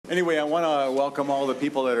Anyway, I want to welcome all the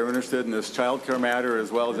people that are interested in this child care matter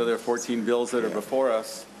as well as the other 14 bills that are before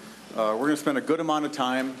us. We're going to spend a good amount of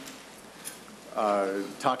time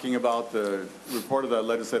talking about the report of the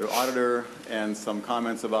legislative auditor and some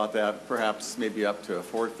comments about that, perhaps maybe up to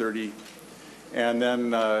 4:30. And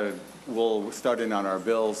then we'll start in on our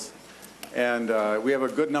bills. And we have a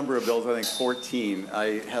good number of bills, I think 14.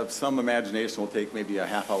 I have some imagination we'll take maybe a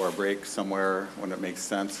half-hour break somewhere when it makes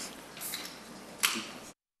sense.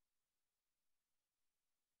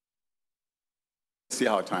 See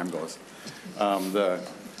how time goes.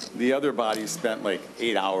 The other body spent like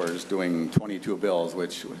 8 hours doing 22 bills,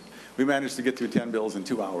 which we managed to get through 10 bills in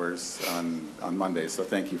 2 hours on Monday, so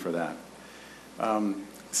thank you for that.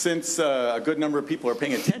 Since a good number of people are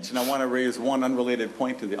paying attention, I want to raise one unrelated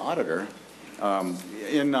point to the auditor.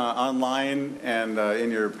 Online and in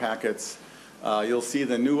your packets, you'll see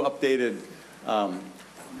the new updated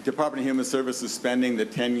Department of Human Services spending, the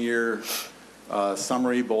 10-year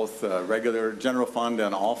summary, both regular general fund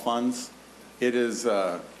and all funds. It is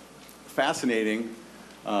fascinating,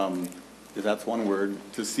 if that's one word,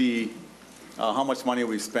 to see how much money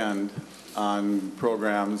we spend on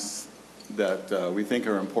programs that we think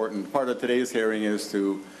are important. Part of today's hearing is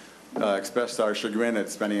to express our chagrin at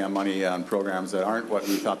spending our money on programs that aren't what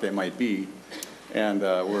we thought they might be, and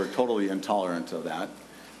we're totally intolerant of that.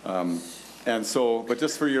 And so, but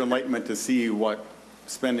just for your enlightenment to see what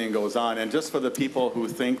spending goes on, and just for the people who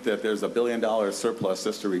think that there's $1 billion surplus,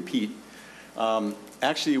 just to repeat,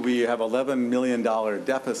 actually we have $11 million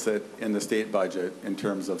deficit in the state budget in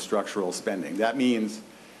terms of structural spending. That means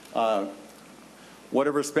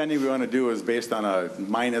whatever spending we want to do is based on a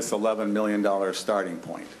minus $11 million starting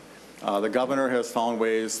point. The governor has found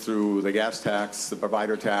ways through the gas tax, the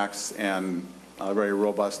provider tax, and a very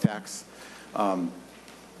robust tax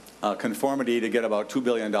conformity to get about $2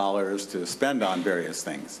 billion to spend on various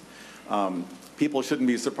things. People shouldn't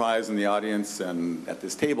be surprised in the audience and at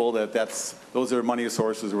this table that those are money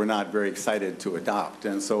sources we're not very excited to adopt.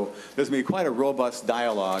 And so there's going to be quite a robust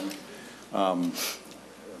dialogue,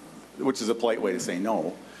 which is a polite way to say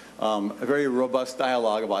no. A very robust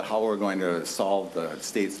dialogue about how we're going to solve the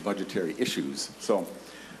state's budgetary issues. So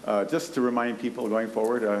just to remind people going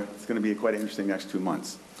forward, it's going to be quite interesting next 2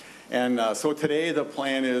 months. And so today the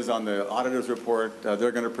plan is on the auditor's report.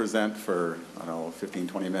 They're going to present for, I don't know, 15,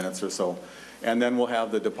 20 minutes or so. And then we'll have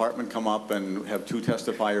the department come up and have 2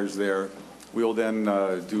 testifiers there. We'll then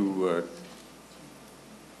do,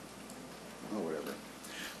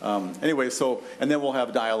 anyway, so, and then we'll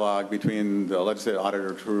have dialogue between the legislative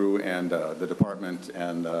auditor crew and the department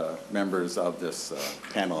and members of this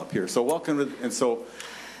panel up here. So welcome, and so,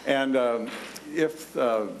 and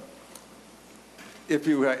if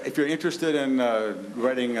you're interested in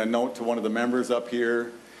writing a note to one of the members up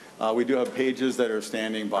here, we do have pages that are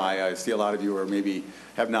standing by. I see a lot of you, or maybe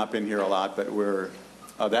have not been here a lot, but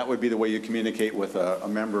that would be the way you communicate with a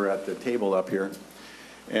member at the table up here.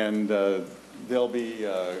 And they'll be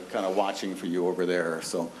kind of watching for you over there.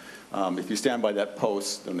 So if you stand by that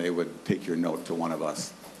post, then they would take your note to one of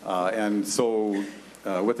us. And so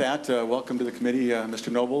with that, welcome to the committee,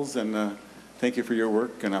 Mr. Nobles, and thank you for your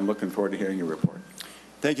work, and I'm looking forward to hearing your report.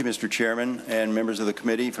 Thank you, Mr. Chairman and members of the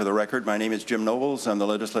committee. For the record, my name is Jim Nobles. I'm the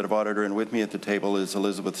legislative auditor, and with me at the table is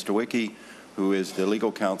Elizabeth Stawicki, who is the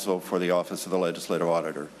legal counsel for the Office of the Legislative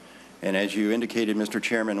Auditor. And as you indicated, Mr.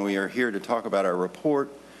 Chairman, we are here to talk about our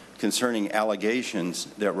report concerning allegations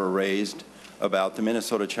that were raised about the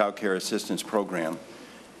Minnesota Child Care Assistance Program.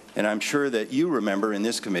 And I'm sure that you remember in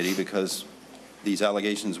this committee, because these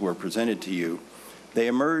allegations were presented to you, they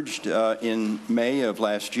emerged in May of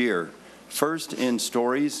last year, first in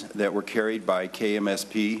stories that were carried by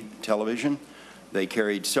KMSP television. They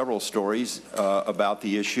carried several stories about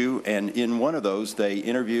the issue, and in one of those they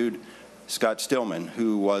interviewed Scott Stillman,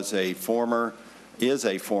 who is a former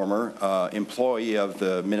employee of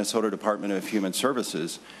the Minnesota Department of Human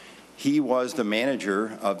Services. He was the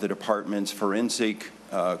manager of the department's forensic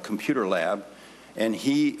computer lab, and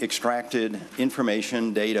he extracted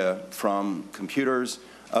information, data from computers,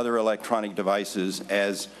 other electronic devices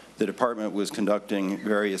as the department was conducting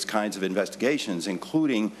various kinds of investigations,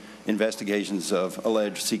 including investigations of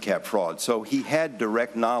alleged CCAP fraud. So he had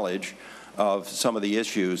direct knowledge of some of the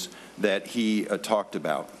issues that he talked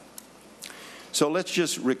about. So let's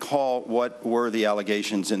just recall what were the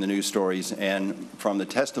allegations in the news stories and from the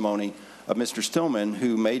testimony of Mr. Stillman,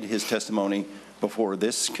 who made his testimony before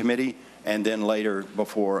this committee and then later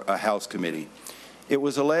before a House committee. It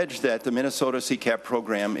was alleged that the Minnesota CCAP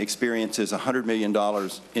program experiences $100 million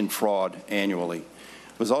in fraud annually.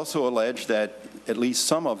 It was also alleged that at least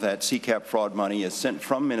some of that CCAP fraud money is sent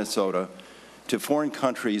from Minnesota to foreign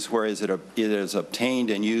countries where it is obtained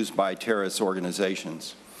and used by terrorist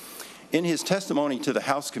organizations. In his testimony to the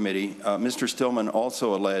House committee, Mr. Stillman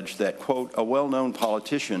also alleged that, quote, a well-known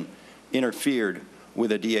politician interfered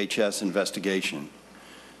with a DHS investigation.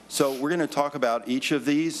 So we're going to talk about each of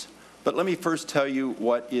these, but let me first tell you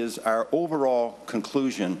what is our overall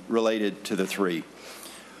conclusion related to the three.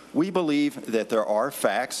 We believe that there are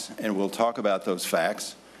facts, and we'll talk about those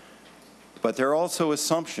facts, but there are also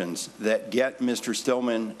assumptions that get Mr.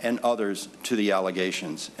 Stillman and others to the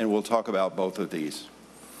allegations, and we'll talk about both of these.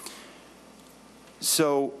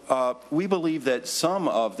 So we believe that some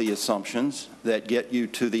of the assumptions that get you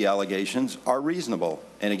to the allegations are reasonable,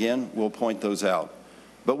 and again, we'll point those out.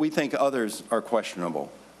 But we think others are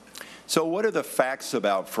questionable. So what are the facts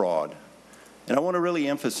about fraud? And I want to really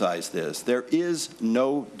emphasize this. There is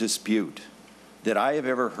no dispute that I have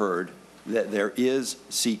ever heard that there is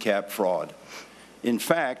CCAP fraud. In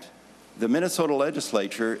fact, the Minnesota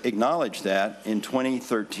legislature acknowledged that in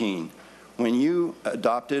 2013 when you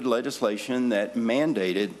adopted legislation that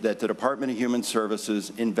mandated that the Department of Human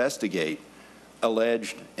Services investigate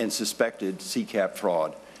alleged and suspected CCAP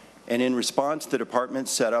fraud. And in response, the department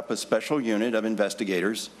set up a special unit of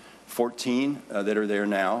investigators, 14 that are there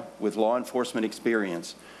now, with law enforcement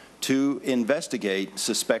experience, to investigate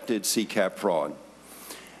suspected CCAP fraud.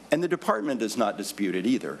 And the department does not dispute it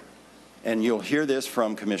either. And you'll hear this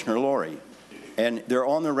from Commissioner Laurie. And they're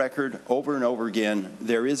on the record over and over again,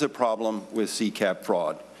 there is a problem with CCAP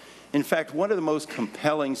fraud. In fact, one of the most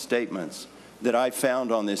compelling statements that I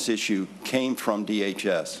found on this issue came from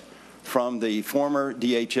DHS, from the former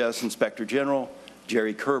DHS Inspector General,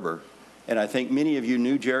 Jerry Kerber. And I think many of you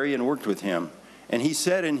knew Jerry and worked with him. And he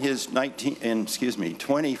said in his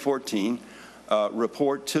 2014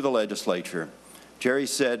 report to the legislature, Jerry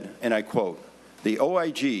said, and I quote, the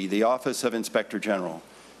OIG, the Office of Inspector General,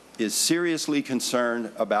 is seriously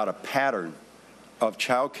concerned about a pattern of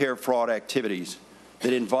child care fraud activities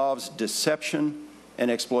that involves deception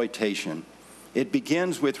and exploitation. It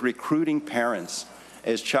begins with recruiting parents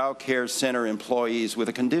as child care center employees with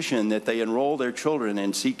a condition that they enroll their children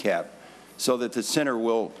in CCAP so that the center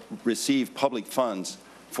will receive public funds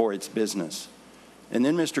for its business. And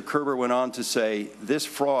then Mr. Kerber went on to say, these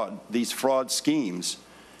fraud schemes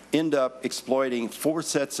end up exploiting 4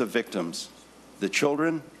 sets of victims: the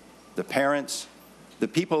children, the parents, the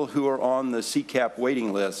people who are on the CCAP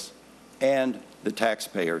waiting list, and the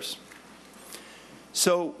taxpayers.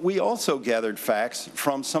 So we also gathered facts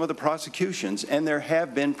from some of the prosecutions, and there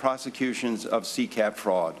have been prosecutions of CCAP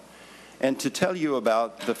fraud. And to tell you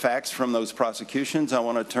about the facts from those prosecutions, I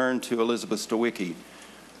want to turn to Elizabeth Stawicki.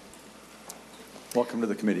 Welcome to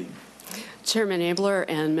the committee. Chairman Abler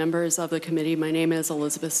and members of the committee, my name is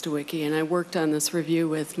Elizabeth Stawicki, and I worked on this review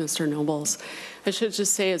with Mr. Nobles. I should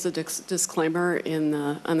just say as a disclaimer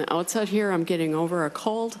on the outset here, I'm getting over a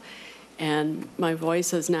cold, and my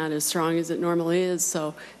voice is not as strong as it normally is,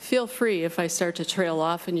 so feel free if I start to trail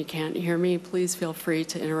off and you can't hear me, please feel free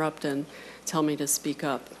to interrupt and tell me to speak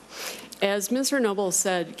up. As Mr. Nobles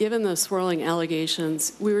said, given the swirling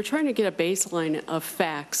allegations, we were trying to get a baseline of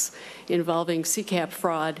facts involving CCAP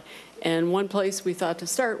fraud, and one place we thought to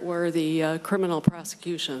start were the criminal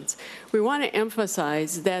prosecutions. We want to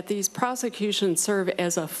emphasize that these prosecutions serve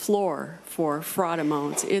as a floor for fraud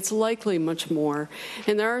amounts. It's likely much more,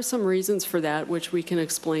 and there are some reasons for that which we can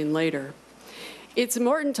explain later. It's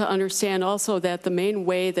important to understand also that the main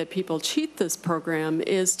way that people cheat this program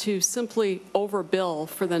is to simply overbill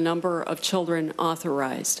for the number of children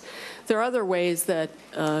authorized. There are other ways that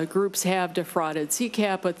groups have defrauded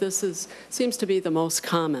CCAP, but this seems to be the most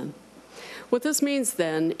common. What this means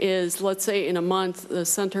then is, let's say in a month, the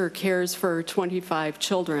center cares for 25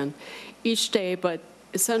 children each day, but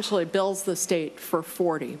essentially bills the state for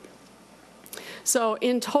 40. So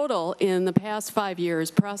in total, in the past 5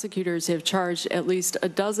 years, prosecutors have charged at least a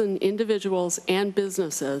dozen individuals and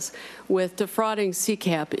businesses with defrauding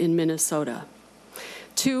CCAP in Minnesota.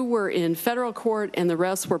 2 were in federal court, and the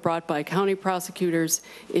rest were brought by county prosecutors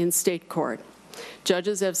in state court.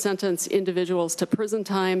 Judges have sentenced individuals to prison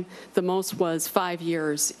time. The most was 5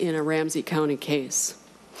 years in a Ramsey County case.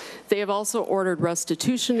 They have also ordered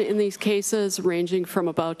restitution in these cases, ranging from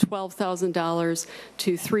about $12,000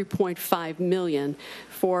 to $3.5 million,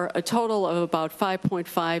 for a total of about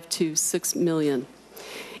 $5.5 to $6 million.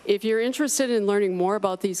 If you're interested in learning more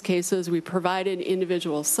about these cases, we provided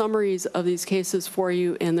individual summaries of these cases for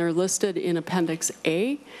you, and they're listed in Appendix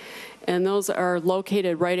A, and those are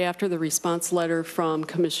located right after the response letter from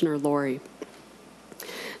Commissioner Laurie.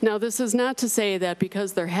 Now, this is not to say that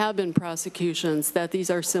because there have been prosecutions that these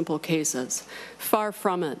are simple cases. Far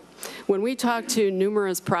from it. When we talk to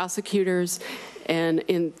numerous prosecutors and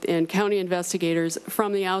county investigators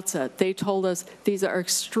from the outset, they told us these are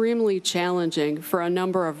extremely challenging for a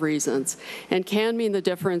number of reasons and can mean the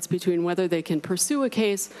difference between whether they can pursue a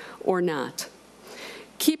case or not.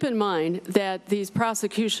 Keep in mind that these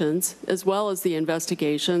prosecutions, as well as the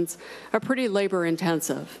investigations, are pretty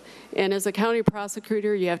labor-intensive. And as a county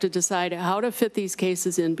prosecutor, you have to decide how to fit these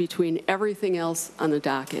cases in between everything else on the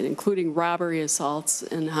docket, including robbery, assaults,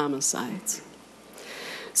 and homicides.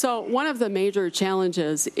 So one of the major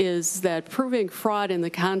challenges is that proving fraud in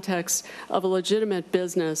the context of a legitimate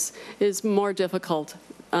business is more difficult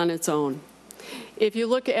on its own. If you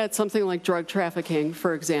look at something like drug trafficking,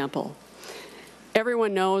 for example,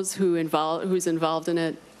 everyone knows who's involved in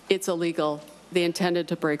it. It's illegal. They intended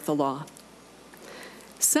to break the law.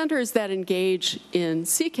 Centers that engage in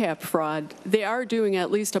CCAP fraud, they are doing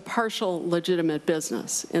at least a partial legitimate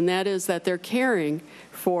business, and that is that they're caring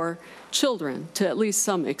for children to at least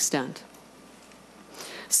some extent.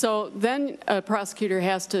 So then a prosecutor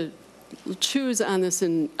has to choose on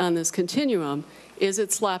this continuum. Is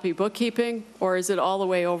it sloppy bookkeeping, or is it all the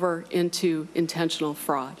way over into intentional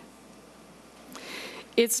fraud?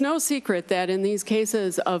 It's no secret that in these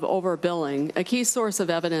cases of overbilling, a key source of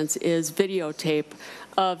evidence is videotape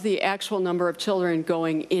of the actual number of children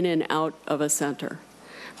going in and out of a center.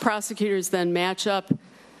 Prosecutors then match up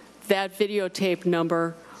that videotape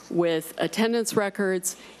number with attendance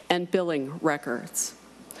records and billing records.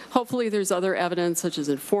 Hopefully there's other evidence such as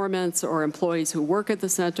informants or employees who work at the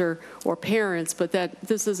center or parents, but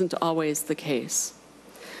this isn't always the case.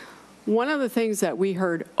 One of the things that we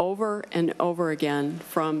heard over and over again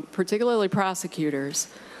from particularly prosecutors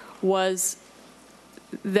was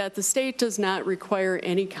that the state does not require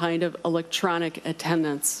any kind of electronic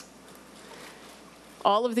attendance.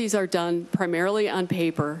 All of these are done primarily on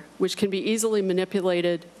paper, which can be easily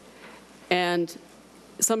manipulated, and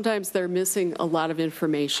sometimes they're missing a lot of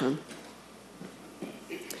information.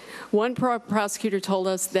 One prosecutor told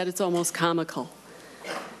us that it's almost comical,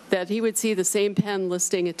 that he would see the same pen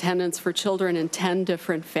listing attendance for children in 10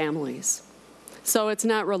 different families. So it's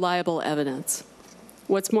not reliable evidence.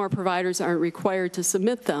 What's more, providers aren't required to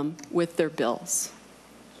submit them with their bills.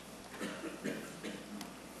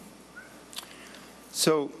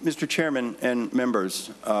 So, Mr. Chairman and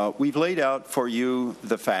members, we've laid out for you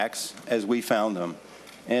the facts as we found them.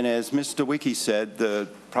 And as Ms. DeWicki said, the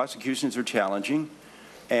prosecutions are challenging,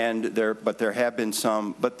 but there have been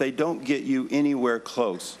some, but they don't get you anywhere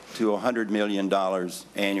close to $100 million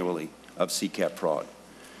annually of CCAP fraud.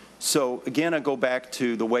 So again, I go back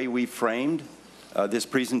to the way we framed this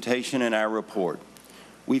presentation in our report.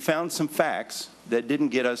 We found some facts that didn't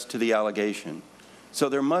get us to the allegation. So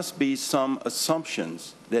there must be some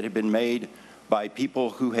assumptions that have been made by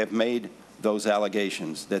people who have made those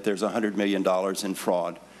allegations that there's $100 million in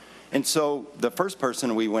fraud. And so the first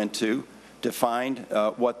person we went to find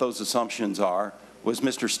what those assumptions are was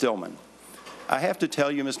Mr. Stillman. I have to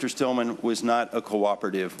tell you, Mr. Stillman was not a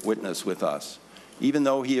cooperative witness with us. Even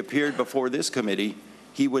though he appeared before this committee,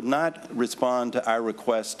 he would not respond to our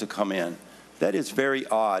request to come in. That is very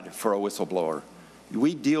odd for a whistleblower.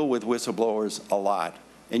 We deal with whistleblowers a lot,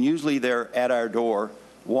 and usually they're at our door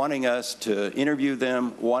wanting us to interview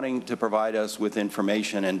them, wanting to provide us with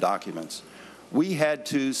information and documents. We had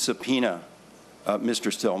to subpoena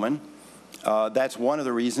Mr. Stillman. That's one of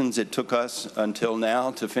the reasons it took us until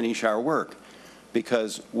now to finish our work,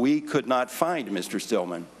 because we could not find Mr.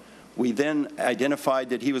 Stillman. We then identified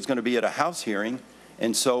that he was going to be at a House hearing,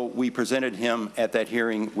 and so we presented him at that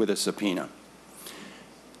hearing with a subpoena.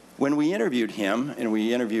 When we interviewed him, and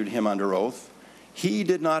we interviewed him under oath, he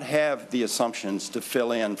did not have the assumptions to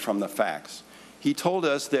fill in from the facts. He told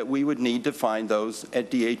us that we would need to find those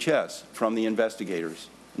at DHS from the investigators,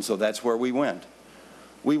 and so that's where we went.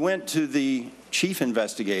 We went to the chief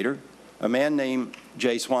investigator, a man named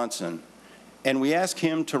Jay Swanson, and we asked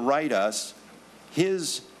him to write us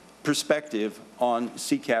his perspective on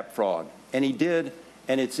CCAP fraud. And he did,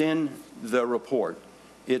 and it's in the report.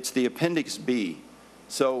 It's the Appendix B.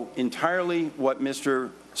 So entirely what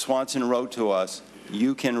Mr. Swanson wrote to us,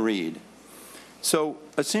 you can read. So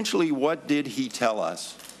essentially, what did he tell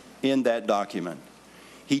us in that document?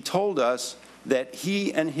 He told us that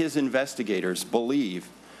he and his investigators believe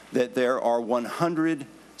that there are 100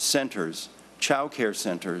 centers, child care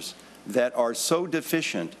centers, that are so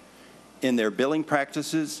deficient in their billing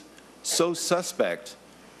practices, so suspect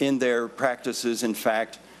in their practices, in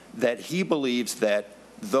fact, that he believes that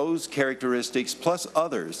those characteristics, plus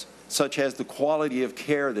others, such as the quality of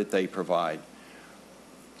care that they provide,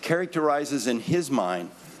 characterizes in his mind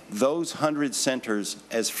those 100 centers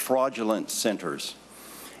as fraudulent centers.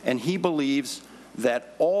 And he believes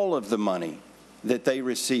that all of the money that they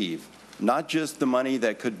receive, not just the money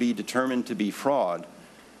that could be determined to be fraud,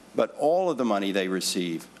 but all of the money they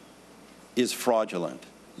receive is fraudulent,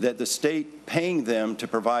 that the state paying them to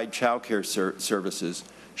provide child care services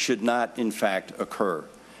should not, in fact, occur.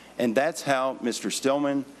 And that's how Mr.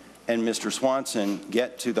 Stillman and Mr. Swanson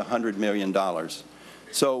get to the $100 million.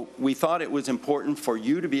 So we thought it was important for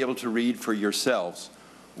you to be able to read for yourselves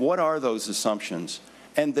what are those assumptions.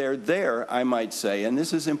 And they're there, I might say, and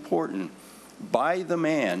this is important, by the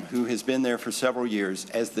man who has been there for several years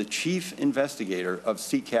as the chief investigator of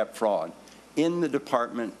CCAP fraud in the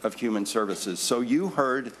Department of Human Services. So you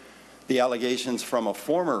heard the allegations from a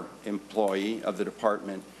former employee of the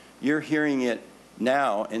department. You're hearing it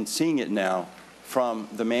now and seeing it now from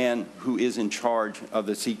the man who is in charge of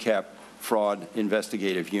the CCAP fraud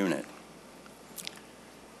investigative unit.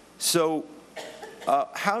 So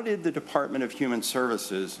how did the Department of Human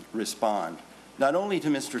Services respond, not only to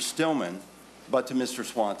Mr. Stillman, but to Mr.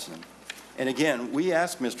 Swanson? And again, we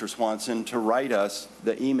asked Mr. Swanson to write us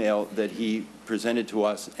the email that he presented to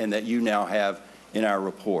us and that you now have in our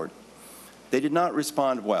report. They did not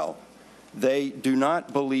respond well. They do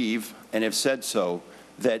not believe, and have said so,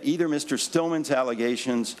 that either Mr. Stillman's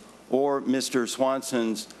allegations or Mr.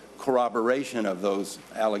 Swanson's corroboration of those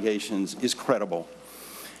allegations is credible.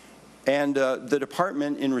 And the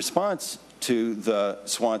department, in response to the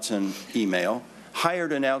Swanson email,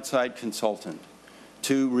 hired an outside consultant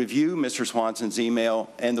to review Mr. Swanson's email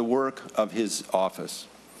and the work of his office.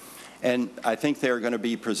 And I think they're going to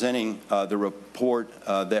be presenting the report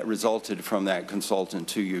that resulted from that consultant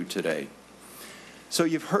to you today. So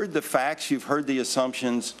you've heard the facts, you've heard the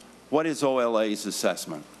assumptions. What is OLA's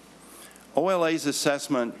assessment? OLA's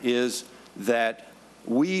assessment is that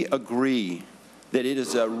we agree that it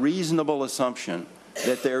is a reasonable assumption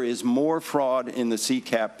that there is more fraud in the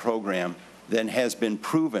CCAP program than has been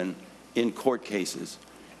proven in court cases.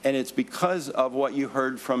 And it's because of what you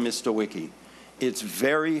heard from Ms. Stawicki. It's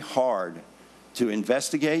very hard to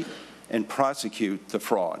investigate and prosecute the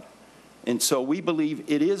fraud. And so we believe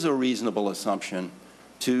it is a reasonable assumption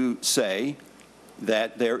to say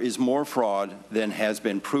that there is more fraud than has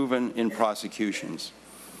been proven in prosecutions.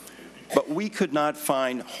 But we could not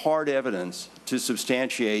find hard evidence to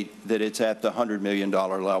substantiate that it's at the $100 million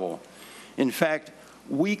level. In fact,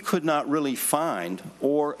 we could not really find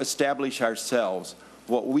or establish ourselves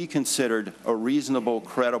what we considered a reasonable,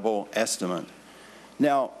 credible estimate.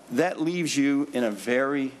 Now, that leaves you in a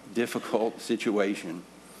very difficult situation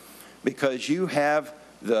because you have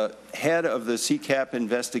the head of the CCAP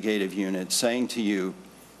investigative unit saying to you,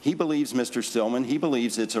 he believes Mr. Stillman, he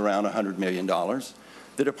believes it's around $100 million.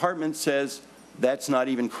 The department says that's not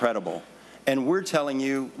even credible. And we're telling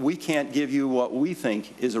you we can't give you what we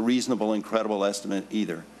think is a reasonable and credible estimate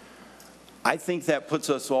either. I think that puts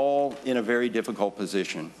us all in a very difficult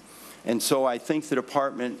position. And so I think the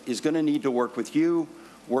department is going to need to work with you,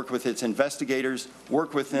 work with its investigators,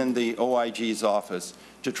 work within the OIG's office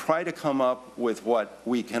to try to come up with what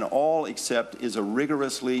we can all accept is a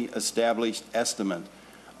rigorously established estimate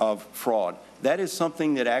of fraud. That is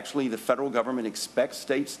something that actually the federal government expects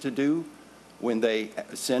states to do when they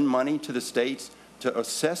send money to the states to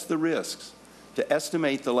assess the risks, to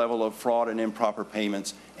estimate the level of fraud and improper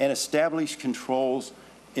payments, and establish controls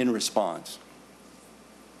in response.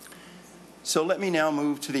 So let me now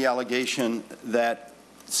move to the allegation that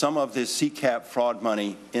some of this CCAP fraud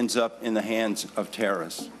money ends up in the hands of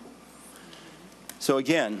terrorists. So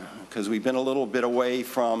again, because we've been a little bit away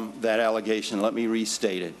from that allegation, let me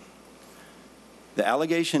restate it. The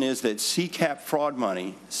allegation is that CCAP fraud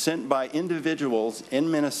money sent by individuals in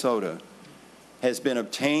Minnesota has been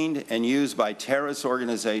obtained and used by terrorist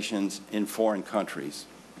organizations in foreign countries.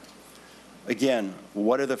 Again,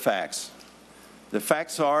 what are the facts? The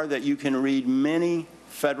facts are that you can read many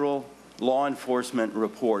federal law enforcement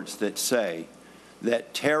reports that say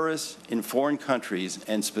that terrorists in foreign countries,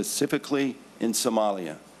 and specifically in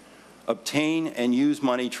Somalia, obtain and use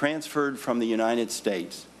money transferred from the United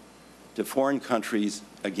States to foreign countries,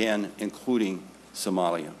 again, including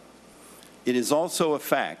Somalia. It is also a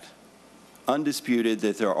fact, undisputed,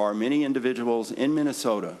 that there are many individuals in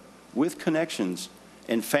Minnesota with connections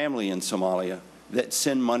and family in Somalia that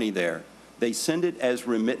send money there. They send it as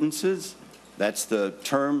remittances. That's the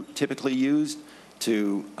term typically used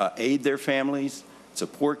to aid their families. It's a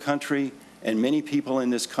poor country, and many people in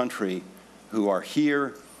this country who are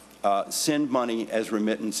here send money as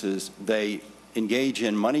remittances. They engage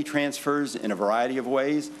in money transfers in a variety of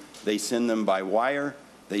ways. They send them by wire.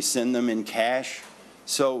 They send them in cash.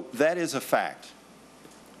 So that is a fact.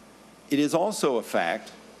 It is also a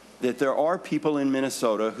fact that there are people in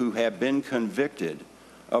Minnesota who have been convicted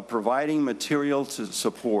of providing material to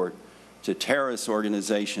support to terrorist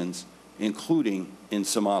organizations, including in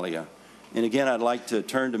Somalia. And again, I'd like to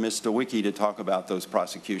turn to Ms. Stawicki to talk about those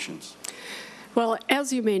prosecutions. Well,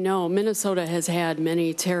 as you may know, Minnesota has had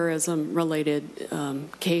many terrorism-related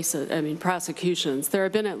prosecutions. There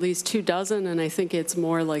have been at least 24, and I think it's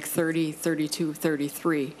more like 30, 32,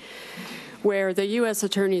 33, where the U.S.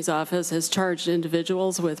 Attorney's Office has charged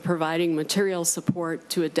individuals with providing material support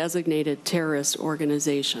to a designated terrorist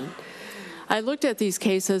organization. I looked at these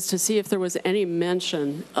cases to see if there was any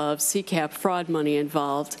mention of CCAP fraud money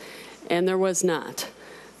involved, and there was not.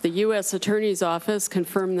 The U.S. Attorney's Office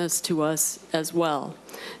confirmed this to us as well.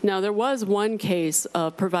 Now, there was one case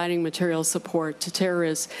of providing material support to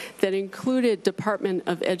terrorists that included Department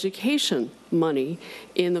of Education money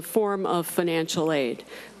in the form of financial aid.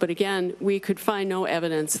 But again, we could find no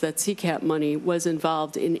evidence that CCAP money was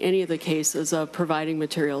involved in any of the cases of providing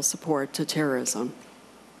material support to terrorism.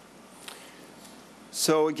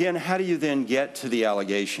 So again, how do you then get to the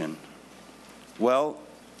allegation? Well,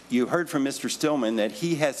 you heard from Mr. Stillman that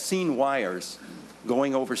he has seen wires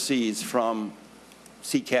going overseas from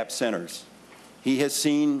CCAP centers. He has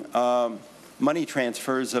seen money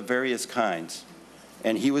transfers of various kinds,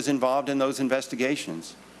 and he was involved in those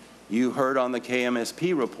investigations. You heard on the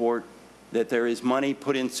KMSP report that there is money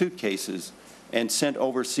put in suitcases and sent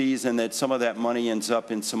overseas, and that some of that money ends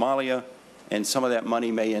up in Somalia, and some of that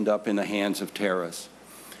money may end up in the hands of terrorists.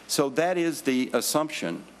 So that is the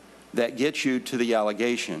assumption that gets you to the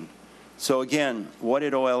allegation. So again, what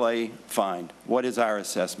did OLA find? What is our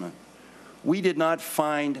assessment? We did not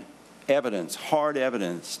find evidence, hard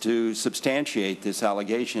evidence, to substantiate this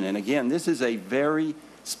allegation. And again, this is a very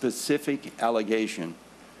specific allegation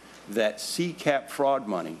that CCAP fraud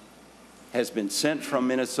money has been sent from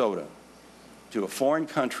Minnesota to a foreign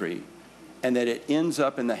country and that it ends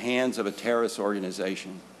up in the hands of a terrorist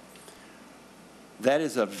organization. That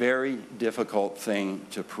is a very difficult thing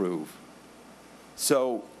to prove.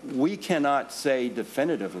 So we cannot say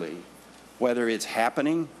definitively whether it's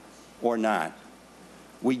happening or not.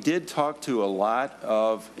 We did talk to a lot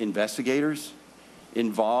of investigators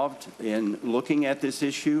involved in looking at this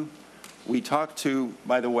issue. We talked to,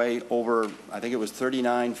 by the way, over, I think it was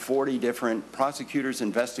 39, 40 different prosecutors,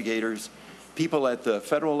 investigators, people at the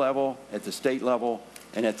federal level, at the state level,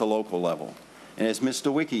 and at the local level. And as Ms.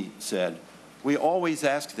 Stawicki said, we always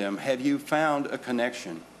ask them, have you found a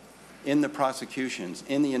connection in the prosecutions,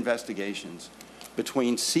 in the investigations,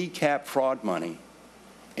 between CCAP fraud money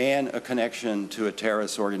and a connection to a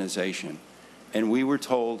terrorist organization? And we were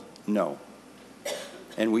told no.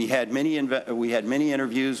 And we had many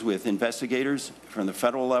interviews with investigators from the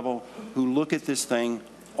federal level who look at this thing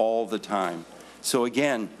all the time. So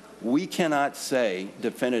again, we cannot say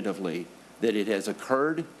definitively that it has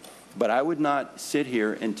occurred, but I would not sit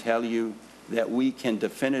here and tell you that we can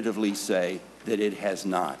definitively say that it has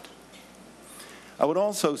not. I would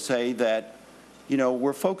also say that, you know,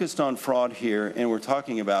 we're focused on fraud here and we're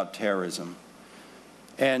talking about terrorism.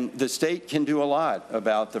 And the state can do a lot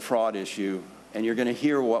about the fraud issue, and you're going to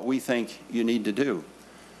hear what we think you need to do.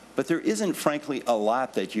 But there isn't, frankly, a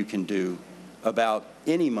lot that you can do about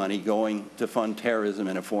any money going to fund terrorism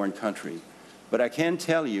in a foreign country. But I can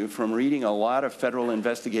tell you from reading a lot of federal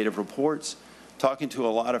investigative reports, talking to a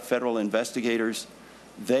lot of federal investigators,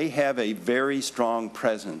 they have a very strong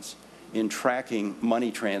presence in tracking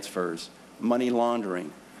money transfers, money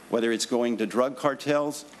laundering, whether it's going to drug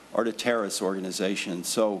cartels or to terrorist organizations.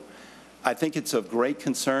 So I think it's of great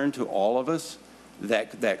concern to all of us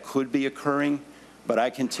that could be occurring, but I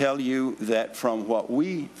can tell you that from what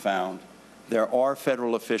we found, there are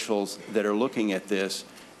federal officials that are looking at this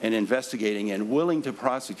and investigating and willing to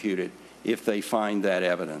prosecute it if they find that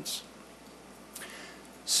evidence.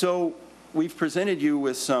 So we've presented you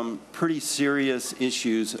with some pretty serious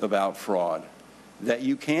issues about fraud that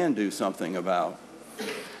you can do something about.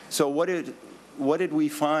 So what did we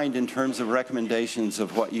find in terms of recommendations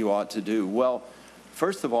of what you ought to do? Well,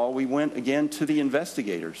 first of all, we went again to the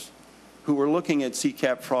investigators who were looking at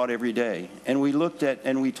CCAP fraud every day, and we looked at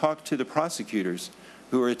and we talked to the prosecutors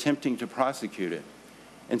who are attempting to prosecute it.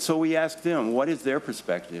 And so we asked them, what is their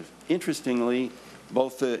perspective? Interestingly,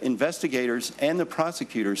 both the investigators and the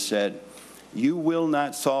prosecutors said, you will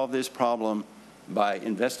not solve this problem by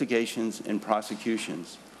investigations and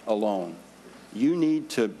prosecutions alone. You need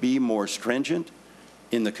to be more stringent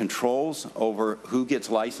in the controls over who gets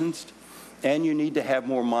licensed, and you need to have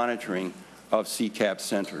more monitoring of CCAP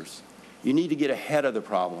centers. You need to get ahead of the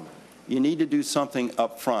problem. You need to do something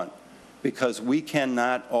up front because we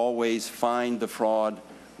cannot always find the fraud,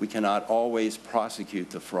 we cannot always prosecute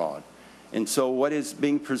the fraud. And so what is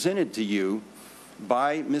being presented to you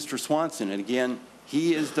by Mr. Swanson, and again,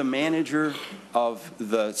 he is the manager of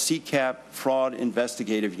the CCAP Fraud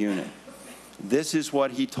Investigative Unit. This is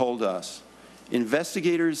what he told us.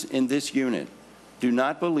 Investigators in this unit do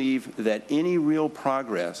not believe that any real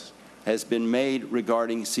progress has been made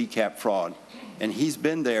regarding CCAP fraud. And he's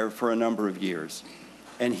been there for a number of years.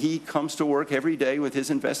 And he comes to work every day with his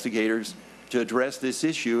investigators to address this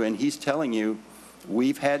issue, and he's telling you,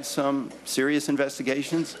 we've had some serious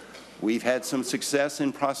investigations, we've had some success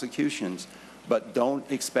in prosecutions, but don't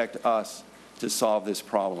expect us to solve this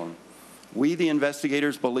problem. We, the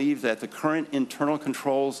investigators, believe that the current internal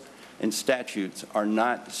controls and statutes are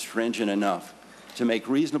not stringent enough to make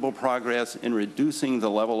reasonable progress in reducing the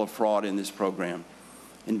level of fraud in this program.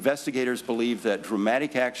 Investigators believe that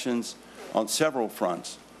dramatic actions on several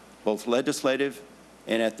fronts, both legislative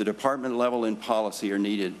and at the department level in policy, are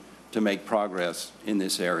needed to make progress in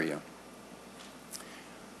this area.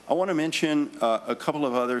 I want to mention a couple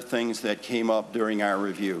of other things that came up during our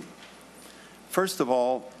review. First of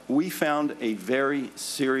all, we found a very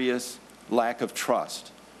serious lack of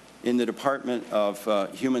trust in the Department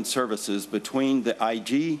of Human Services between the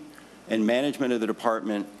IG and management of the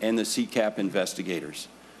department and the CCAP investigators.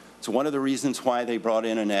 It's one of the reasons why they brought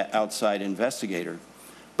in an outside investigator.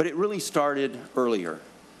 But it really started earlier.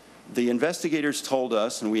 The investigators told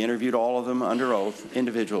us, and we interviewed all of them under oath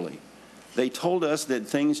individually, they told us that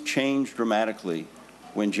things changed dramatically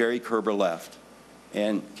when Jerry Kerber left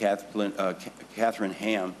and Catherine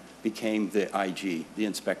Ham became the IG, the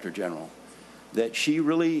Inspector General, that she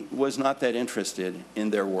really was not that interested in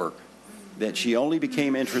their work, that she only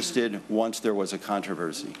became interested once there was a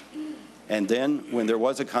controversy. And then when there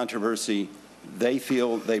was a controversy, they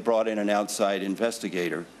feel they brought in an outside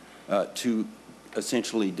investigator to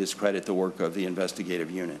essentially discredit the work of the investigative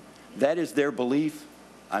unit. That is their belief.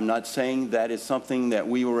 I'm not saying that is something that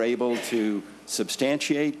we were able to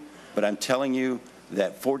substantiate, but I'm telling you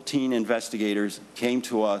that 14 investigators came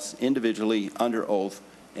to us individually under oath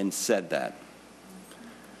and said that.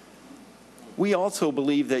 We also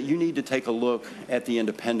believe that you need to take a look at the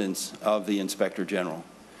independence of the Inspector General.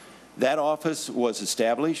 That office was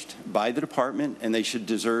established by the department, and they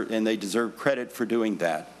deserve credit for doing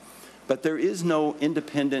that. But there is no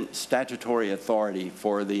independent statutory authority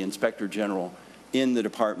for the Inspector General in the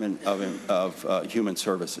Department of Human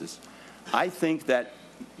Services. I think that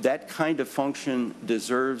that kind of function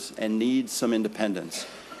deserves and needs some independence.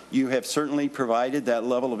 You have certainly provided that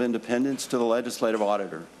level of independence to the legislative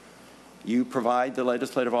auditor. You provide the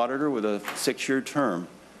legislative auditor with a 6-year term.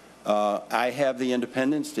 I have the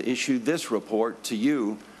independence to issue this report to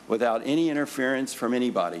you without any interference from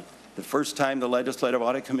anybody. The first time the Legislative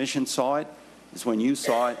Audit Commission saw it is when you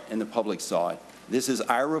saw it and the public saw it. This is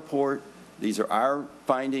our report. These are our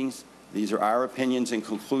findings. These are our opinions and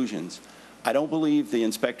conclusions. I don't believe the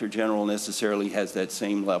Inspector General necessarily has that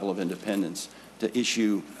same level of independence to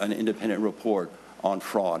issue an independent report on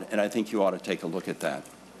fraud, and I think you ought to take a look at that.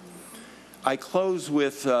 I close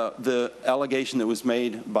with the allegation that was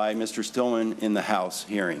made by Mr. Stillman in the House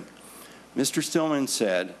hearing. Mr. Stillman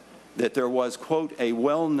said that there was, quote, a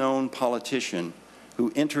well-known politician who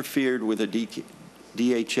interfered with a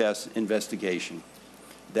DHS investigation.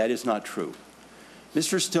 That is not true.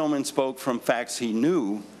 Mr. Stillman spoke from facts he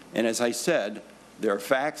knew, and as I said, there are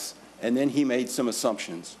facts, and then he made some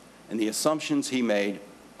assumptions, and the assumptions he made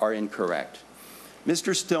are incorrect.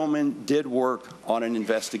 Mr. Stillman did work on an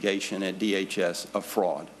investigation at DHS of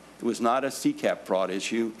fraud. It was not a CCAP fraud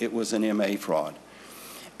issue, it was an MA fraud.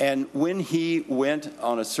 And when he went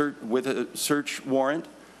on a search warrant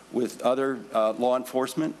with other law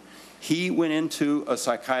enforcement, he went into a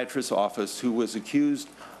psychiatrist's office who was accused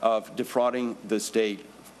of defrauding the state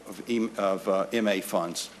of MA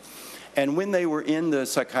funds. And when they were in the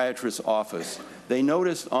psychiatrist's office, they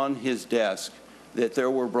noticed on his desk that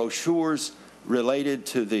there were brochures related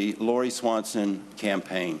to the Lori Swanson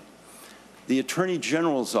campaign. The Attorney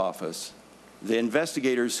General's office, the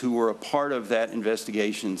investigators who were a part of that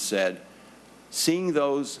investigation said, seeing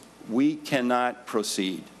those, we cannot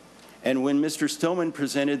proceed. And when Mr. Stillman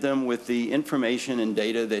presented them with the information and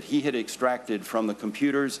data that he had extracted from the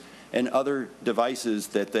computers and other devices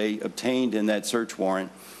that they obtained in that search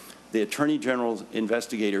warrant, the Attorney General's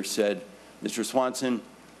investigator said, Mr.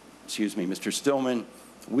 Stillman,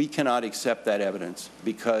 we cannot accept that evidence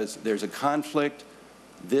because there's a conflict.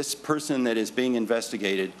 This person that is being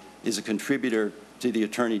investigated is a contributor to the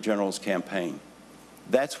Attorney General's campaign.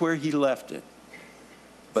 That's where he left it.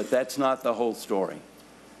 But that's not the whole story.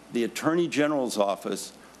 The Attorney General's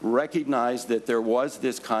office recognized that there was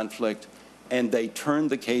this conflict, and they turned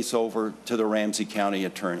the case over to the Ramsey County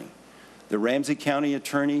attorney. The Ramsey County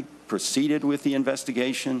attorney proceeded with the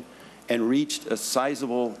investigation and reached a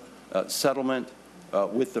sizable settlement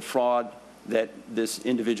with the fraud that this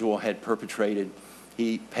individual had perpetrated.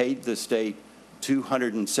 He paid the state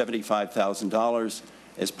 $275,000.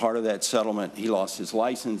 As part of that settlement, he lost his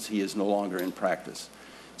license. He is no longer in practice.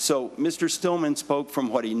 So Mr. Stillman spoke from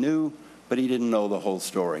what he knew, but he didn't know the whole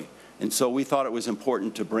story. And so we thought it was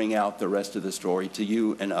important to bring out the rest of the story to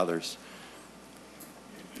you and others.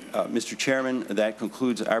 Mr. Chairman, that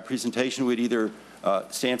concludes our presentation. We'd either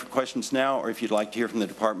stand for questions now, or if you'd like to hear from the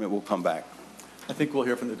department, we'll come back. I think we'll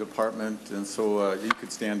hear from the department, and so you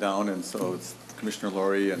could stand down, and so it's Commissioner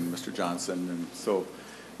Laurie and Mr. Johnson, and so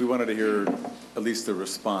we wanted to hear at least the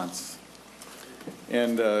response.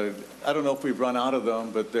 And I don't know if we've run out of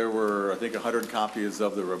them, but there were, I think, 100 copies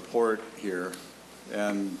of the report here,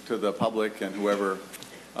 and to the public and whoever.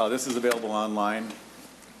 This is available online,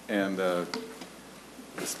 and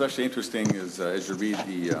especially interesting is as you read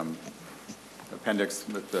the appendix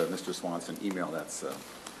with Mr. Swanson email, that's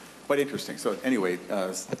quite interesting. So anyway,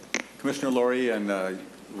 Commissioner Laurie, and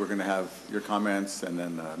we're going to have your comments, and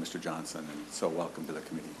then Mr. Johnson, and so welcome to the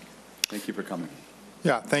committee. Thank you for coming.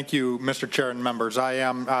 Yeah, thank you, Mr. Chair and members. I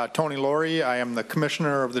am Tony Laurie. I am the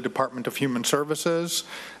Commissioner of the Department of Human Services,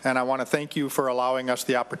 and I want to thank you for allowing us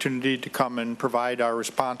the opportunity to come and provide our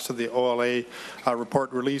response to the OLA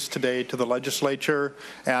report released today to the legislature,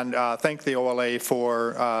 and thank the OLA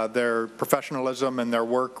for their professionalism and their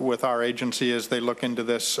work with our agency as they look into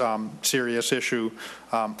this serious issue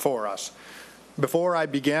for us. Before I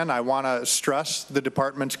begin, I want to stress the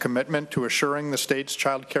department's commitment to assuring the state's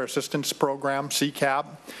Child Care Assistance Program, CCAP,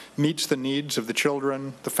 meets the needs of the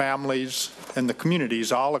children, the families, and the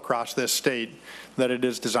communities all across this state that it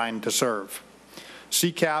is designed to serve.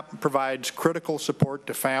 CCAP provides critical support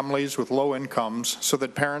to families with low incomes so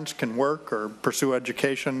that parents can work or pursue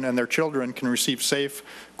education and their children can receive safe,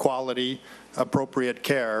 quality, appropriate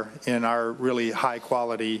care in our really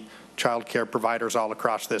high-quality child care providers all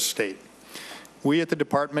across this state. We at the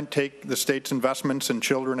department take the state's investments in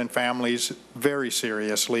children and families very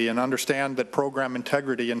seriously and understand that program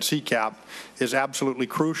integrity in CCAP is absolutely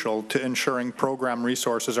crucial to ensuring program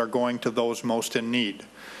resources are going to those most in need.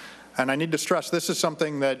 And I need to stress this is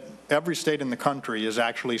something that every state in the country is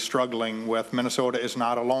actually struggling with. Minnesota is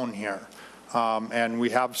not alone here. And we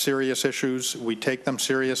have serious issues. We take them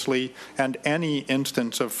seriously, and any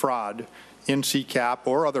instance of fraud in CCAP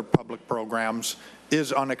or other public programs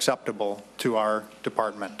is unacceptable to our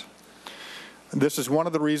department. This is one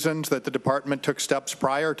of the reasons that the department took steps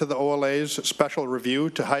prior to the OLA's special review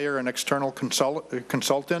to hire an external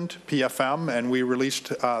consultant, PFM, and we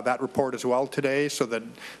released that report as well today so that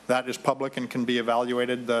that is public and can be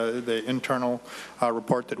evaluated, the internal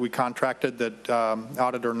report that we contracted that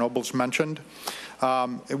Auditor Nobles mentioned.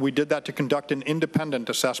 We did that to conduct an independent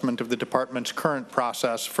assessment of the department's current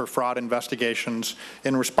process for fraud investigations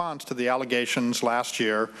in response to the allegations last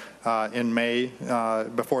year in May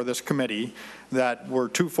before this committee that were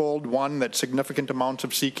twofold. One, that significant amounts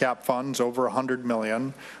of CCAP funds, over $100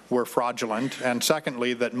 million, were fraudulent, and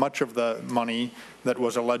secondly, that much of the money that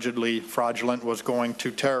was allegedly fraudulent was going to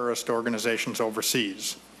terrorist organizations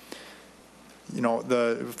overseas. You know,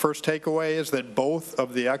 the first takeaway is that both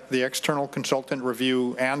of the external consultant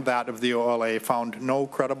review and that of the OLA found no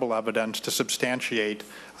credible evidence to substantiate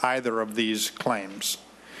either of these claims.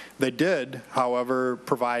 They did, however,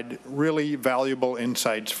 provide really valuable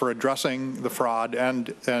insights for addressing the fraud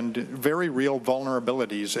and very real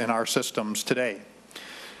vulnerabilities in our systems today.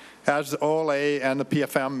 As the OLA and the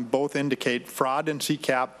PFM both indicate, fraud in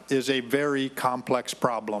CCAP is a very complex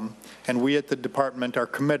problem, and we at the department are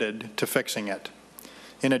committed to fixing it.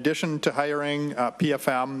 In addition to hiring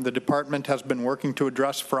PFM, the department has been working to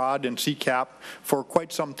address fraud in CCAP for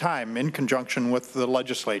quite some time in conjunction with the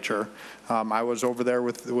legislature. I was over there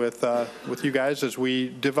with you guys as we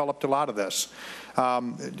developed a lot of this.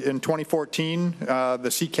 In 2014, the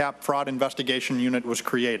CCAP Fraud Investigation Unit was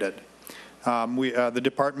created. The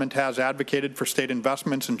department has advocated for state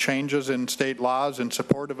investments and changes in state laws in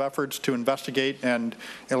support of efforts to investigate and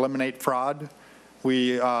eliminate fraud.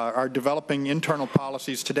 We are developing internal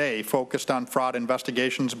policies today focused on fraud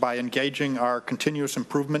investigations by engaging our continuous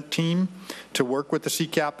improvement team to work with the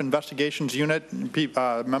CCAP investigations unit.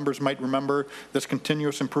 Members might remember this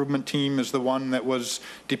continuous improvement team is the one that was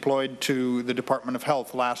deployed to the Department of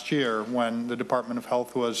Health last year when the Department of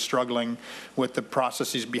Health was struggling with the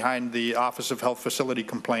processes behind the Office of Health Facility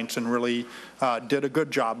Complaints and really did a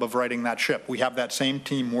good job of righting that ship. We have that same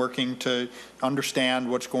team working to understand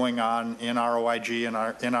what's going on in our OIG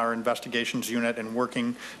technology in our investigations unit and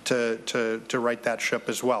working to right that ship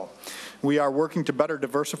as well. We are working to better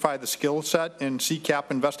diversify the skill set in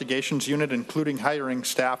CCAP investigations unit, including hiring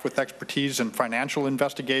staff with expertise in financial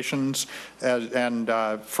investigations and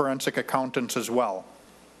forensic accountants as well.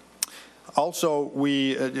 Also,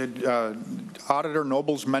 Auditor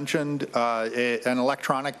Nobles mentioned an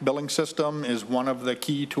electronic billing system is one of the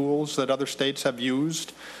key tools that other states have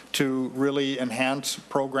used to really enhance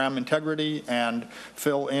program integrity and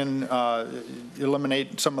fill in,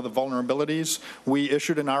 eliminate some of the vulnerabilities. We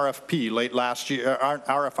issued an RFP late last year,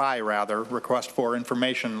 RFI rather, request for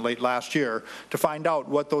information late last year to find out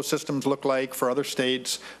what those systems look like for other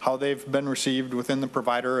states, how they've been received within the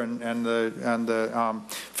provider and the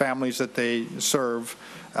families that they serve.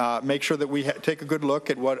 Make sure that we take a good look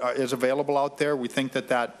at what is available out there. We think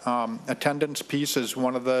that attendance piece is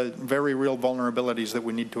one of the very real vulnerabilities that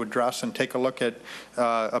we need to address, and take a look at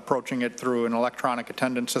approaching it through an electronic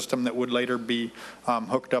attendance system that would later be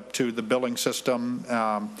hooked up to the billing system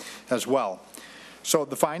as well. So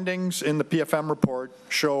the findings in the PFM report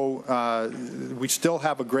show we still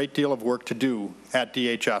have a great deal of work to do at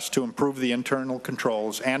DHS to improve the internal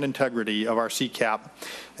controls and integrity of our CCAP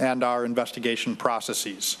and our investigation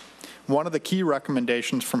processes. One of the key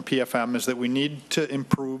recommendations from PFM is that we need to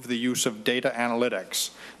improve the use of data analytics.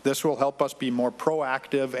 This will help us be more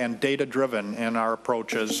proactive and data-driven in our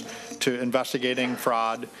approaches to investigating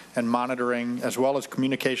fraud and monitoring, as well as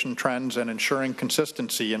communication trends and ensuring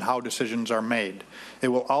consistency in how decisions are made. It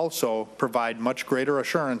will also provide much greater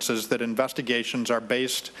assurances that investigations are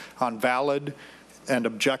based on valid and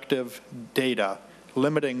objective data,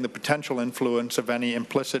 limiting the potential influence of any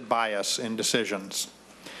implicit bias in decisions.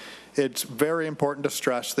 It's very important to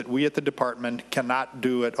stress that we at the department cannot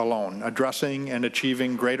do it alone. Addressing and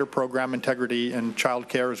achieving greater program integrity in child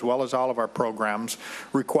care, as well as all of our programs,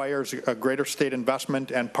 requires a greater state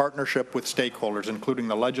investment and partnership with stakeholders, including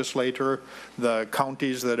the legislature, the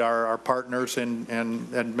counties that are our partners in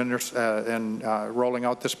rolling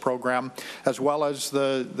out this program, as well as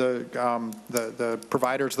the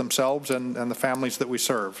providers themselves and the families that we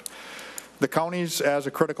serve. The counties, as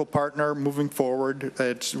a critical partner moving forward,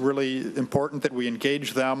 it's really important that we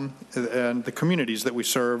engage them and the communities that we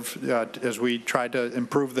serve as we try to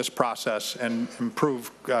improve this process and improve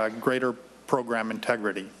greater program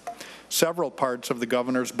integrity. Several parts of the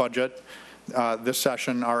governor's budget this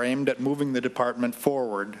session are aimed at moving the department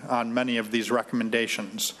forward on many of these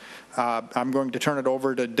recommendations. I'm going to turn it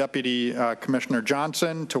over to Deputy Commissioner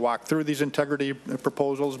Johnson to walk through these integrity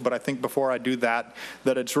proposals, but I think before I do that,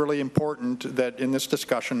 that it's really important that in this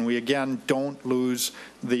discussion we again don't lose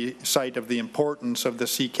the sight of the importance of the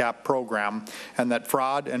CCAP program, and that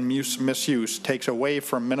fraud and misuse takes away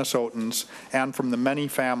from Minnesotans and from the many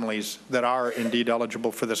families that are indeed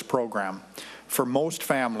eligible for this program. For most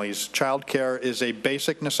families, child care is a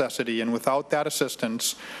basic necessity, and without that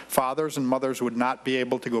assistance, fathers and mothers would not be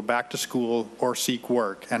able to go back to school or seek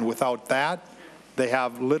work. And without that, they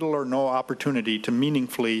have little or no opportunity to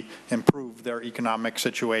meaningfully improve their economic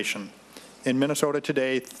situation. In Minnesota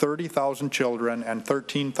today, 30,000 children and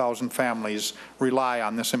 13,000 families rely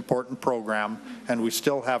on this important program, and we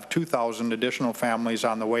still have 2,000 additional families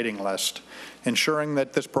on the waiting list. Ensuring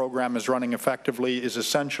that this program is running effectively is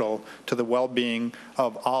essential to the well-being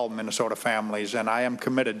of all Minnesota families, and I am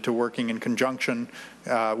committed to working in conjunction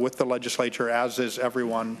with the legislature, as is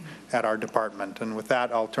everyone at our department. And with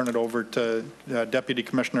that, I'll turn it over to Deputy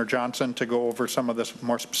Commissioner Johnson to go over some of the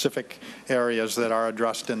more specific areas that are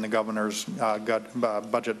addressed in the governor's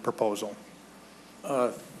budget proposal.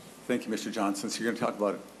 Thank you, Mr. Johnson. So you're going to talk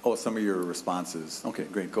about some of your responses. Okay,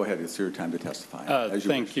 great. Go ahead. It's your time to testify.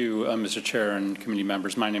 Thank you, Mr. Chair and committee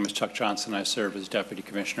members. My name is Chuck Johnson. I serve as Deputy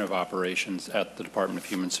Commissioner of Operations at the Department of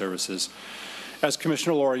Human Services. As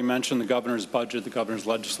Commissioner Laurie mentioned, the governor's budget, the governor's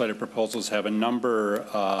legislative proposals have a number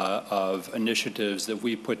of initiatives that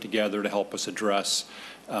we put together to help us address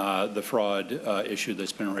the fraud issue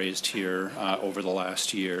that's been raised here over the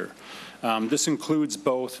last year. This includes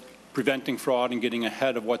both preventing fraud and getting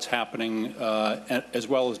ahead of what's happening, as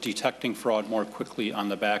well as detecting fraud more quickly on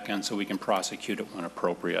the back end so we can prosecute it when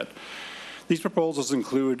appropriate. These proposals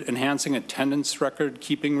include enhancing attendance record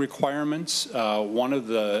keeping requirements. One of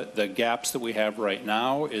the gaps that we have right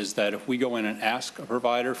now is that if we go in and ask a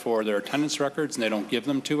provider for their attendance records and they don't give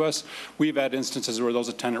them to us, we've had instances where those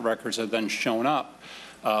attendance records have then shown up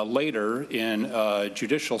later in a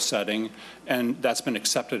judicial setting, and that's been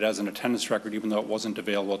accepted as an attendance record even though it wasn't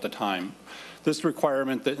available at the time. This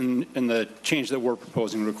requirement that in the change that we're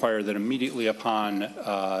proposing require that immediately upon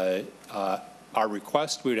our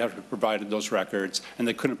request, we would have to provide those records, and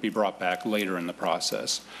they couldn't be brought back later in the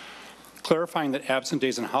process. clarifying that absent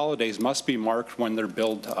days and holidays must be marked when they're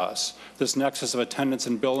billed to us. This nexus of attendance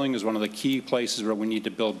and billing is one of the key places where we need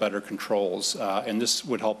to build better controls, and this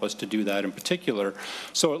would help us to do that in particular.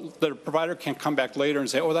 So the provider can't come back later and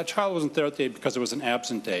say, oh, that child wasn't there that day because it was an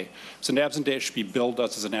absent day. If it's an absent day, it should be billed to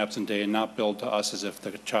us as an absent day and not billed to us as if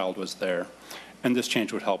the child was there. And this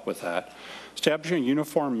change would help with that. Establishing a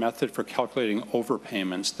uniform method for calculating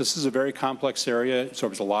overpayments. This is a very complex area. It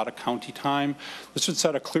absorbs a lot of county time. This would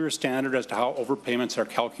set a clear standard as to how overpayments are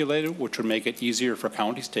calculated, which would make it easier for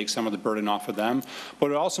counties to take some of the burden off of them. But it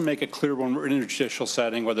would also make it clear when we're in a judicial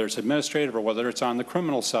setting, whether it's administrative or whether it's on the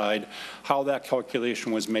criminal side, how that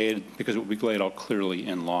calculation was made, because it would be laid out clearly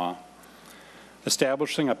in law.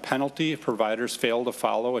 Establishing a penalty if providers fail to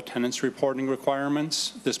follow attendance reporting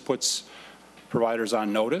requirements. This puts providers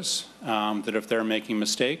on notice that if they're making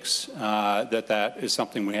mistakes, that is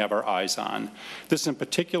something we have our eyes on. This in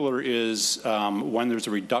particular is when there's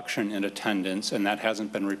a reduction in attendance and that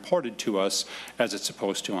hasn't been reported to us as it's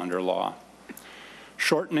supposed to under law.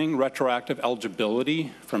 Shortening retroactive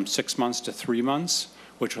eligibility from 6 months to 3 months,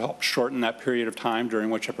 which will help shorten that period of time during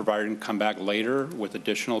which a provider can come back later with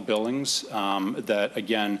additional billings that,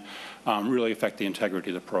 again, really affect the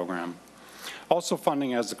integrity of the program. Also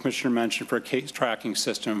funding, as the Commissioner mentioned, for a case tracking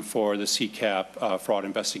system for the CCAP fraud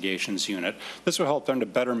investigations unit. This will help them to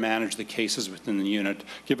better manage the cases within the unit,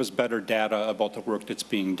 give us better data about the work that's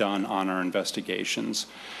being done on our investigations.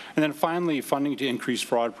 And then finally, funding to increase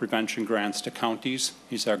fraud prevention grants to counties.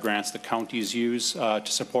 These are grants that counties use to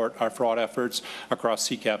support our fraud efforts across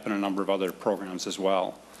CCAP and a number of other programs as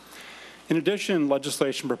well. In addition,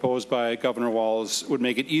 legislation proposed by Governor Walz would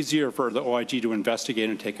make it easier for the OIG to investigate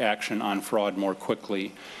and take action on fraud more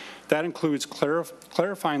quickly. That includes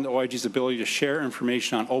clarifying the OIG's ability to share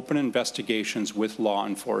information on open investigations with law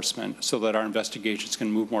enforcement so that our investigations can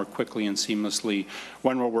move more quickly and seamlessly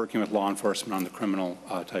when we're working with law enforcement on the criminal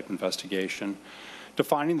type investigation.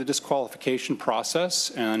 Defining the disqualification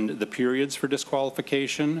process and the periods for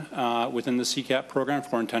disqualification within the CCAP program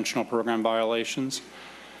for intentional program violations.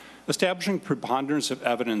 Establishing preponderance of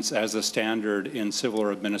evidence as a standard in civil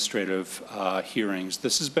or administrative hearings.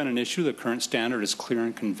 This has been an issue. The current standard is clear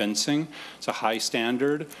and convincing. It's a high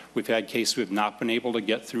standard. We've had cases we've not been able to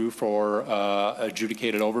get through for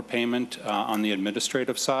adjudicated overpayment on the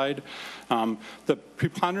administrative side. The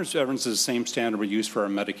preponderance of evidence is the same standard we use for our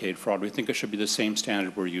Medicaid fraud. We think it should be the same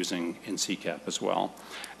standard we're using in CCAP as well.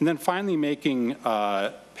 And then finally, making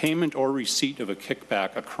payment or receipt of a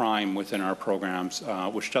kickback a crime within our programs,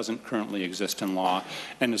 which doesn't currently exist in law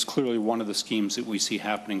and is clearly one of the schemes that we see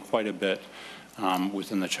happening quite a bit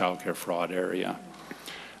within the child care fraud area.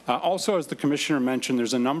 Also, as the Commissioner mentioned,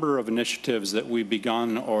 there's a number of initiatives that we've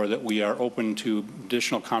begun or that we are open to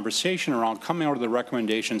additional conversation around coming out of the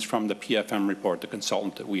recommendations from the PFM report, the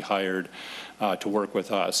consultant that we hired to work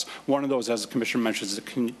with us. One of those, as the Commissioner mentioned, is a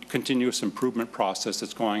continuous improvement process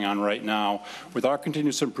that's going on right now with our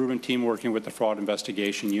continuous improvement team working with the fraud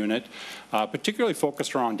investigation unit, particularly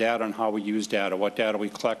focused around data and how we use data, what data we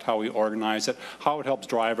collect, how we organize it, how it helps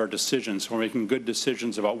drive our decisions. So we're making good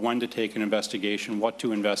decisions about when to take an investigation, what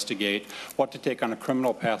to investigate, what to take on a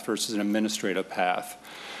criminal path versus an administrative path.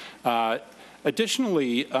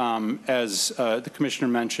 Additionally, as the Commissioner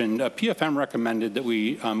mentioned, PFM recommended that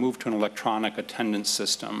we move to an electronic attendance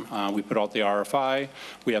system. We put out the RFI.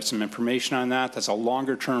 We have some information on that. That's a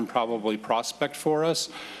longer-term probably prospect for us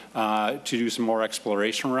to do some more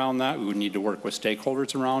exploration around that. We would need to work with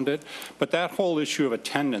stakeholders around it. But that whole issue of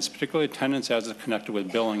attendance, particularly attendance as it's connected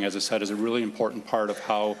with billing, as I said, is a really important part of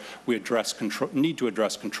how we need to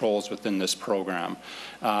address controls within this program.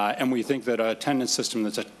 And we think that an attendance system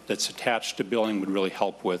that's attached to billing would really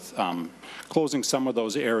help with closing some of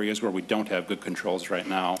those areas where we don't have good controls right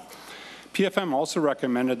now. PFM also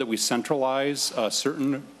recommended that we centralize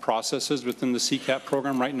certain processes within the CCAP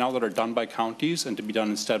program right now that are done by counties and to be done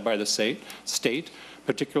instead by the state,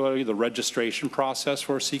 particularly the registration process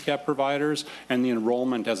for CCAP providers and the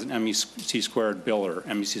enrollment as an MEC squared biller.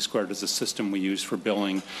 MEC squared is a system we use for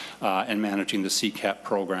billing and managing the CCAP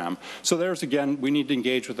program. So there's, again, we need to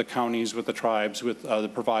engage with the counties, with the tribes, with the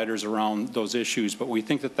providers around those issues, but we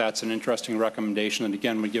think that that's an interesting recommendation and,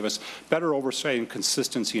 again, would give us better oversight and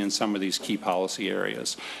consistency in some of these key policy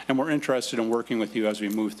areas. And we're interested in working with you as we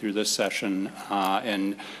move through this session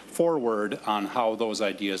and forward on how those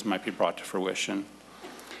ideas might be brought to fruition.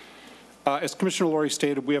 As Commissioner Laurie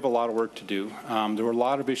stated, we have a lot of work to do. There were a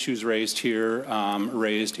lot of issues raised here,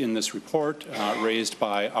 raised in this report, raised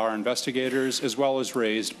by our investigators, as well as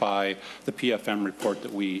raised by the PFM report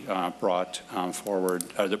that we brought forward,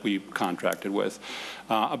 that we contracted with,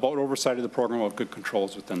 about oversight of the program, of good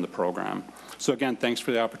controls within the program. So again, thanks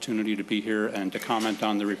for the opportunity to be here and to comment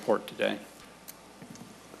on the report today.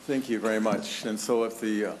 Thank you very much. And so if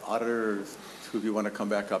the auditors, two of you want to come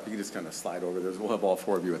back up, you can just kind of slide over. We'll have all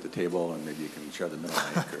four of you at the table, and maybe you can share the middle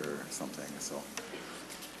mic or something. So,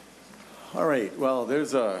 all right. Well,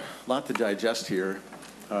 there's a lot to digest here.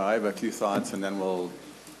 I have a few thoughts, and then we'll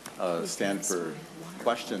stand for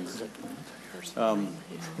questions.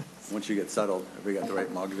 Once you get settled, have we got the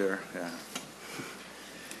right mug there? Yeah.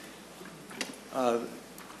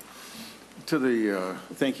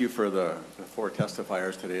 Thank you for the four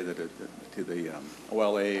testifiers today, to the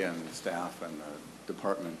OLA and the staff and the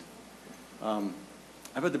department.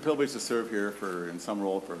 I've had the privilege to serve here in some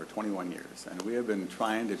role for 21 years, and we have been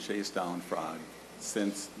trying to chase down fraud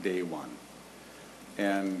since day one.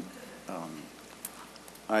 And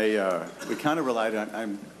we kind of relied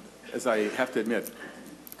on, as I have to admit,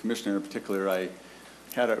 Commissioner in particular, I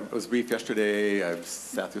was briefed yesterday, I've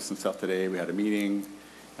sat through some stuff today, we had a meeting,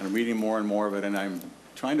 and I'm reading more and more of it, and I'm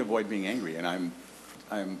trying to avoid being angry, and I'm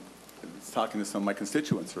talking to some of my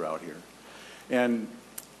constituents who are out here. And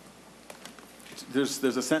there's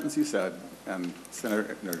a sentence you said, and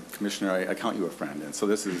Senator, or Commissioner, I count you a friend, and so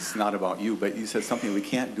this is not about you, but you said something, we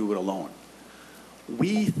can't do it alone.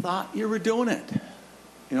 We thought you were doing it.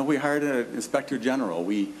 You know, we hired an inspector general.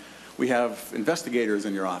 We have investigators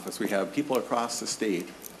in your office. We have people across the state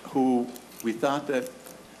who we thought that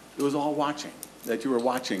it was all watching, that you were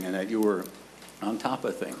watching and that you were on top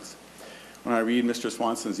of things. When I read Mr.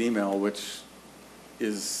 Swanson's email, which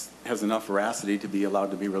has enough veracity to be allowed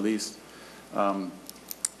to be released,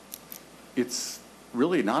 it's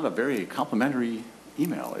really not a very complimentary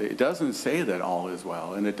email. It doesn't say that all is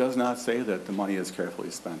well, and it does not say that the money is carefully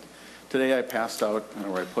spent. Today I passed out, I don't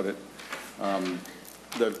know where I put it,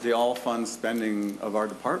 the all-fund spending of our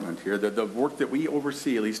department here, the work that we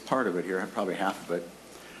oversee, at least part of it here, probably half of it,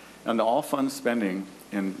 and the all-fund spending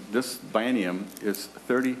in this biennium is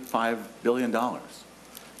 $35 billion.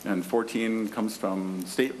 And 14 comes from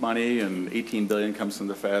state money, and 18 billion comes from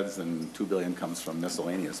the feds, and 2 billion comes from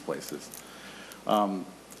miscellaneous places. But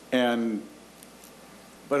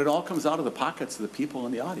it all comes out of the pockets of the people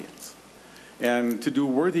in the audience. And to do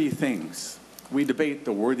worthy things, we debate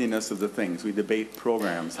the worthiness of the things. We debate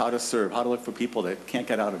programs, how to serve, how to look for people that can't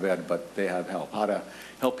get out of bed but they have help, how to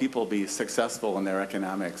help people be successful in their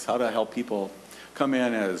economics, how to help people come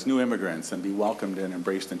in as new immigrants and be welcomed and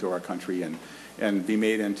embraced into our country and be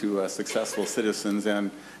made into successful citizens,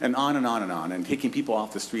 and on and on and on, and taking people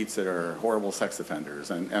off the streets that are horrible sex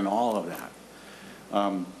offenders and all of that.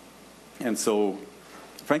 And so,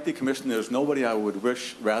 frankly, Commissioner, there's nobody I would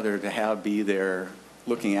wish rather to have be there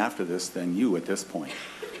looking after this than you at this point.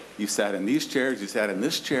 You sat in these chairs, you sat in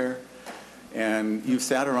this chair, and you've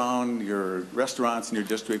sat around your restaurants in your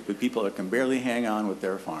district with people that can barely hang on with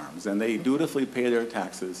their farms, and they dutifully pay their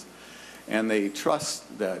taxes, and they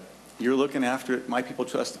trust that you're looking after it. My people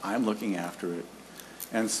trust I'm looking after it.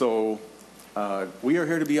 And so we are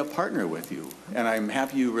here to be a partner with you, and I'm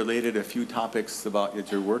happy you related a few topics about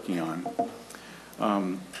that you're working on.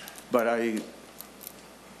 But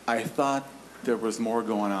I thought there was more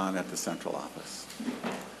going on at the central office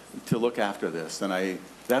to look after this, and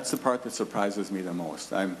that's the part that surprises me the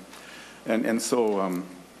most.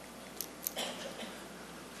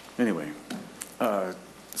 Anyway,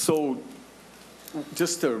 so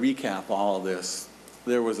just to recap all of this,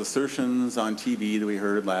 there was assertions on TV that we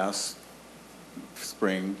heard last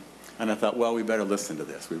spring, and I thought, well, we better listen to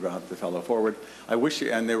this. We brought the fellow forward.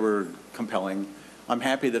 And they were compelling. I'm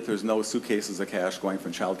happy that there's no suitcases of cash going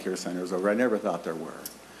from child care centers over. I never thought there were.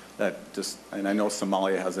 And I know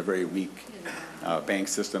Somalia has a very weak bank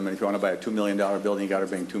system, and if you want to buy a $2 million building, you got to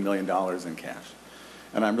bring $2 million in cash.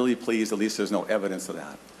 And I'm really pleased, at least there's no evidence of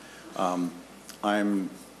that.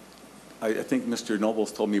 I think Mr.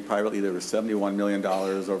 Nobles told me privately there was $71 million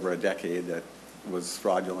over a decade that was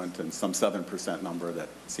fraudulent, and some 7% number that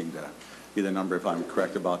seemed to be the number, if I'm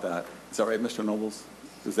correct about that. Is that right, Mr. Nobles?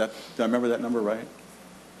 Did I remember that number right?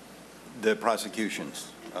 The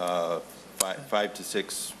prosecutions, $5 to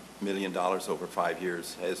 $6 million over 5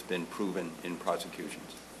 years has been proven in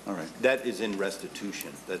prosecutions. All right. That is in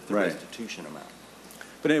restitution. That's the restitution amount.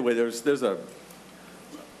 But anyway,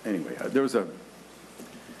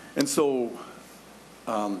 and so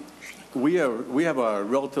we have a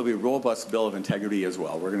relatively robust bill of integrity as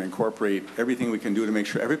well. We're going to incorporate everything we can do to make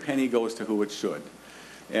sure every penny goes to who it should.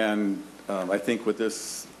 And I think with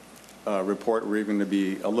this report, we're even going to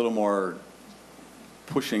be a little more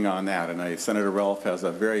pushing on that. And Senator Ralph has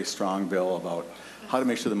a very strong bill about how to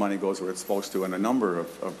make sure the money goes where it's supposed to in a number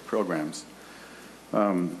of programs.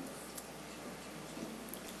 And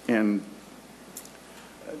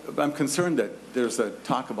I'm concerned that there's a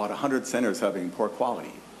talk about 100 centers having poor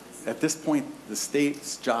quality. At this point, the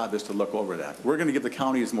state's job is to look over that. We're going to give the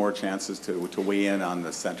counties more chances to weigh in on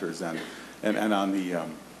the centers and on the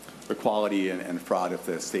quality and fraud if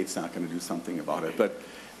the state's not going to do something about it. But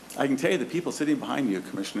I can tell you the people sitting behind you,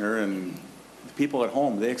 Commissioner, and the people at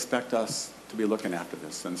home, they expect us to be looking after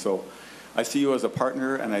this. And so I see you as a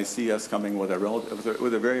partner, and I see us coming with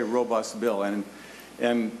a very robust bill.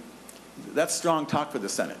 And that's strong talk for the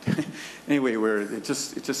Senate. Anyway, where it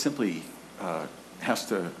just simply has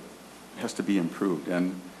to be improved.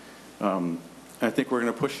 And I think we're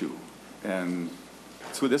going to push you. And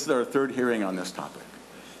so this is our third hearing on this topic.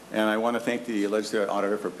 And I want to thank the legislative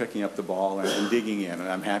auditor for picking up the ball and digging in. And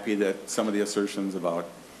I'm happy that some of the assertions about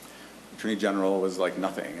Attorney General was like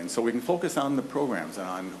nothing. And so we can focus on the programs and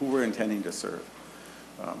on who we're intending to serve.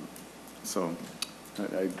 So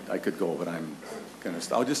I could go, but I'm going to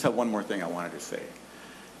stop. I'll just have one more thing I wanted to say.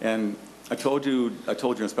 And I told you,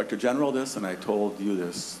 Inspector General, this, and I told you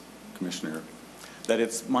this, Commissioner, that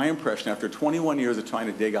it's my impression after 21 years of trying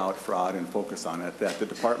to dig out fraud and focus on it, that the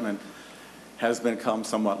department has become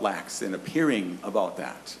somewhat lax in appearing about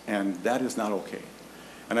that, and that is not okay.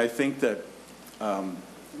 And I think that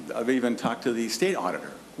I've even talked to the state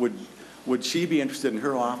auditor. Would she be interested in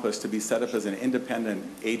her office to be set up as an independent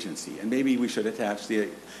agency? And maybe we should attach the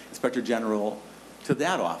Inspector General to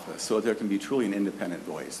that office so that there can be truly an independent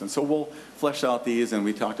voice. And so we'll flesh out these, and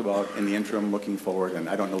we talked about in the interim looking forward, and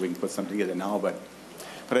I don't know if we can put something together now, but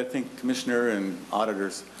I think Commissioner and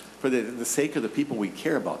auditors, for the sake of the people we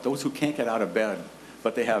care about, those who can't get out of bed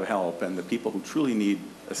but they have help, and the people who truly need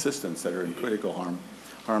assistance that are in critical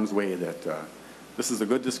harm's way, that this is a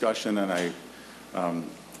good discussion. And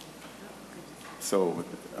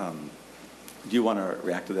do you want to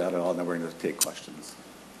react to that at all? And then we're going to take questions.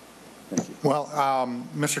 Thank you. Well,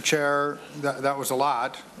 Mr. Chair, that was a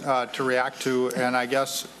lot to react to, and I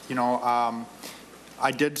guess, I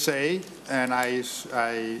did say, and I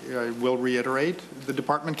will reiterate, the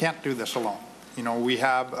department can't do this alone. We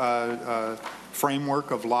have a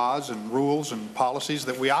framework of laws and rules and policies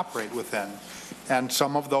that we operate within, and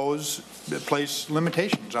some of those place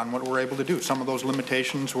limitations on what we're able to do. Some of those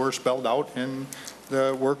limitations were spelled out in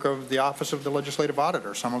the work of the Office of the Legislative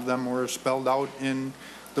Auditor. Some of them were spelled out in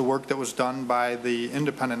the work that was done by the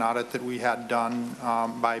independent audit that we had done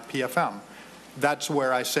by PFM. That's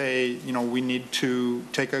where I say, we need to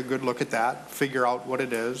take a good look at that, figure out what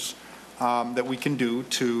it is that we can do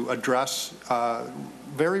to address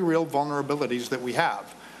very real vulnerabilities that we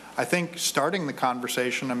have. I think starting the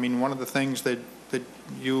conversation, one of the things that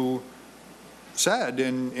you said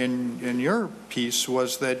in your piece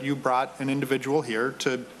was that you brought an individual here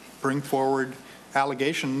to bring forward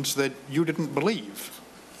allegations that you didn't believe.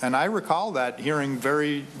 And I recall that hearing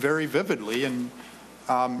very, very vividly, and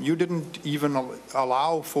you didn't even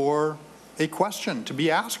allow for a question to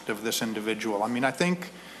be asked of this individual. I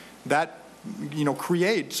think that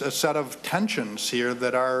creates a set of tensions here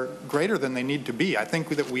that are greater than they need to be. I think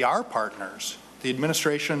that we are partners. The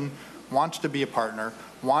administration wants to be a partner,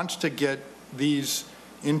 wants to get these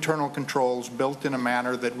internal controls built in a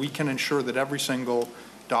manner that we can ensure that every single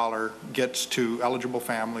dollar gets to eligible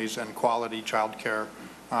families and quality child care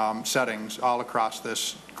settings all across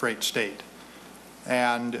this great state.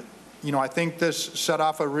 And, I think this set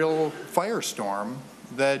off a real firestorm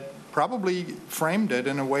that probably framed it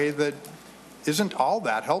in a way that isn't all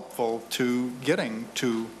that helpful to getting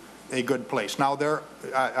to a good place. Now, there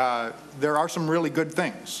are some really good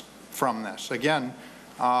things from this. Again,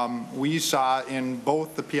 we saw in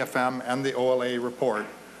both the PFM and the OLA report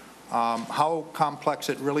how complex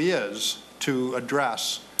it really is to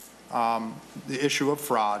address the issue of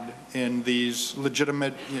fraud in these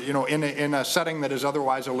legitimate, in a setting that is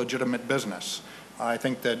otherwise a legitimate business. I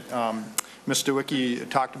think that Ms. Stewicki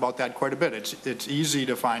talked about that quite a bit. It's easy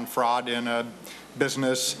to find fraud in a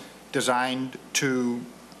business designed to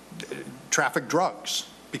traffic drugs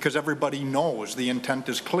because everybody knows the intent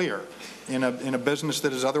is clear. In a business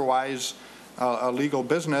that is otherwise a legal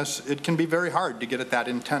business, it can be very hard to get at that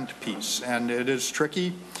intent piece, and it is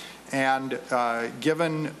tricky. And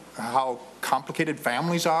given how complicated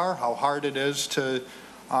families are, how hard it is to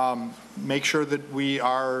make sure that we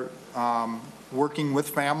are working with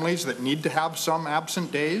families that need to have some absent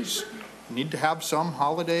days, need to have some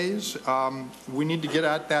holidays, we need to get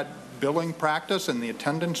at that billing practice and the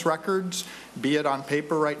attendance records, be it on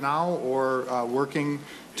paper right now or working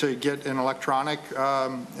to get an electronic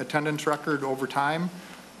attendance record over time.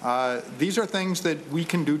 These are things that we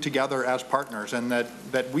can do together as partners, and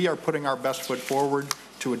that we are putting our best foot forward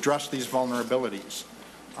to address these vulnerabilities.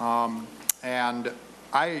 And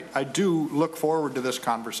I do look forward to this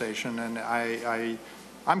conversation, and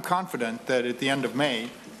I'm confident that at the end of May,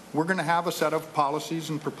 we're going to have a set of policies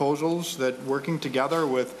and proposals that, working together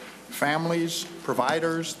with families,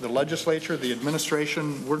 providers, the legislature, the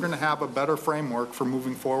administration, we're going to have a better framework for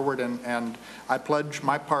moving forward, and I pledge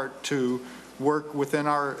my part to work within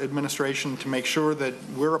our administration to make sure that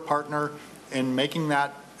we're a partner in making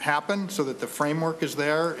that happen, so that the framework is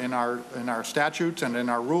there in our statutes and in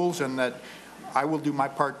our rules, and that I will do my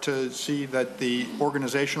part to see that the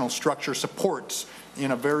organizational structure supports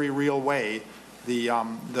in a very real way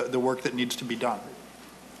the work that needs to be done.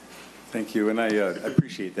 Thank you, and I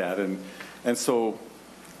appreciate that. And so,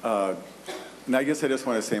 and I guess I just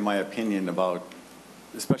want to say my opinion about,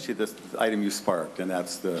 especially this item you sparked, and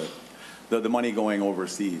that's the money going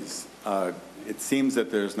overseas. It seems that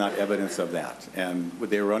there's not evidence of that, and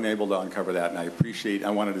they were unable to uncover that, and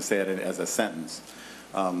I wanted to say it as a sentence.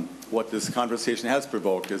 What this conversation has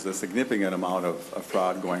provoked is a significant amount of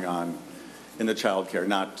fraud going on in the child care.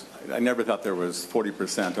 I never thought there was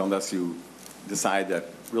 40% unless you decide that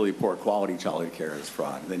really poor quality child care is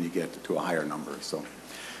fraud. Then you get to a higher number. So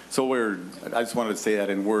I just wanted to say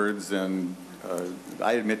that in words, and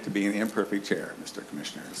I admit to being an imperfect chair, Mr.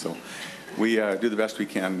 Commissioner. So we do the best we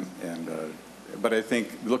can, but I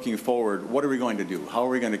think looking forward, what are we going to do? How are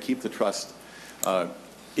we going to keep the trust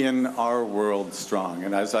in our world strong?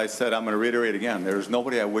 And as I said, I'm going to reiterate again, there's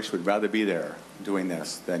nobody I wish would rather be there doing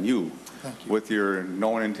this than you, with your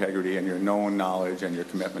known integrity and your known knowledge and your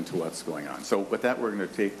commitment to what's going on. So with that, we're going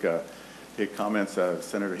to take comments.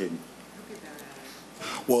 Senator Hayden.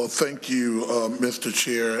 Well, thank you, Mr.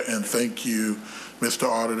 Chair, and thank you, Mr.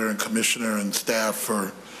 Auditor and Commissioner and staff,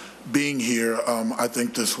 for being here. I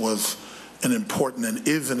think this was an important and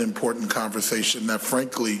is an important conversation that,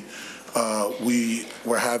 frankly, we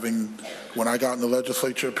were having when I got in the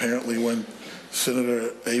legislature, apparently when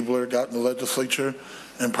Senator Abler got in the legislature,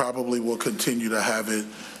 and probably will continue to have it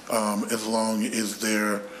as long as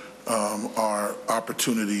there are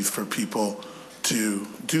opportunities for people to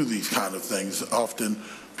do these kind of things. Often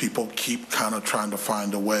people keep kind of trying to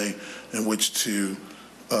find a way in which to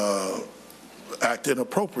act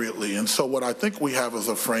inappropriately. And so what I think we have as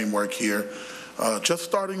a framework here, just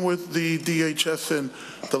starting with the DHS and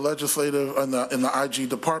the legislative and the IG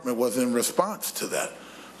department, was in response to that,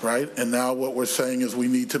 right? And now what we're saying is we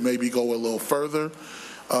need to maybe go a little further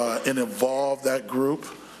and involve that group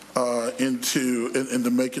into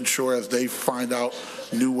making sure, as they find out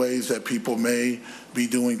new ways that people may be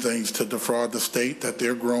doing things to defraud the state, that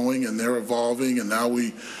they're growing and they're evolving. And now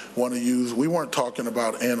we want to use, we weren't talking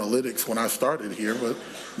about analytics when I started here, but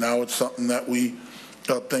now it's something that we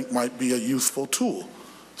think might be a useful tool.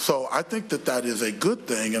 So I think that that is a good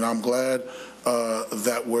thing, and I'm glad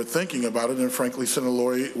that we're thinking about it. And frankly, Senator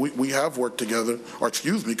Laurie, we have worked together, or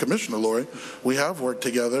excuse me, Commissioner Laurie, we have worked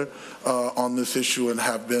together on this issue and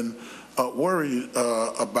have been worried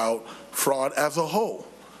about fraud as a whole.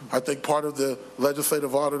 I think part of the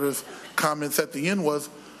legislative auditor's comments at the end was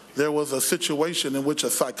there was a situation in which a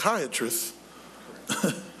psychiatrist,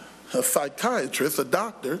 a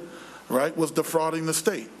doctor, right, was defrauding the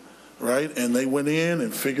state, right? And they went in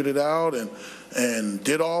and figured it out and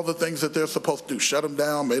did all the things that they're supposed to do, shut them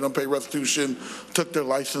down, made them pay restitution, took their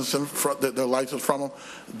license from them.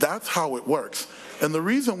 That's how it works. And the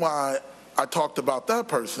reason why I talked about that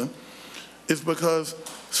person is because,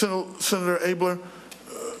 Senator Abler,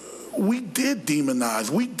 we did demonize,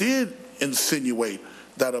 we did insinuate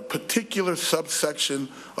that a particular subsection,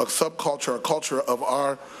 a subculture, a culture of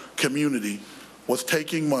our community was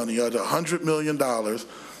taking money at $100 million,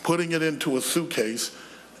 putting it into a suitcase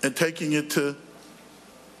and taking it to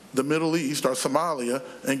the Middle East or Somalia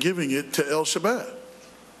and giving it to El Shabaab.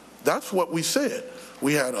 That's what we said.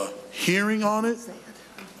 We had a hearing on it.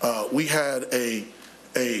 We had a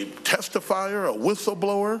testifier, a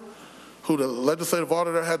whistleblower, who the legislative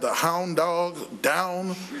auditor had the hound dog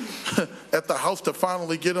down at the House to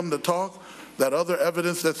finally get him to talk. That other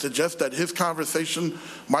evidence that suggests that his conversation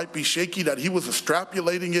might be shaky, that he was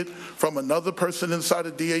extrapolating it from another person inside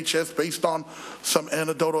of DHS based on some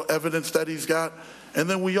anecdotal evidence that he's got. And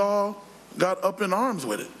then we all got up in arms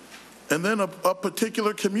with it. And then a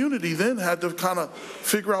particular community then had to kind of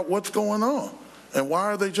figure out what's going on. And why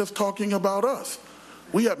are they just talking about us?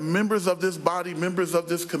 We have members of this body, members of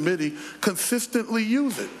this committee consistently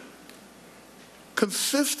use it.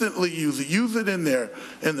 consistently use it in their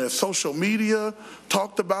social media,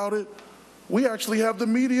 talked about it. We actually have the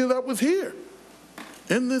media that was here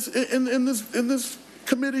in this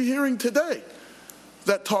committee hearing today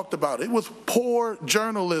that talked about it. It was poor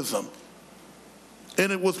journalism,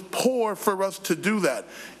 and it was poor for us to do that.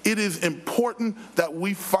 It is important that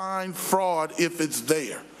we find fraud if it's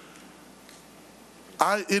there.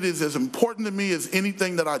 It is as important to me as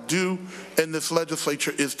anything that I do in this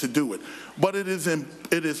legislature is to do it. But it is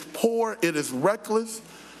poor, it is reckless,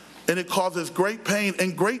 and it causes great pain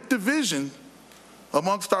and great division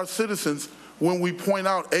amongst our citizens when we point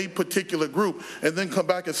out a particular group and then come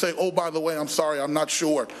back and say, oh, by the way, I'm sorry, I'm not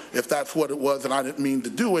sure if that's what it was and I didn't mean to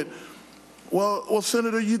do it. Well,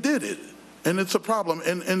 Senator, you did it, and it's a problem.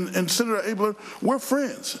 And Senator Abler, we're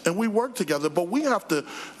friends, and we work together, but we have to,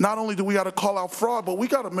 not only do we got to call out fraud, but we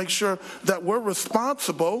got to make sure that we're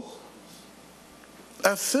responsible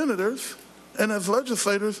as senators and as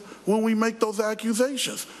legislators when we make those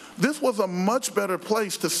accusations. This was a much better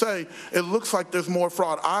place to say, it looks like there's more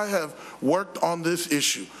fraud. I have worked on this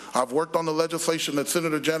issue. I've worked on the legislation that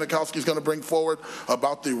Senator Janikowski is going to bring forward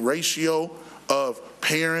about the ratio of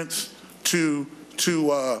parents to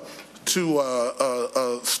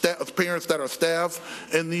parents that are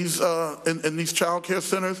staff in these child care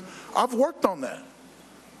centers. I've worked on that.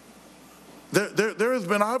 There has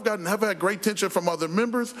been, have had great tension from other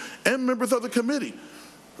members and members of the committee.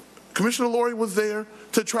 Commissioner Laurie was there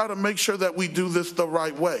to try to make sure that we do this the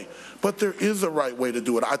right way. But there is a right way to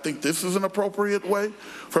do it. I think this is an appropriate way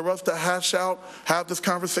for us to hash out, have this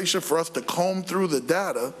conversation, for us to comb through the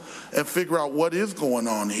data and figure out what is going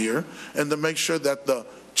on here, and to make sure that the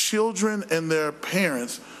children and their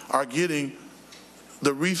parents are getting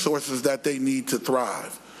the resources that they need to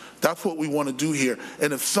thrive. That's what we want to do here.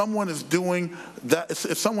 And if someone is doing that,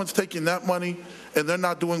 if someone's taking that money and they're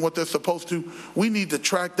not doing what they're supposed to, we need to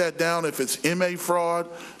track that down. If it's MA fraud,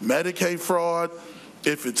 Medicaid fraud,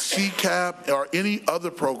 if it's CCAP or any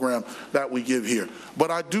other program that we give here.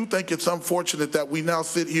 But I do think it's unfortunate that we now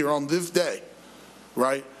sit here on this day,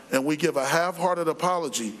 right, and we give a half-hearted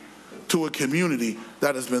apology to a community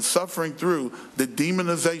that has been suffering through the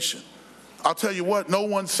demonization. I'll tell you what, no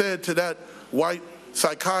one said to that white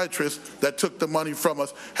psychiatrist that took the money from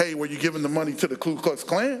us, hey, were you giving the money to the Ku Klux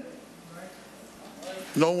Klan?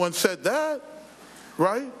 No one said that,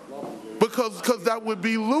 right? Because that would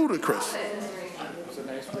be ludicrous.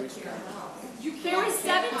 There was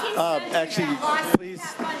 17 actually,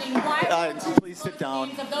 please sit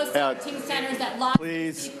down. Of those 17 centers that lost.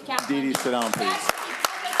 Please, Dee Dee, sit down, please.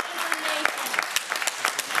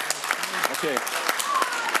 Okay.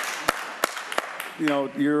 You know,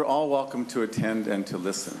 you're all welcome to attend and to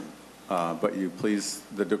listen, but you please,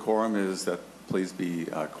 the decorum is that please be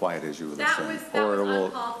quiet as you listen. That was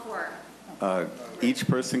uncalled for. Each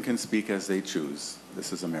person can speak as they choose.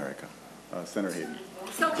 This is America. Senator Hayden.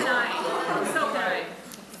 So can I.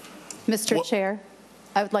 Mr. Chair,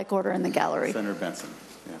 I would like order in the gallery. Senator Benson,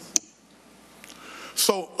 yes.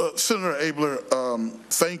 So, Senator Abler,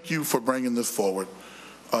 thank you for bringing this forward.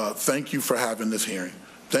 Thank you for having this hearing.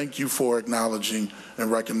 Thank you for acknowledging and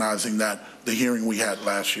recognizing that the hearing we had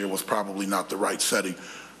last year was probably not the right setting.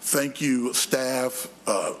 Thank you, staff,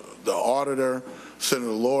 the auditor,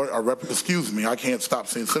 Senator Laurie, excuse me, I can't stop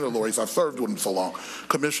saying Senator Laurie, I've served with him so long.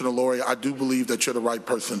 Commissioner Laurie, I do believe that you're the right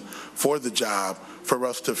person for the job for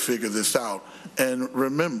us to figure this out. And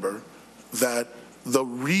remember that the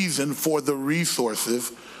reason for the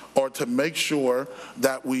resources are to make sure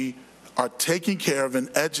that we are taking care of and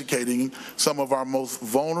educating some of our most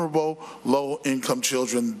vulnerable, low-income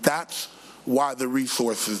children. That's why the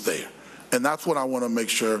resource is there. And that's what I want to make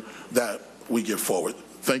sure that we get forward.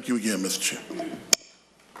 Thank you again, Mr. Chair.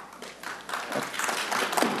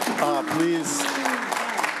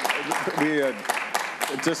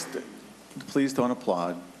 Please don't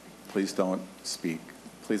applaud. Please don't speak.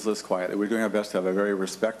 Please listen quietly. We're doing our best to have a very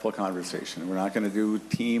respectful conversation. We're not going to do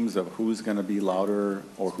teams of who's going to be louder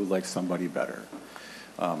or who likes somebody better.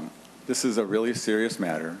 This is a really serious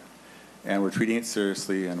matter, and we're treating it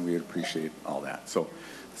seriously, and we appreciate all that. So,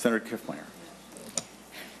 Senator Kiffmeyer.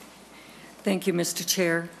 Thank you, Mr.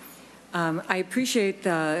 Chair. I appreciate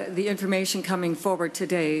the information coming forward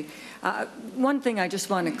today. One thing I just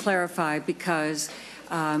want to clarify, because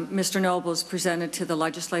Mr. Nobles presented to the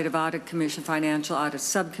Legislative Audit Commission Financial Audit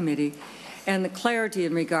Subcommittee, and the clarity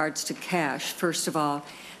in regards to cash, first of all,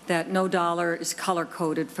 that no dollar is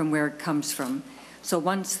color-coded from where it comes from. So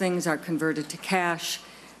once things are converted to cash,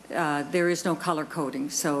 there is no color coding.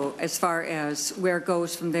 So as far as where it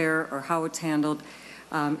goes from there or how it's handled,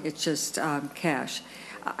 it's just cash.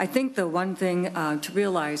 I think the one thing to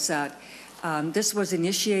realize that This was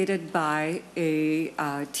initiated by a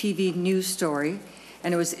TV news story,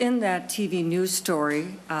 and it was in that TV news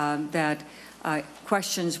story that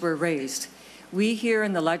questions were raised. We here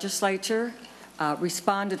in the legislature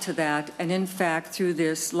responded to that, and in fact, through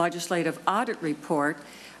this legislative audit report,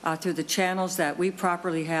 through the channels that we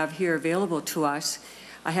properly have here available to us,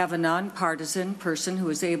 I have a nonpartisan person who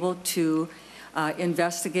is able to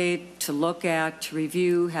investigate, to look at, to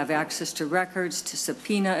review, have access to records, to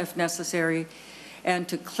subpoena if necessary, and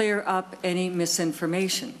to clear up any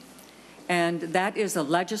misinformation. And that is a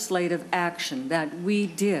legislative action that we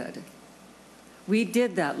did. We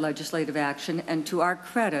did that legislative action, and to our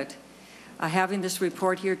credit, having this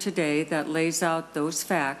report here today that lays out those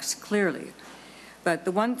facts clearly. But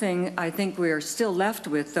the one thing I think we are still left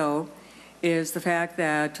with, though, is the fact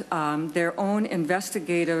that their own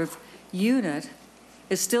investigative unit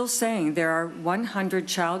is still saying there are 100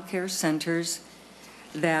 child care centers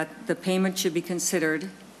that the payment should be considered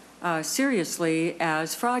seriously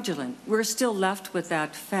as fraudulent. We're still left with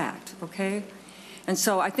that fact, okay? And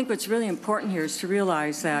so I think what's really important here is to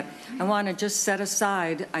realize that I want to just set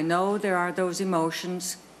aside, I know there are those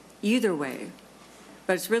emotions either way,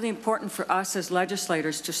 but it's really important for us as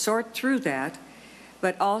legislators to sort through that,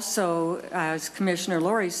 but also, as Commissioner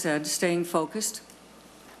Laurie said, staying focused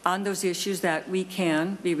on those issues that we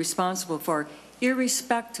can be responsible for,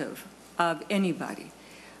 irrespective of anybody,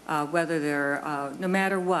 whether they're, no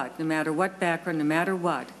matter what background, no matter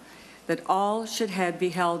what, that all should be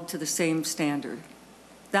held to the same standard.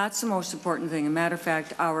 That's the most important thing. As a matter of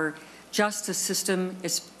fact, our justice system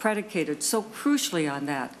is predicated so crucially on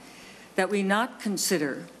that, that we not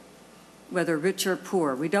consider whether rich or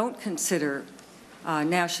poor, we don't consider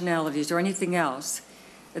nationalities or anything else,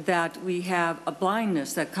 that we have a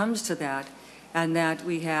blindness that comes to that, and that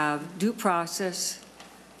we have due process,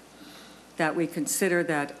 that we consider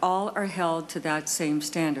that all are held to that same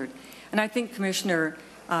standard. And I think, Commissioner,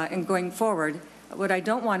 in going forward, what I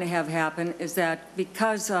don't want to have happen is that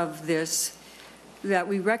because of this, that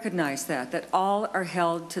we recognize that all are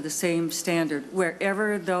held to the same standard,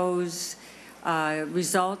 wherever those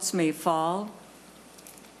results may fall,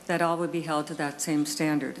 that all would be held to that same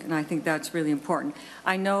standard. And I think that's really important.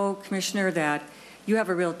 I know, Commissioner, that you have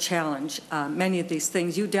a real challenge. Many of these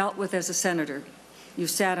things you dealt with as a senator. You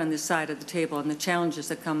sat on this side of the table and the challenges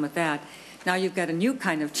that come with that. Now you've got a new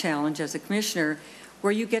kind of challenge as a commissioner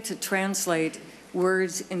where you get to translate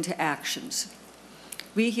words into actions.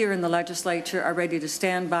 We here in the legislature are ready to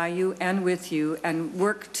stand by you and with you and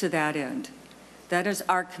work to that end. That is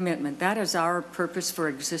our commitment. That is our purpose for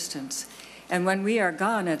existence. And when we are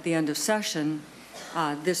gone at the end of session,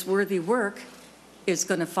 this worthy work is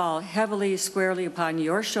going to fall heavily, squarely upon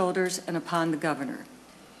your shoulders and upon the governor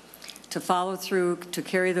to follow through, to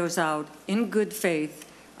carry those out in good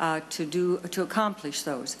faith, to accomplish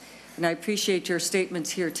those. And I appreciate your statements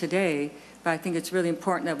here today, but I think it's really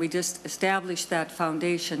important that we just establish that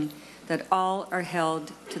foundation, that all are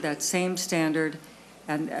held to that same standard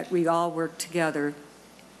and that we all work together.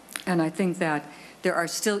 And I think that there are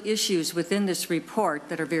still issues within this report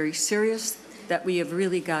that are very serious that we have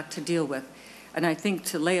really got to deal with. And I think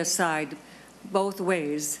to lay aside both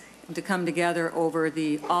ways and to come together over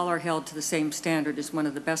the all are held to the same standard is one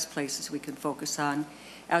of the best places we can focus on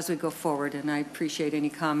as we go forward. And I appreciate any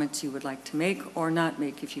comments you would like to make or not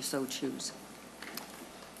make if you so choose.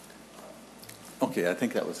 Okay, I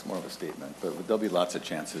think that was more of a statement, but there'll be lots of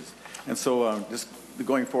chances. And so just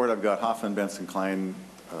going forward, I've got Hoffman, Benson, Klein,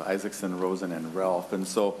 Isaacson, Rosen, and Ralph. And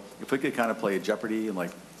so if we could kind of play Jeopardy and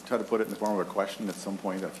like try to put it in the form of a question at some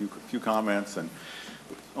point, a few comments, and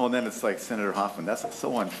then it's like Senator Hoffman. That's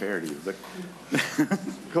so unfair to you. But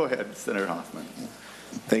go ahead, Senator Hoffman.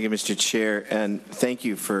 Thank you, Mr. Chair, and thank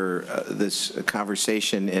you for this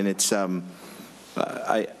conversation. And it's,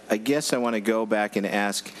 I guess I want to go back and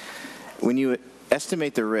ask, when you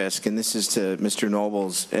estimate the risk, and this is to Mr.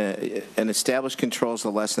 Nobles, and establish controls to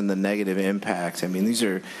lessen the negative impact. I mean, these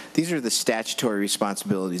are the statutory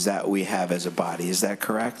responsibilities that we have as a body. Is that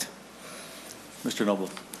correct? Mr.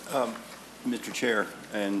 Nobles. Mr. Chair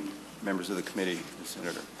and members of the committee,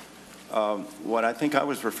 Senator, what I think I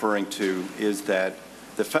was referring to is that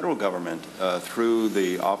the federal government, through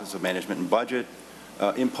the Office of Management and Budget,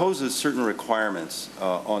 imposes certain requirements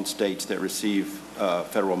on states that receive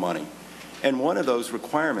federal money. And one of those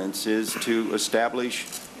requirements is to establish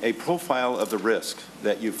a profile of the risk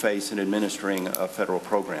that you face in administering a federal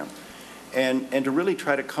program, and to really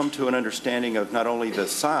try to come to an understanding of not only the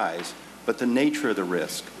size, but the nature of the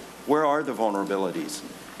risk. Where are the vulnerabilities?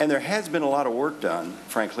 And there has been a lot of work done,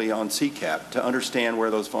 frankly, on CCAP to understand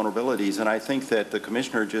where those vulnerabilities, and I think that the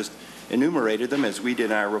Commissioner just enumerated them as we did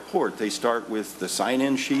in our report. They start with the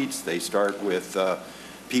sign-in sheets. They start with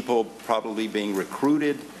people probably being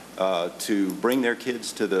recruited to bring their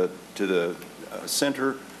kids to the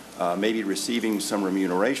center, maybe receiving some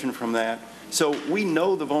remuneration from that. So we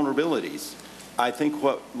know the vulnerabilities. I think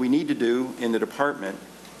what we need to do in the department,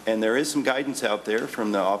 and there is some guidance out there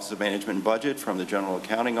from the Office of Management and Budget, from the General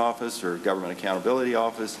Accounting Office or Government Accountability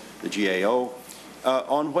Office, the GAO,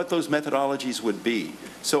 on what those methodologies would be.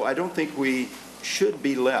 So I don't think we should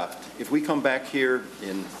be left, if we come back here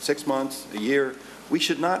in 6 months, a year, we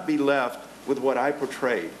should not be left with what I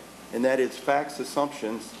portrayed, and that is facts,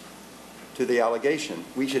 assumptions to the allegation.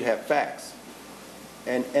 We should have facts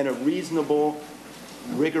and a reasonable,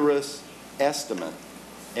 rigorous estimate.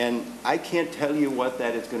 And I can't tell you what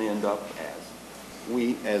that is going to end up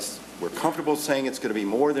as. We're comfortable saying it's going to be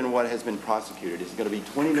more than what has been prosecuted. Is it going to be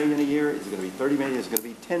 20 million a year? Is it going to be 30 million? Is it going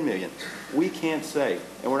to be 10 million? We can't say,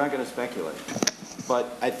 and we're not going to speculate.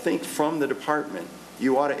 But I think from the department,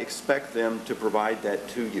 you ought to expect them to provide that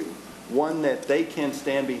to you. One that they can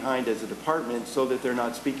stand behind as a department so that they're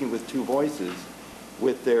not speaking with two voices,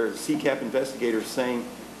 with their CCAP investigators saying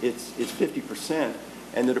it's 50%,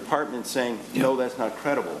 and the department saying, no, that's not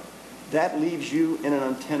credible. That leaves you in an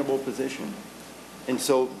untenable position. And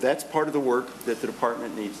so that's part of the work that the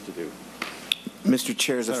department needs to do. Mr.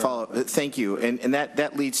 Chair, as a follow-up, thank you. And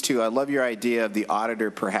that leads to, I love your idea of the auditor,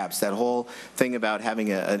 perhaps. That whole thing about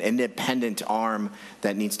having an independent arm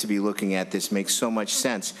that needs to be looking at this makes so much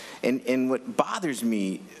sense. And what bothers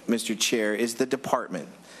me, Mr. Chair, is the department.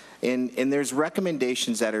 And there's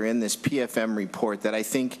recommendations that are in this PFM report that I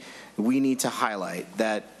think we need to highlight,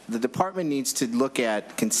 that the department needs to look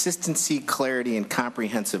at consistency, clarity, and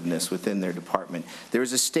comprehensiveness within their department.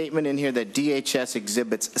 There's a statement in here that DHS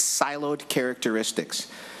exhibits siloed characteristics.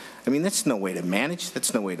 I mean, that's no way to manage,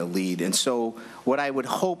 that's no way to lead. And so what I would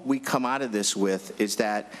hope we come out of this with is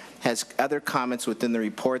that has other comments within the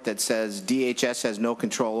report that says DHS has no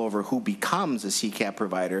control over who becomes a CCAP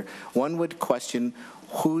provider. One would question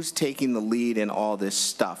who's taking the lead in all this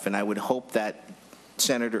stuff. And I would hope that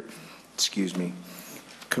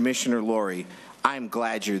Commissioner Laurie, I'm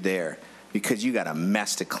glad you're there because you got a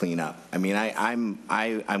mess to clean up. I mean,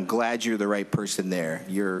 I'm glad you're the right person there.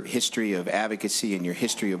 Your history of advocacy and your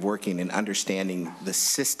history of working and understanding the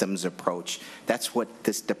systems approach, that's what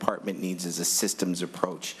this department needs, is a systems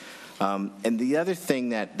approach. And the other thing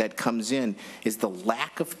that comes in is the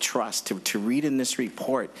lack of trust. To read in this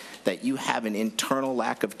report that you have an internal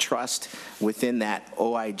lack of trust within that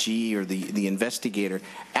OIG or the investigator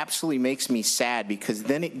absolutely makes me sad, because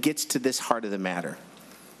then it gets to this heart of the matter.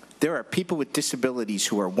 There are people with disabilities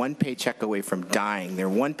who are one paycheck away from dying. They're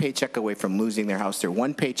one paycheck away from losing their house. They're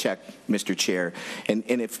one paycheck, Mr. Chair. And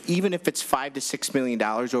even if it's $5 to $6 million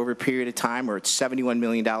over a period of time, or it's $71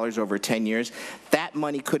 million over 10 years, that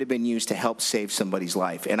money could have been used to help save somebody's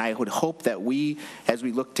life. And I would hope that we, as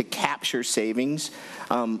we look to capture savings,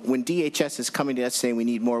 when DHS is coming to us saying we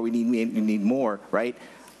need more, we need more, right?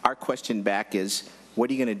 Our question back is, what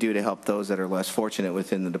are you going to do to help those that are less fortunate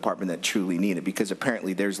within the department that truly need it? Because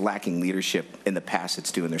apparently there's lacking leadership in the past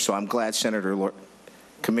that's doing there. So I'm glad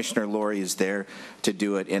Commissioner Laurie is there to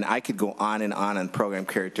do it. And I could go on program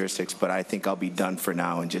characteristics, but I think I'll be done for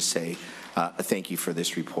now and just say thank you for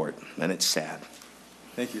this report. And it's sad.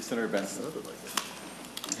 Thank you. Senator Benson.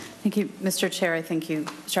 Thank you, Mr. Chair. I think you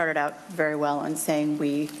started out very well in saying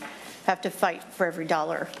we have to fight for every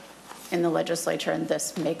dollar in the legislature, and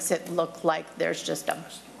this makes it look like there's just a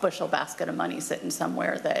bushel basket of money sitting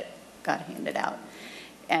somewhere that got handed out.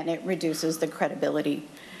 And it reduces the credibility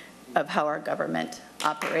of how our government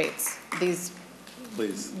operates. These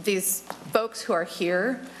folks who are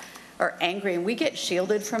here are angry, and we get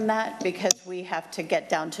shielded from that because we have to get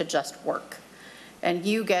down to just work. And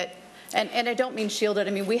you get, and I don't mean shielded,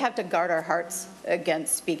 I mean we have to guard our hearts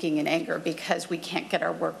against speaking in anger, because we can't get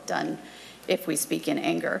our work done if we speak in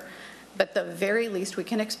anger. But the very least we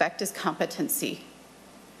can expect is competency.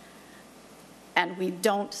 And we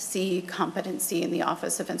don't see competency in the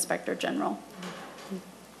Office of Inspector General.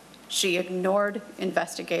 She ignored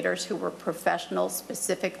investigators who were professionals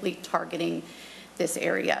specifically targeting this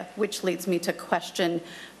area, which leads me to question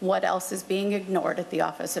what else is being ignored at the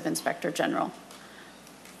Office of Inspector General.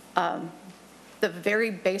 The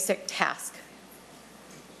very basic task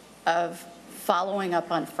of following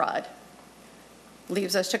up on fraud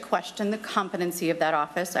leaves us to question the competency of that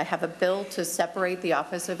office. I have a bill to separate the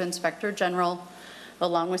Office of Inspector General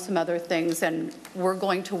along with some other things, and we're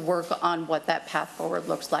going to work on what that path forward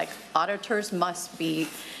looks like. Auditors must be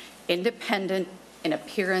independent in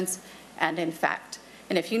appearance and in fact.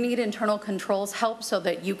 And if you need internal controls help so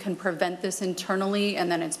that you can prevent this internally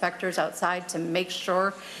and then inspectors outside to make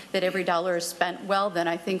sure that every dollar is spent well, then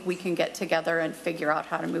I think we can get together and figure out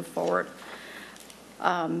how to move forward.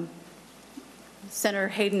 Senator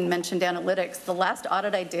Hayden mentioned analytics. The last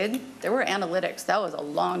audit I did, there were analytics. That was a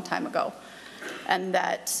long time ago. And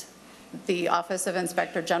that the Office of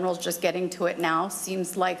Inspector General is just getting to it now.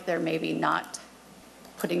 Seems like they're maybe not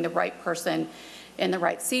putting the right person in the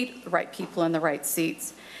right seat, the right people in the right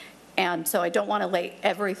seats. And so I don't want to lay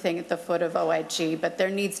everything at the foot of OIG, but there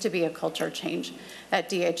needs to be a culture change at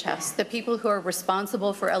DHS. The people who are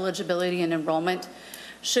responsible for eligibility and enrollment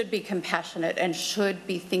should be compassionate and should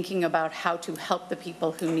be thinking about how to help the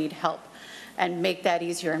people who need help and make that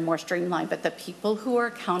easier and more streamlined. But the people who are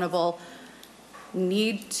accountable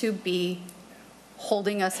need to be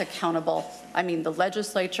holding us accountable. I mean, the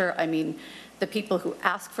legislature, I mean, the people who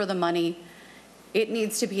ask for the money. It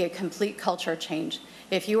needs to be a complete culture change.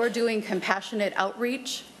 If you are doing compassionate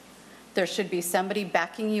outreach, there should be somebody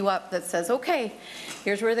backing you up that says, okay,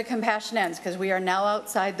 here's where the compassion ends, because we are now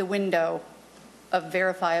outside the window of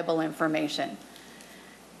verifiable information.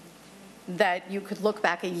 That you could look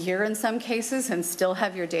back a year in some cases and still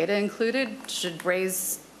have your data included should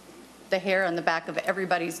raise the hair on the back of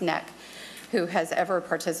everybody's neck who has ever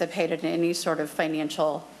participated in any sort of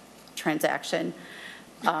financial transaction.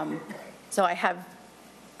 So I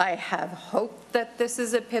have hope that this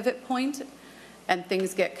is a pivot point and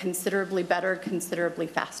things get considerably better, considerably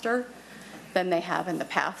faster than they have in the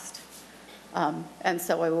past. And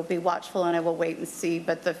so I will be watchful and I will wait and see,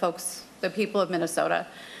 but the people of Minnesota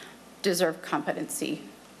deserve competency,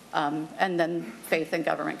 and then faith in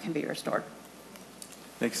government can be restored.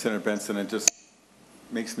 Thanks, Senator Benson. It just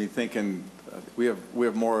makes me think, and we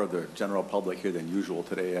have more of the general public here than usual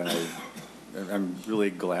today, and I'm really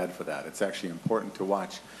glad for that. It's actually important to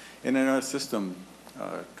watch. And in our system,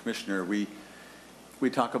 Commissioner, we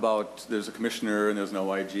talk about there's a commissioner and there's an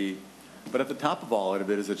OIG, but at the top of all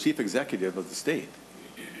of it is the chief executive of the state.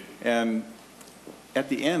 And at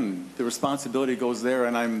the end, the responsibility goes there,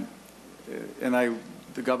 and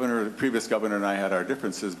the governor, the previous governor and I had our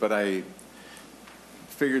differences, but I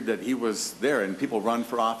figured that he was there, and people run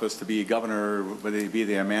for office to be governor, whether they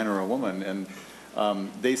be a man or a woman, and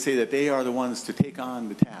they say that they are the ones to take on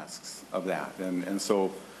the tasks of that. And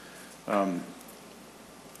so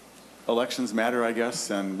elections matter, I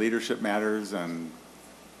guess, and leadership matters,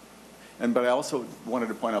 but I also wanted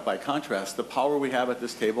to point out, by contrast, the power we have at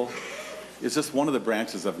this table is just one of the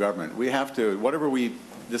branches of government. We have to, whatever we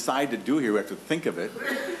decide to do here, we have to think of it,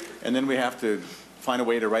 and then we have to find a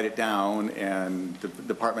way to write it down, and the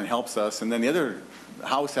department helps us, and then the other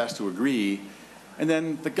house has to agree, and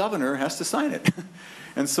then the governor has to sign it.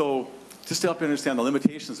 And so just to help you understand the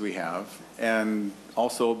limitations we have, and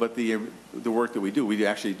also, but the work that we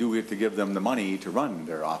actually do have to give them the money to run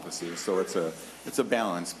their offices. So it's a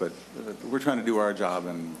balance, but we're trying to do our job,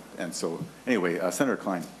 and so anyway, Senator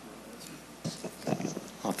Klein.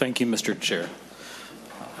 Well, thank you, Mr. Chair.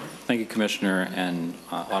 Thank you, Commissioner and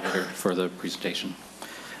Auditor, for the presentation.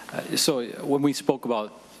 So when we spoke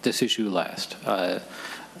about this issue last,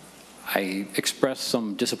 I expressed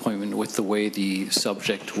some disappointment with the way the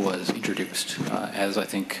subject was introduced, as I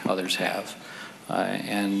think others have.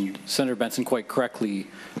 And Senator Benson quite correctly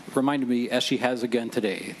reminded me, as she has again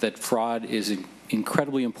today, that fraud is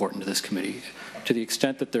incredibly important to this committee. To the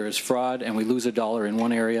extent that there is fraud and we lose a dollar in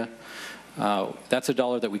one area, that's a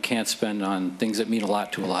dollar that we can't spend on things that mean a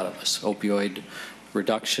lot to a lot of us: opioid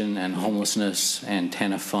reduction and homelessness and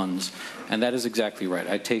TANF funds. And that is exactly right.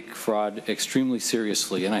 I take fraud extremely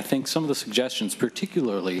seriously, and I think some of the suggestions,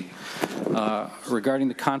 particularly regarding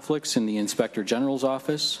the conflicts in the Inspector General's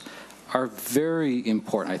office, are very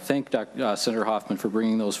important. I thank Senator Hoffman for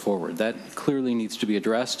bringing those forward. That clearly needs to be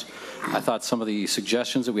addressed. I thought some of the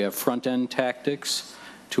suggestions that we have front-end tactics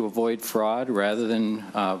to avoid fraud rather than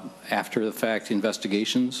after-the-fact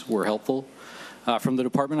investigations were helpful. From the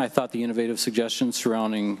department, I thought the innovative suggestions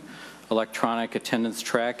surrounding electronic attendance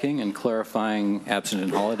tracking and clarifying absent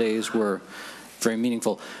and holidays were very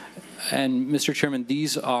meaningful. And Mr. Chairman,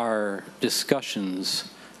 these are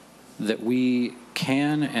discussions that we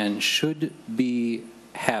can and should be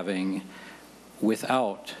having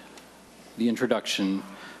without the introduction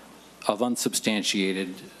of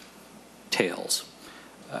unsubstantiated tales.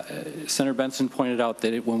 Senator Benson pointed out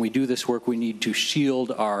that when we do this work, we need to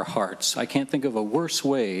shield our hearts. I can't think of a worse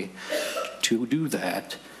way to do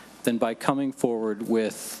that than by coming forward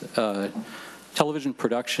with television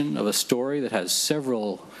production of a story that has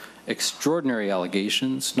several extraordinary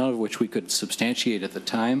allegations, none of which we could substantiate at the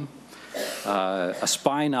time, a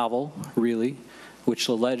spy novel, really, which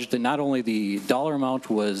alleged that not only the dollar amount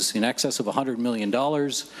was in excess of $100 million,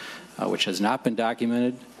 which has not been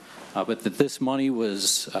documented, but that this money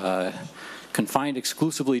was confined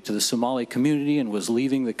exclusively to the Somali community and was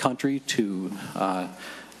leaving the country to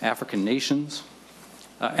African nations.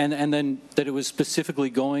 And then that it was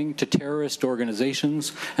specifically going to terrorist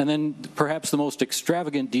organizations, and then perhaps the most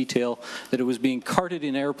extravagant detail, that it was being carted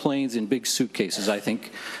in airplanes in big suitcases, I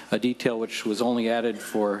think a detail which was only added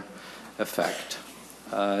for effect.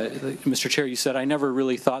 Mr. Chair, you said I never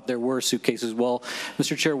really thought there were suitcases. Well,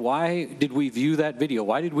 Mr. Chair, why did we view that video?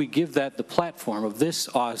 Why did we give that the platform of this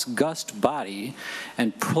august body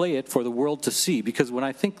and play it for the world to see? Because when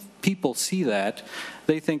I think people see that,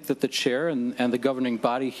 they think that the chair and the governing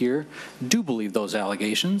body here do believe those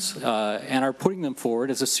allegations and are putting them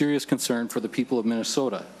forward as a serious concern for the people of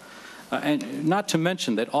Minnesota. And not to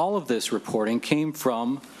mention that all of this reporting came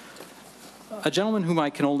from a gentleman whom I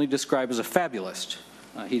can only describe as a fabulist.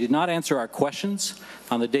 He did not answer our questions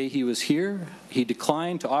on the day he was here. He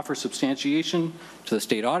declined to offer substantiation to the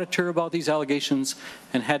state auditor about these allegations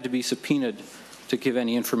and had to be subpoenaed to give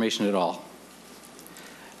any information at all.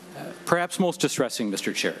 Perhaps most distressing,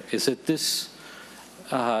 Mr. Chair, is that this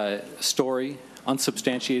story,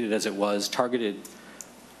 unsubstantiated as it was, targeted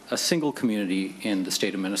a single community in the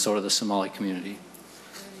state of Minnesota, the Somali community,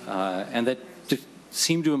 and that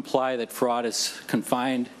seemed to imply that fraud is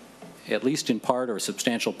confined, at least in part or a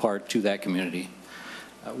substantial part, to that community.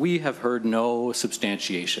 We have heard no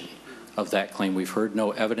substantiation of that claim. We've heard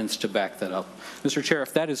no evidence to back that up. Mr. Chair,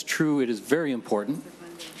 if that is true, it is very important.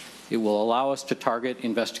 It will allow us to target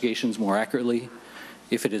investigations more accurately.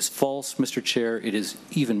 If it is false, Mr. Chair, it is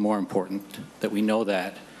even more important that we know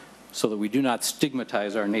that, so that we do not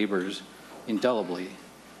stigmatize our neighbors indelibly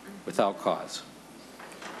without cause.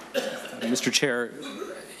 Mr. Chair,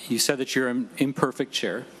 you said that you're an imperfect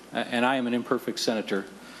chair, and I am an imperfect senator.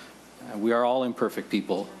 We are all imperfect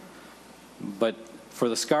people. But for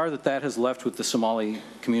the scar that that has left with the Somali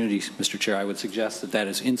community, Mr. Chair, I would suggest that that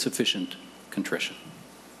is insufficient contrition.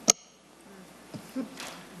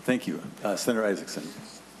 Thank you. Senator Isaacson.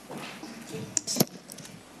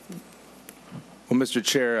 Well, Mr.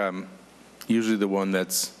 Chair, I'm usually the one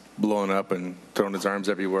that's blowing up and throwing his arms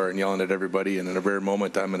everywhere and yelling at everybody, and in a rare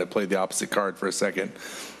moment I'm going to play the opposite card for a second.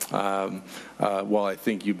 While I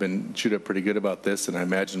think you've been chewed up pretty good about this, and I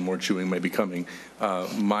imagine more chewing may be coming,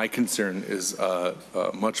 my concern is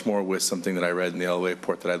much more with something that I read in the LA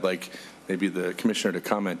report that I'd like maybe the commissioner to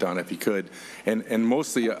comment on if he could, and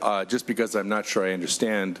mostly just because I'm not sure I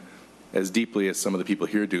understand as deeply as some of the people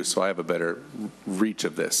here do, so I have a better reach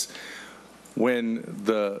of this. When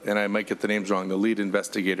and I might get the names wrong, the lead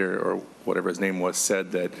investigator or whatever his name was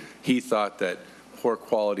said that he thought that poor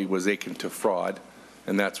quality was akin to fraud,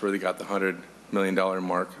 and that's where they got the $100 million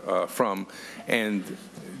mark from, and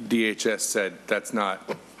DHS said that's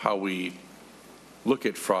not how we look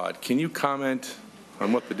at fraud. Can you comment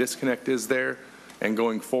on what the disconnect is there, and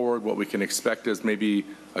going forward what we can expect as maybe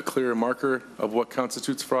a clearer marker of what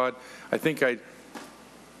constitutes fraud? I think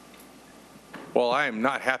while I am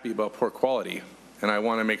not happy about poor quality, and I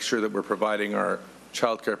want to make sure that we're providing our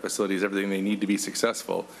child care facilities everything they need to be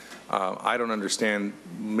successful, I don't understand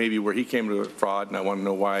maybe where he came to fraud, and I want to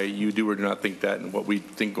know why you do or do not think that, and what we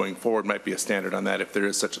think going forward might be a standard on that if there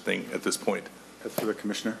is such a thing at this point. That's for the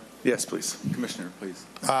commissioner. Yes, please. Commissioner, please.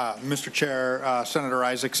 Mr. Chair, Senator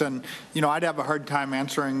Isaacson, you know, I'd have a hard time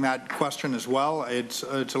answering that question as well. It's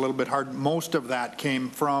a little bit hard. Most of that came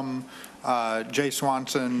from Jay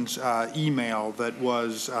Swanson's email that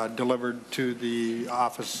was delivered to the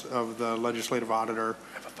Office of the Legislative Auditor.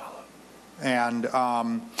 I have a follow-up.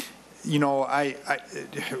 And, you know,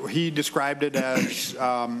 he described it as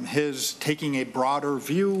his taking a broader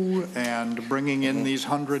view and bringing in these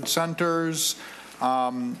 100 centers.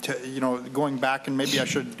 You know, going back, and maybe I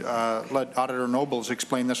should let Auditor Nobles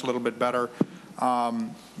explain this a little bit better.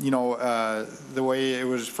 You know, the way it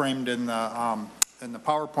was framed in the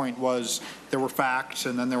PowerPoint was there were facts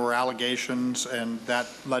and then there were allegations, and that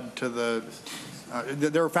led to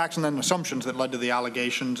there were facts and then assumptions that led to the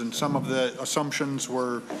allegations, and some of the assumptions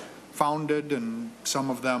were founded and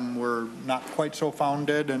some of them were not quite so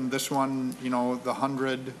founded, and this one, you know, the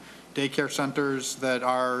 100 daycare centers that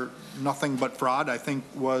are nothing but fraud, I think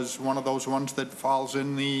was one of those ones that falls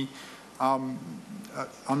in the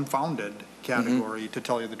unfounded category, to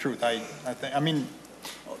tell you the truth. I mean,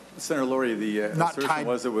 Senator Laurie, the assertion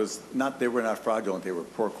was it was not, they were not fraudulent, they were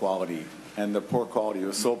poor quality, and the poor quality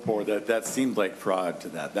was so poor that that seemed like fraud to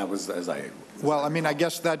that. That was Well, I mean, I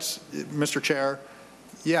guess that's, Mr. Chair,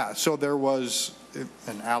 yeah, so there was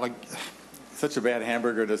an such a bad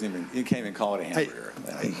hamburger doesn't even, you can't even call it a hamburger.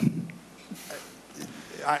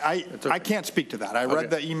 I can't speak to that. I read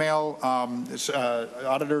the email.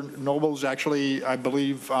 Auditor Nobles actually, I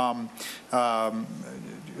believe,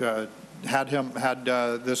 had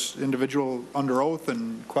this individual under oath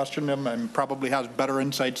and questioned him, and probably has better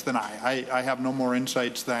insights than I. I have no more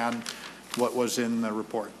insights than what was in the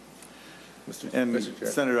report. And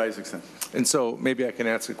Senator Isaacson. And so maybe I can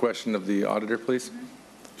ask a question of the auditor, please?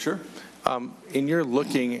 Sure. In your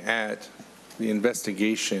looking at the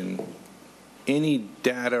investigation, any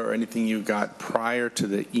data or anything you got prior to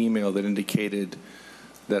the email that indicated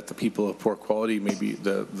that the people of poor quality, maybe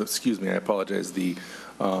excuse me, I apologize, the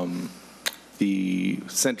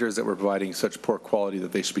centers that were providing such poor quality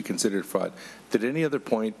that they should be considered fraud, did any other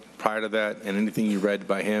point prior to that and anything you read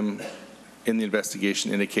by him in the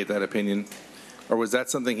investigation indicate that opinion? Or was that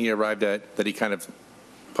something he arrived at that he kind of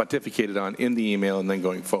pontificated on in the email and then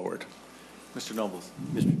going forward? Mr. Nobles.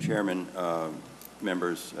 Mr. Chairman,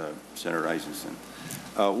 members, Senator Isaacson.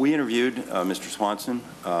 We interviewed Mr. Swanson.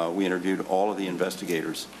 We interviewed all of the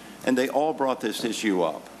investigators, and they all brought this issue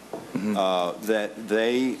up, that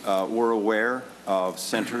they were aware of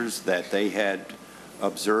centers that they had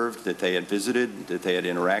observed, that they had visited, that they had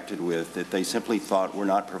interacted with, that they simply thought were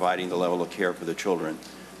not providing the level of care for the children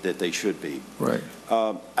that they should be. Right.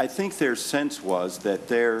 I think their sense was that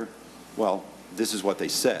well, this is what they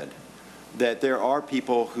said, that there are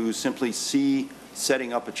people who simply see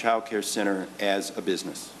setting up a child care center as a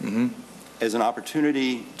business, as an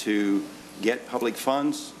opportunity to get public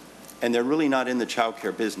funds, and they're really not in the child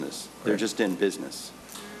care business. They're just in business.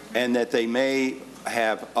 And that they may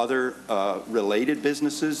have other related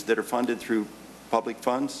businesses that are funded through public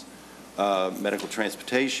funds, medical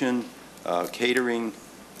transportation, catering,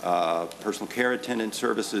 personal care attendant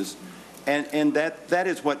services, and that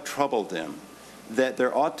is what troubled them, that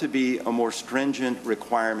there ought to be a more stringent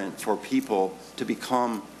requirement for people to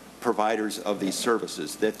become providers of these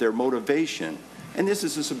services, that their motivation, and this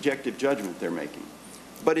is a subjective judgment they're making,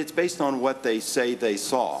 but it's based on what they say they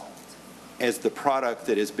saw as the product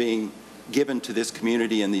that is being given to this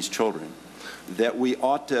community and these children, that we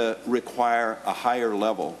ought to require a higher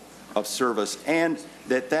level of service, and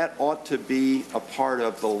that ought to be a part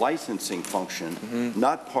of the licensing function,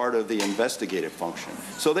 not part of the investigative function.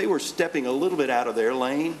 So they were stepping a little bit out of their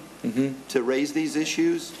lane to raise these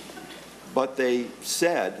issues, but they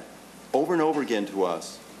said over and over again to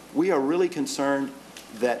us, we are really concerned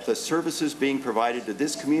that the services being provided to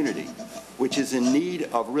this community, which is in need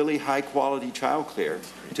of really high quality child care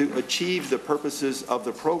to achieve the purposes of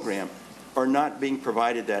the program, are not being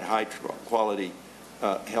provided that high quality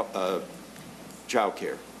child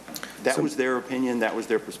care. That was their opinion. That was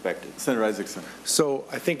their perspective. Senator Isaacson. So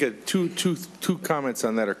I think two comments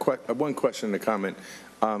on that, or one question and a comment.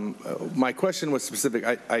 My question was specific.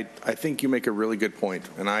 I think you make a really good point,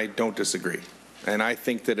 and I don't disagree. And I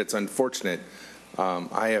think that it's unfortunate.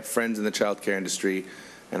 I have friends in the child care industry,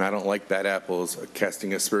 and I don't like bad apples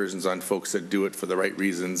casting aspersions on folks that do it for the right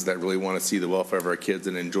reasons, that really want to see the welfare of our kids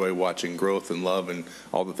and enjoy watching growth and love and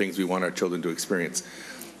all the things we want our children to experience.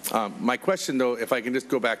 My question, though, if I can just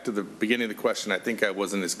go back to the beginning of the question, I think I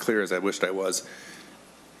wasn't as clear as I wished I was.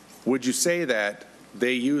 Would you say that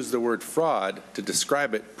they used the word fraud to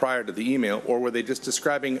describe it prior to the email, or were they just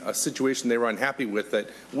describing a situation they were unhappy with that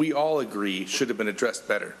we all agree should have been addressed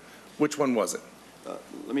better? Which one was it?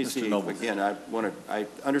 Let me see again. I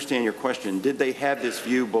understand your question. Did they have this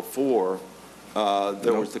view before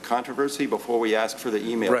there was the controversy, before we asked for the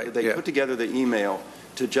email? Right, Did they put together the email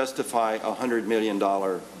to justify a $100 million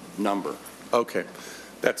number? Okay,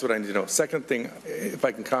 that's what I need to know. Second thing, if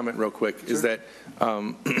I can comment real quick, is that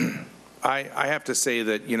I have to say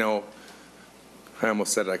that, you know, I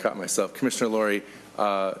almost said it, I caught myself. Commissioner Laurie,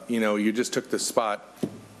 you know, you just took the spot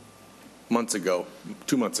months ago,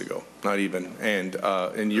 2 months ago, not even, and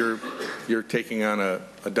you're taking on a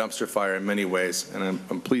dumpster fire in many ways, and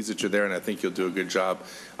I'm pleased that you're there, and I think you'll do a good job.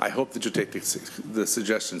 I hope that you'll take the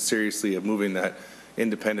suggestion seriously of moving that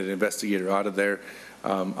independent investigator out of there.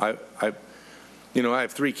 You know, I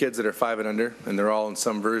have 3 kids that are 5 and under, and they're all in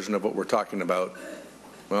some version of what we're talking about.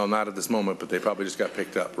 Well, not at this moment, but they probably just got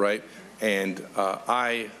picked up, right? And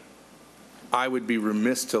I would be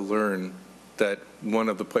remiss to learn that one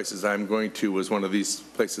of the places I'm going to was one of these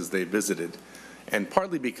places they visited. And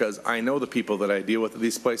partly because I know the people that I deal with at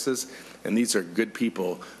these places, and these are good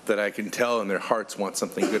people that I can tell in their hearts want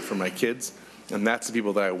something good for my kids, and that's the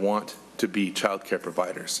people that I want to be child care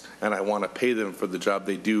providers. And I want to pay them for the job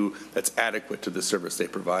they do that's adequate to the service they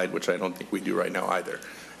provide, which I don't think we do right now either.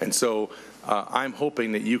 And so I'm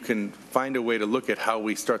hoping that you can find a way to look at how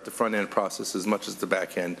we start the front end process as much as the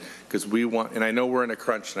back end, because we want, and I know we're in a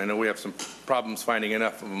crunch, and I know we have some problems finding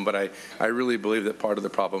enough of them, but I really believe that part of the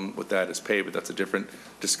problem with that is pay, but that's a different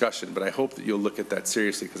discussion. But I hope that you'll look at that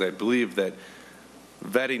seriously, because I believe that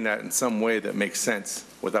vetting that in some way that makes sense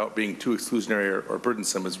without being too exclusionary or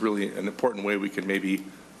burdensome is really an important way we can maybe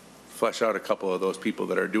flesh out a couple of those people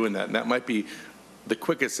that are doing that. And that might be the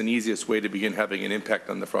quickest and easiest way to begin having an impact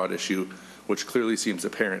on the fraud issue, which clearly seems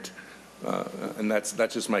apparent. And that's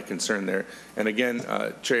just my concern there. And again,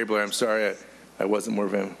 Chair Blair, I'm sorry I wasn't more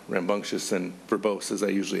rambunctious and verbose as I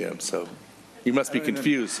usually am. So you must be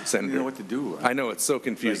confused, Senator. You know what to do. I know, it's so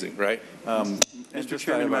confusing, right? Mr.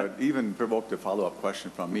 Chairman, even provoked a follow-up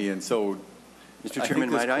question from me. And so, Mr.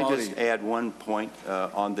 Chairman, might I just add one point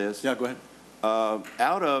on this? Yeah, go ahead.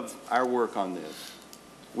 Out of our work on this,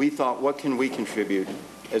 we thought, what can we contribute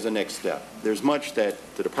as a next step? There's much that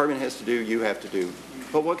the department has to do, you have to do,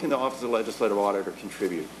 but what can the Office of the Legislative Auditor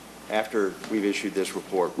contribute after we've issued this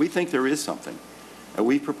report? We think there is something.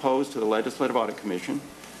 We proposed to the Legislative Audit Commission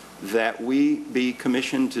that we be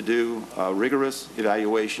commissioned to do a rigorous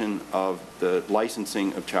evaluation of the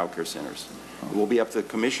licensing of child care centers. It will be up to the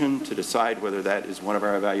commission to decide whether that is one of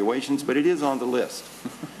our evaluations, but it is on the list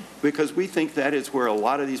because we think that is where a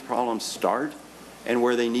lot of these problems start and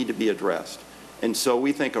where they need to be addressed. And so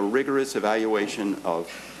we think a rigorous evaluation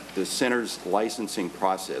of the center's licensing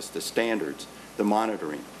process, the standards, the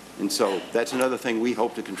monitoring. And so that's another thing we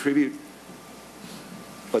hope to contribute,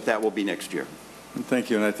 but that will be next year.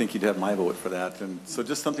 Thank you, and I think you'd have my vote for that. And so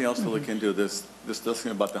just something else to look into, this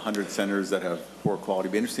discussion about the 100 centers that have poor quality.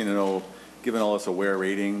 It'd be interesting to know, given all this aware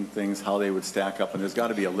rating things, how they would stack up, and there's got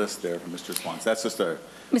to be a list there from Mr. Swanson. That's just a...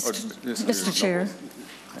 Mr. Chair.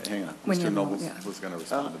 Hang on. Mr. Nobles was going to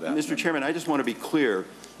respond to that. Mr. Chairman, I just want to be clear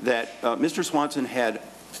that Mr. Swanson had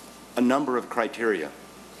a number of criteria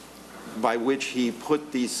by which he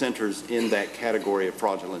put these centers in that category of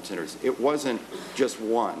fraudulent centers. It wasn't just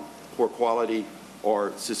one, poor quality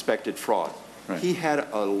or suspected fraud. Right. He had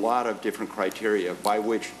a lot of different criteria by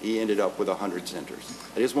which he ended up with 100 centers.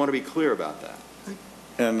 I just want to be clear about that.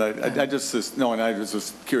 And I was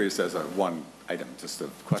just curious as a one item, just a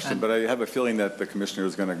question, but I have a feeling that the commissioner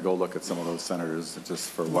is going to go look at some of those centers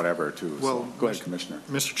just for whatever too. Well, so go ahead, Commissioner.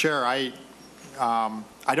 Mr. Chair, I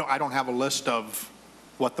don't have a list of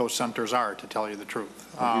what those centers are, to tell you the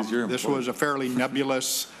truth. This was a fairly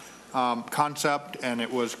nebulous concept, and it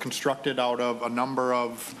was constructed out of a number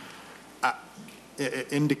of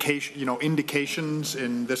indications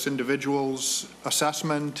in this individual's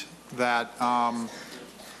assessment that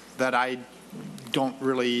that I don't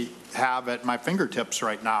really have at my fingertips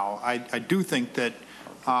right now. I do think that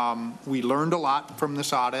we learned a lot from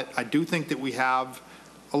this audit. I do think that we have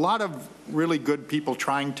a lot of really good people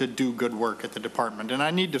trying to do good work at the department, and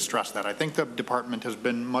I need to stress that. I think the department has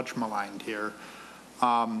been much maligned here.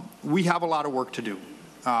 We have a lot of work to do.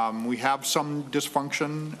 We have some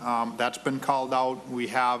dysfunction that's been called out. We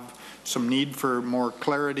have some need for more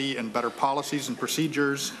clarity and better policies and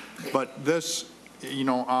procedures. But this,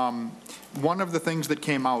 one of the things that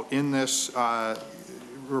came out in this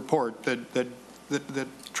report that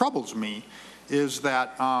troubles me is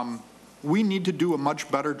that we need to do a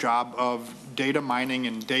much better job of data mining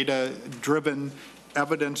and data-driven,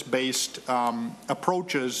 evidence-based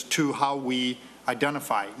approaches to how we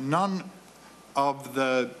identify. None of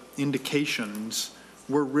the indications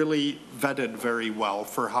were really vetted very well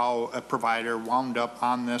for how a provider wound up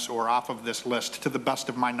on this or off of this list, to the best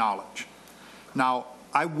of my knowledge. Now,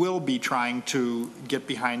 I will be trying to get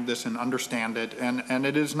behind this and understand it, and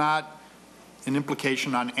it is not an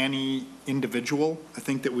implication on any individual. I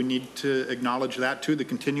think that we need to acknowledge that too. The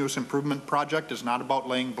Continuous Improvement Project is not about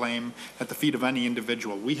laying blame at the feet of any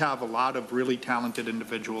individual. We have a lot of really talented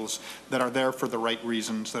individuals that are there for the right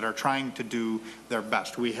reasons, that are trying to do their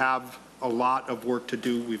best. We have a lot of work to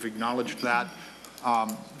do. We've acknowledged that.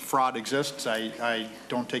 Fraud exists. I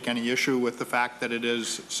don't take any issue with the fact that it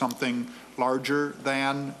is something larger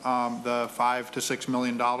than the $5 to $6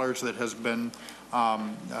 million that has been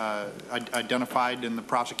identified in the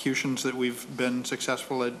prosecutions that we've been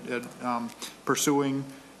successful at pursuing.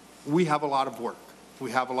 We have a lot of work.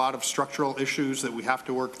 We have a lot of structural issues that we have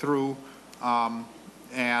to work through,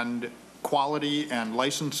 and quality and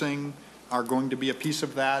licensing are going to be a piece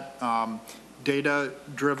of that.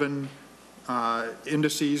 Data-driven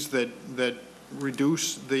indices that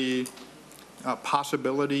reduce the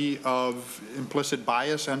possibility of implicit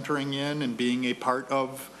bias entering in and being a part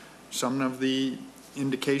of some of the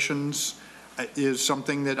indications is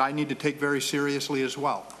something that I need to take very seriously as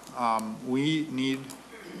well. We need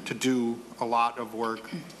to do a lot of work.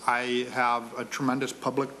 I have a tremendous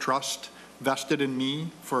public trust vested in me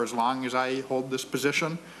for as long as I hold this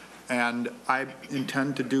position, and I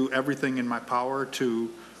intend to do everything in my power to,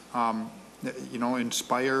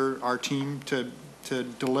 inspire our team to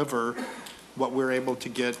deliver what we're able to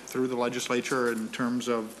get through the legislature in terms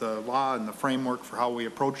of the law and the framework for how we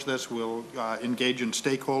approach this. We'll engage in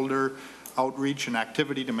stakeholder outreach and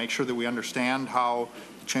activity to make sure that we understand how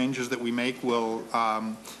the changes that we make will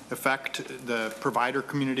affect the provider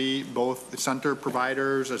community, both the center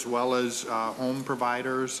providers as well as home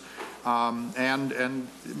providers, and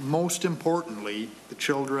most importantly, the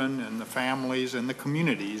children and the families and the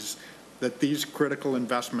communities that these critical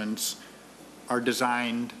investments are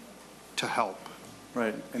designed to help.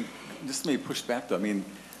 Right, and just let me push back though. I mean,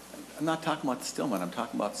 I'm not talking about Stillman, I'm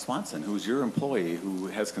talking about Swanson, who's your employee who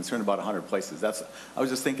has concern about 100 places. I was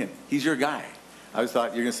just thinking, he's your guy. I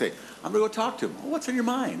thought you're gonna say, I'm gonna go talk to him. Well, what's in your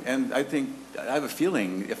mind? And I have a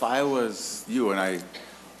feeling if I was you, and I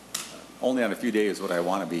only on a few days would I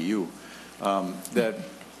wanna be you, that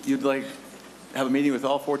you'd like have a meeting with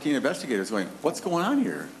all 14 investigators going, what's going on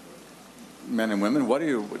here? Men and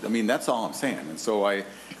women, that's all I'm saying. And so I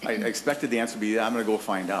expected the answer to be, I'm going to go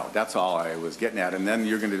find out. That's all I was getting at. And then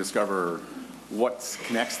you're going to discover what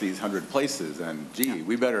connects these 100 places. And gee,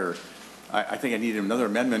 we better, I think I need another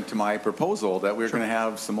amendment to my proposal that we're going to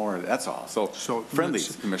have some more. That's all. So friendly,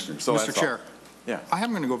 Commissioner. So Mr. Chair. Yeah. I am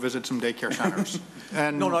going to go visit some daycare centers.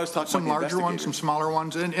 And no, I was talking some about larger ones, some smaller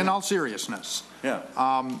ones, in all seriousness. Yeah.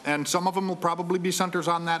 And some of them will probably be centers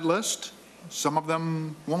on that list. Some of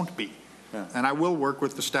them won't be. Yeah. And I will work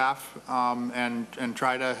with the staff and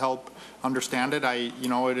try to help understand it.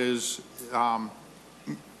 It is,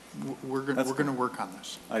 we're going to work on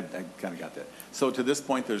this. I kind of got that. So to this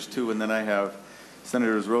point, there's two, and then I have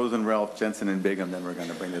Senators Rosen, Ralph, Jensen, and Bigum. Then we're going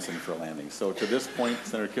to bring this in for a landing. So to this point,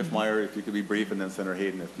 Senator Kiffmeyer, if you could be brief, and then Senator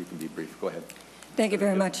Hayden, if you can be brief. Go ahead. Thank you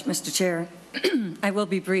very much, Mr. Chair. I will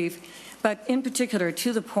be brief, but in particular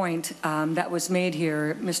to the point that was made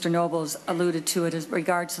here, Mr. Nobles alluded to it as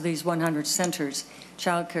regards to these 100 centers,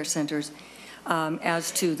 child care centers,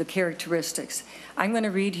 as to the characteristics. I'm going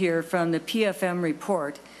to read here from the PFM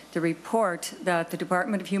report, the report that the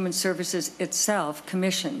Department of Human Services itself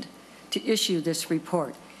commissioned to issue this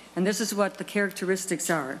report. And this is what the characteristics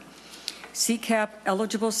are. CCAP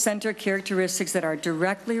eligible center characteristics that are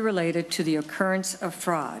directly related to the occurrence of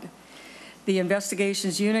fraud. The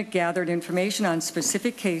investigations unit gathered information on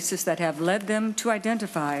specific cases that have led them to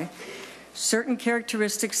identify certain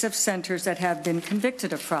characteristics of centers that have been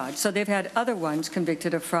convicted of fraud. So they've had other ones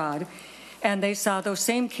convicted of fraud, and they saw those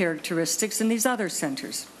same characteristics in these other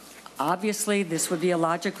centers. Obviously, this would be a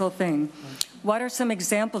logical thing. What are some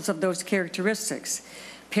examples of those characteristics?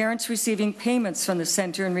 Parents receiving payments from the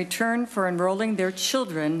center in return for enrolling their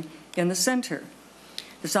children in the center.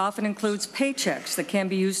 This often includes paychecks that can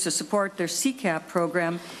be used to support their CCAP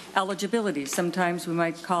program eligibility. Sometimes we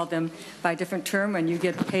might call them by a different term when you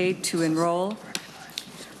get paid to enroll.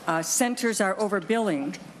 Centers are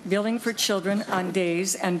overbilling, billing for children on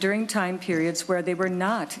days and during time periods where they were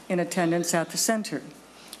not in attendance at the center,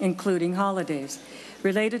 including holidays.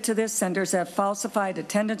 Related to this, centers have falsified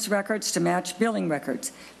attendance records to match billing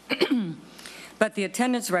records. But the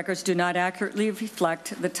attendance records do not accurately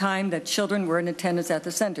reflect the time that children were in attendance at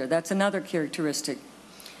the center. That's another characteristic.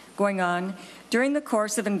 Going on, during the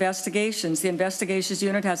course of investigations, the investigations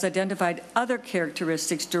unit has identified other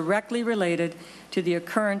characteristics directly related to the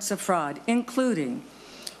occurrence of fraud, including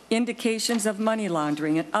indications of money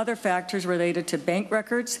laundering and other factors related to bank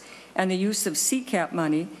records and the use of CCAP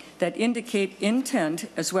money that indicate intent,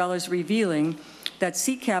 as well as revealing that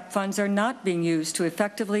CCAP funds are not being used to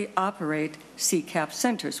effectively operate CCAP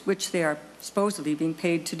centers, which they are supposedly being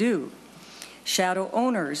paid to do. Shadow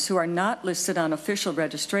owners who are not listed on official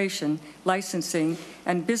registration, licensing,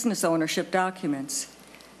 and business ownership documents.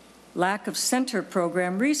 Lack of center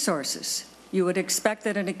program resources. You would expect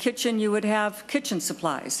that in a kitchen you would have kitchen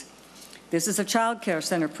supplies. This is a child care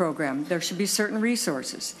center program. There should be certain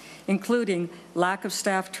resources, including lack of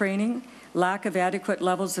staff training, lack of adequate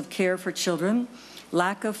levels of care for children,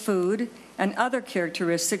 lack of food, and other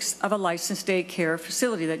characteristics of a licensed daycare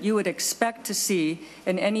facility that you would expect to see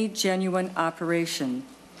in any genuine operation.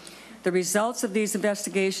 The results of these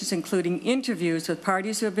investigations, including interviews with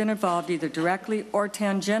parties who have been involved either directly or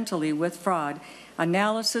tangentially with fraud,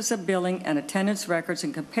 analysis of billing and attendance records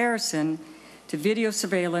in comparison to video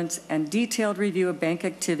surveillance and detailed review of bank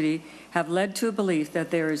activity, have led to a belief that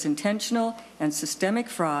there is intentional and systemic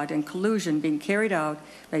fraud and collusion being carried out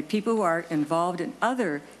by people who are involved in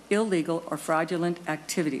other illegal or fraudulent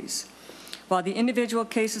activities. While the individual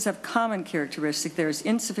cases have common characteristics, there is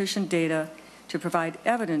insufficient data to provide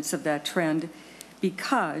evidence of that trend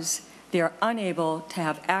because they are unable to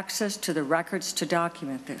have access to the records to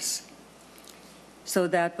document this. So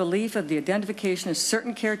that belief of the identification of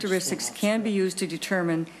certain characteristics can be used to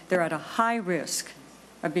determine they're at a high risk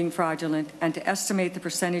of being fraudulent and to estimate the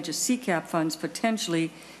percentage of CCAP funds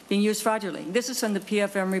potentially being used fraudulently. This is from the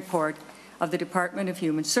PFM report of the Department of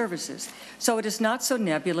Human Services. So it is not so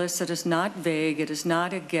nebulous, it is not vague, it is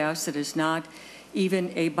not a guess, it is not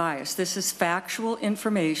even a bias. This is factual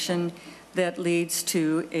information that leads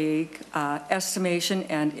to a estimation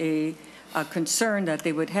and a concern that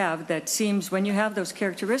they would have that seems, when you have those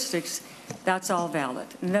characteristics, that's all valid,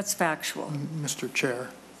 and that's factual. Mr. Chair.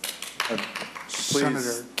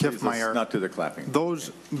 Senator Kiffmeyer. Not to the clapping.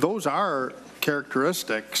 Those are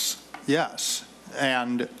characteristics, yes.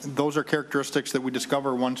 And those are characteristics that we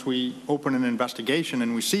discover once we open an investigation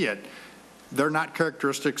and we see it. They're not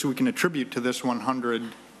characteristics we can attribute to this 100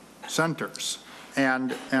 centers.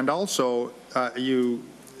 And also, at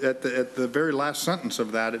the very last sentence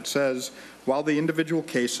of that, it says, while the individual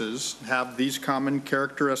cases have these common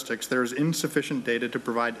characteristics, there is insufficient data to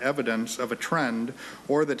provide evidence of a trend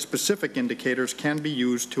or that specific indicators can be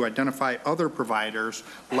used to identify other providers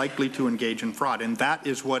likely to engage in fraud. And that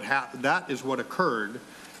is what occurred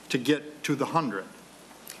to get to the 100,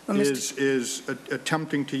 is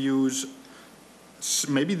attempting to use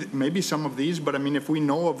maybe some of these, but I mean, if we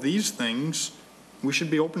know of these things, we should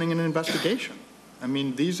be opening an investigation. I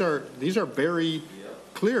mean, these are very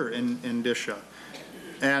clear indicia,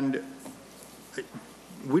 and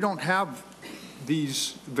we don't have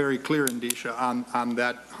these very clear indicia on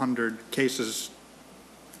that 100 cases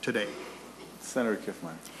today. Senator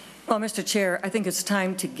Kiffmeyer. Well, Mr. Chair, I think it's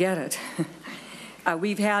time to get it.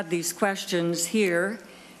 We've had these questions here,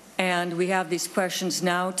 and we have these questions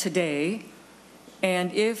now today,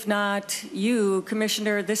 and if not you,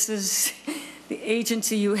 Commissioner, this is the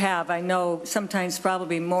agency you have. I know sometimes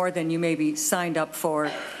probably more than you maybe signed up for,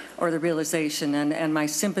 or the realization, and my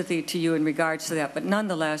sympathy to you in regards to that. But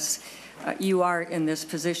nonetheless, you are in this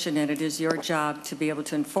position, and it is your job to be able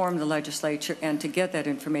to inform the legislature and to get that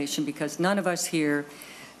information, because none of us here,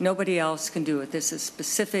 nobody else can do it. This is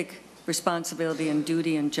specific responsibility and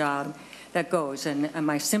duty and job that goes, and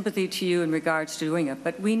my sympathy to you in regards to doing it.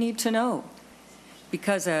 But we need to know,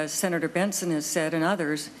 because as Senator Benson has said and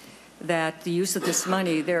others, that the use of this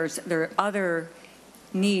money, there are other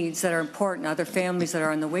needs that are important, other families that are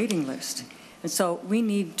on the waiting list. And so we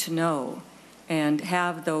need to know and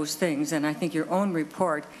have those things. And I think your own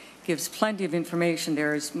report gives plenty of information.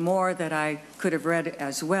 There is more that I could have read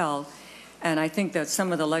as well. And I think that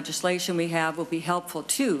some of the legislation we have will be helpful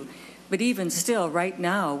too. But even still, right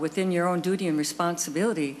now, within your own duty and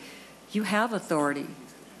responsibility, you have authority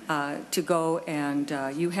to go,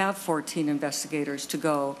 and you have 14 investigators to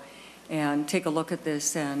go and take a look at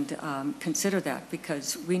this and consider that,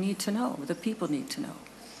 because we need to know, the people need to know.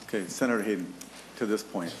 Okay, Senator Hayden, to this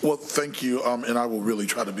point. Well, thank you, and I will really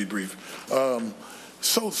try to be brief.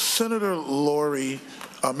 So Senator Laurie,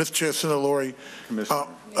 Mr. Chair, Senator Laurie,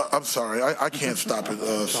 I'm sorry, I can't stop it,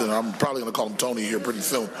 Senator. I'm probably going to call him Tony here pretty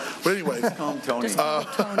soon. But anyways. Call him Tony.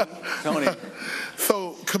 Tony.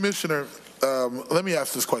 So, Commissioner, let me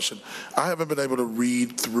ask this question. I haven't been able to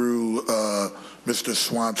read through Mr.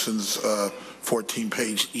 Swanson's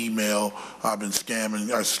 14-page email. I've been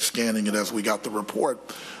scanning it as we got the report.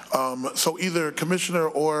 So either Commissioner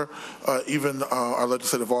or even our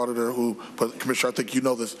legislative auditor, but Commissioner, I think you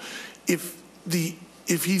know this,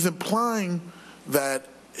 if he's implying that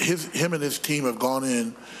him and his team have gone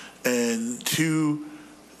in and to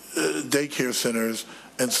daycare centers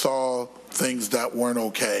and saw things that weren't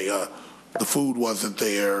okay, the food wasn't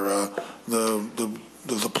there,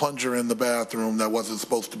 there's a plunger in the bathroom that wasn't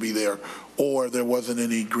supposed to be there, or there wasn't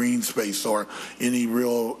any green space or any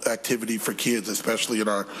real activity for kids, especially in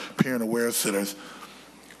our parent-aware centers.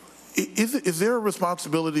 Is there a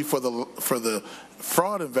responsibility for the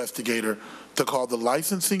fraud investigator to call the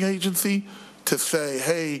licensing agency to say,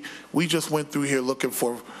 hey, we just went through here looking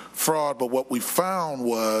for fraud, but what we found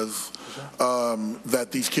was that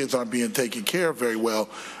these kids aren't being taken care of very well?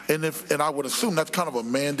 And I would assume that's kind of a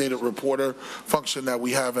mandated reporter function that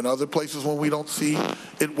we have in other places when we don't see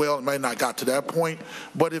it well. It may not got to that point,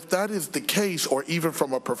 but if that is the case, or even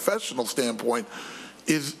from a professional standpoint,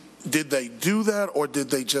 did they do that, or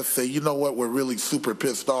did they just say, you know what, we're really super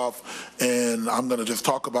pissed off, and I'm going to just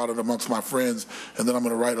talk about it amongst my friends, and then I'm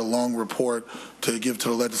going to write a long report to give to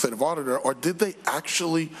the legislative auditor? Or did they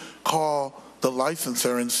actually call the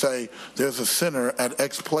licensor and say, there's a center at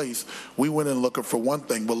X place. We went in looking for one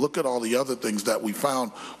thing, but look at all the other things that we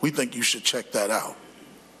found. We think you should check that out.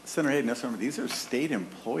 Senator Hayden, let's remember, these are state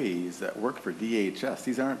employees that work for DHS.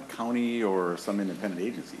 These aren't county or some independent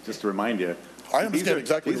agency. Just to remind you. I understand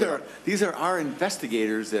exactly these are our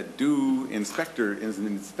investigators that do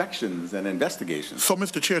inspections and investigations. So,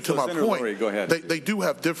 Mr. Chair, to my Senator point, Lurie, go ahead. They do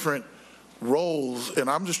have different roles, and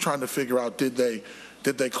I'm just trying to figure out, did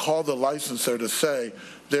they call the licensor to say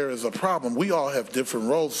there is a problem? We all have different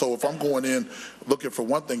roles, so if I'm going in looking for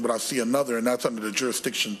one thing, but I see another, and that's under the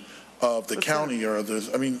jurisdiction of the county or others,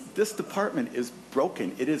 I mean. This department is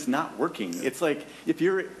broken. It is not working. It's like if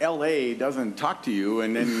your LA doesn't talk to you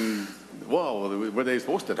and then, whoa, were they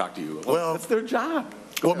supposed to talk to you? Well, that's their job.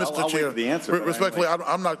 Well, Mr. Chair, the answer, respectfully,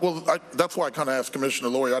 I'm not, that's why I kind of asked Commissioner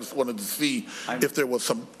Lurie. I just wanted to see if there was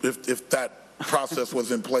some, if that process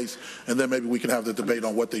was in place, and then maybe we can have the debate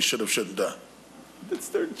on what they should have, shouldn't done. It's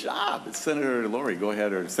their job. It's Senator Lurie, go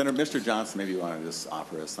ahead, or Senator Mr. Johnson, maybe you want to just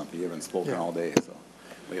offer us something. You haven't spoken all day, so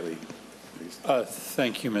lately.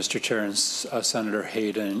 Thank you, Mr. Chair and Senator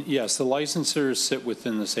Hayden. Yes, the licensors sit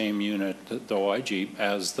within the same unit, the OIG,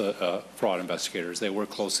 as the fraud investigators. They work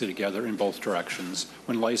closely together in both directions.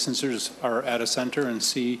 When licensors are at a center and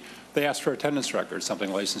see, they ask for attendance records, something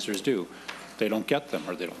licensors do. They don't get them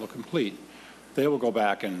or they don't look complete. They will go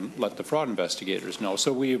back and let the fraud investigators know.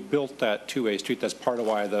 So we have built that two-way street. That's part of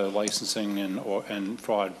why the licensing and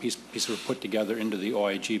fraud pieces were put together into the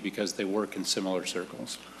OIG, because they work in similar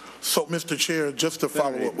circles. So, Mr. Chair, just to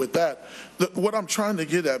follow up with that, what I'm trying to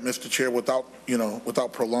get at, Mr. Chair, without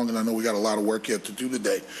prolonging, I know we got a lot of work yet to do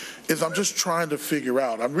today, is I'm just trying to figure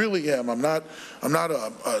out. I really am. I'm not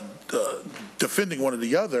defending one or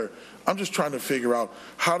the other. I'm just trying to figure out,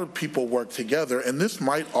 how do people work together? And this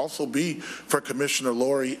might also be for Commissioner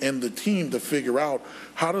Lurie and the team to figure out,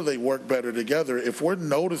 how do they work better together? If we're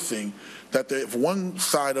noticing that if one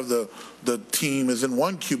side of the team is in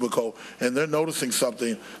one cubicle and they're noticing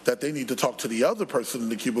something, that they need to talk to the other person in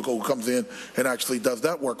the cubicle who comes in and actually does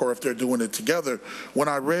that work, or if they're doing it together. When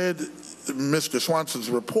I read Mr. Swanson's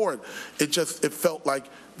report, it felt like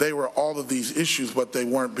they were all of these issues, but they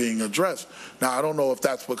weren't being addressed. Now, I don't know if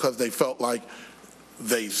that's because they felt like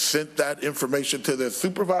they sent that information to their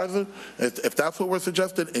supervisor, if that's what we're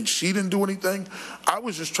suggesting, and she didn't do anything. I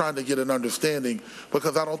was just trying to get an understanding,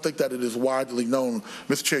 because I don't think that it is widely known.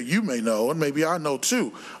 Mr. Chair, you may know, and maybe I know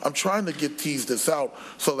too. I'm trying to tease this out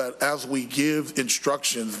so that as we give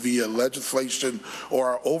instructions via legislation or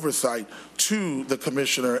our oversight to the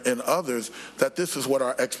commissioner and others, that this is what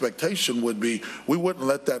our expectation would be. We wouldn't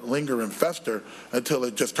let that linger and fester until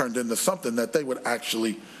it just turned into something, that they would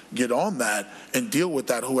actually get on that and deal with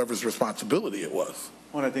that, whoever's responsibility it was.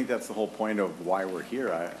 Well, I think that's the whole point of why we're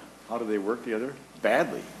here. How do they work together?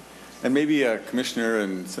 Badly. And maybe Commissioner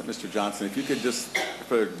and Mr. Johnson, if you could just,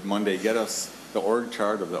 for Monday, get us the org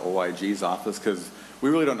chart of the OIG's office, because we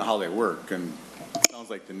really don't know how they work, and it sounds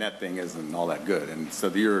like the net thing isn't all that good. And so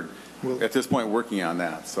you're, at this point, working on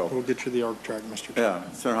that. So we'll get you the org chart, Mr. Chair.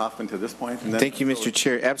 Yeah, Senator Hoffman, to this point. And then, thank you, Mr.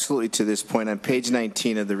 Chair. Absolutely, to this point, on page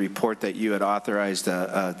 19 of the report that you had authorized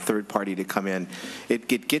a third party to come in,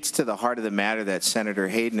 it gets to the heart of the matter that Senator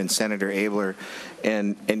Hayden and Senator Abler,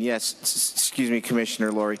 and yes, excuse me,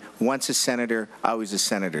 Commissioner Lurie, once a senator, always a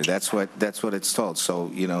senator. That's what it's told. So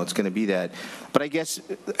it's going to be that. But I guess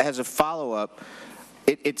as a follow-up,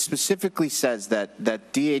 it specifically says that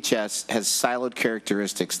DHS has siloed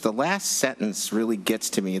characteristics. The last sentence really gets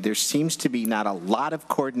to me. There seems to be not a lot of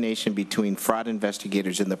coordination between fraud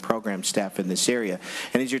investigators and the program staff in this area.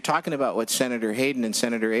 And as you're talking about what Senator Hayden and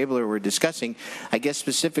Senator Abler were discussing, I guess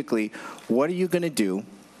specifically, what are you going to do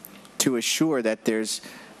to assure that there's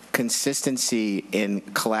consistency in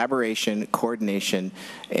collaboration, coordination,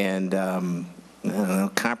 and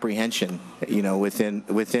comprehension,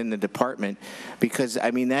 within the department? Because I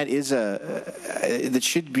mean, that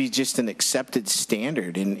should be just an accepted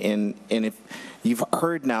standard. And if you've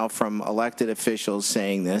heard now from elected officials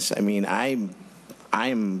saying this, I mean, I'm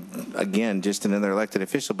again just another elected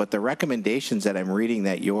official, but the recommendations that I'm reading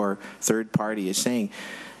that your third party is saying,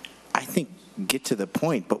 I think get to the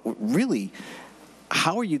point. But really,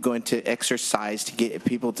 how are you going to exercise to get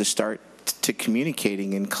people to start to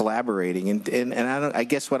communicating and collaborating? And I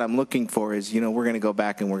guess what I'm looking for is, we're going to go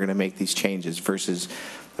back and we're going to make these changes versus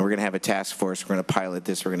we're going to have a task force, we're going to pilot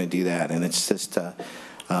this, we're going to do that. And it's just,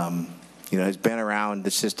 it's been around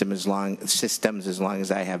the systems as long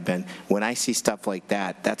as I have been. When I see stuff like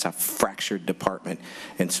that, that's a fractured department.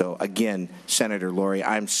 And so again, Senator Lurie,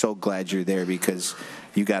 I'm so glad you're there, because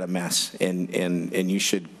you got a mess, and you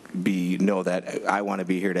should know that I want to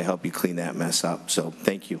be here to help you clean that mess up. So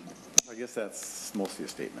thank you. guess that's mostly a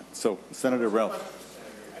statement. So, Senator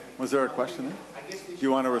Ralph, was there a question there? Do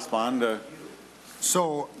you want to respond? You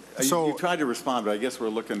tried to respond, but I guess we're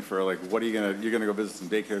looking for, like, what are you going to, you're going to go visit some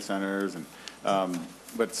daycare centers, and,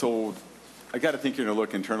 but so, I got to think you're going to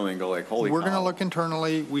look internally and go like, holy cow. We're going to look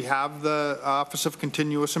internally. We have the Office of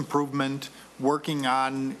Continuous Improvement working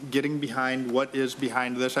on getting behind what is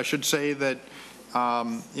behind this. I should say that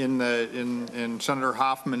in Senator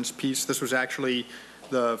Hoffman's piece, this was actually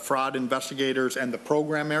the fraud investigators and the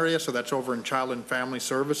program area, so that's over in Child and Family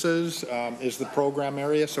Services is the program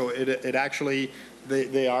area. So it actually,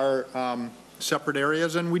 they are separate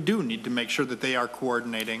areas, and we do need to make sure that they are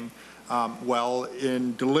coordinating well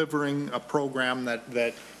in delivering a program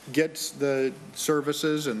that gets the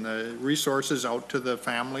services and the resources out to the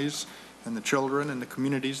families and the children and the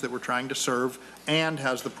communities that we're trying to serve, and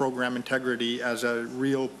has the program integrity as a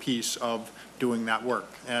real piece of doing that work.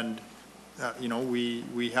 And you know,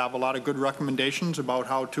 we have a lot of good recommendations about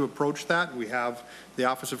how to approach that. We have the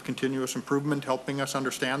Office of Continuous Improvement helping us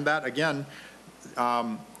understand that. Again,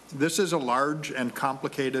 this is a large and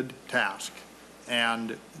complicated task.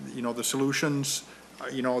 And, you know, the solutions,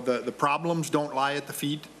 you know, the problems don't lie at the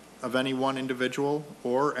feet of any one individual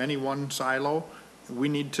or any one silo. We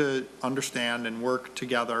need to understand and work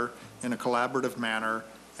together in a collaborative manner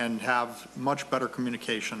and have much better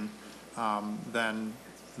communication than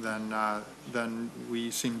we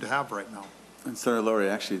seem to have right now. And Senator Laurie,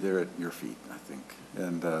 actually, they're at your feet, I think,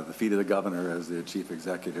 and the feet of the governor as the chief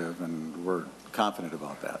executive, and we're confident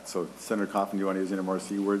about that. So, Senator Coffin, do you want to use any more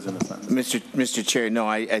C words in a sentence? Mr. Chair, no,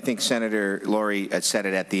 I think Senator Laurie said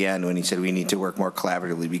it at the end when he said we need to work more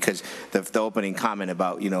collaboratively, because the opening comment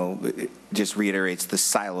about, you know, just reiterates the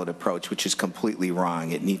siloed approach, which is completely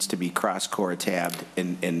wrong. It needs to be cross-core tabbed,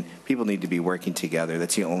 and people need to be working together.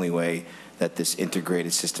 That's the only way that this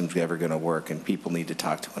integrated system is ever going to work, and people need to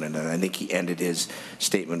talk to one another. I think he ended his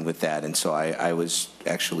statement with that, and so I was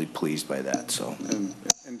actually pleased by that. So,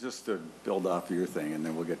 and just to build off of your thing, and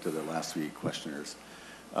then we'll get to the last three questioners.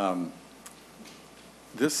 The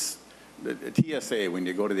TSA, when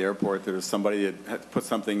you go to the airport, there's somebody that put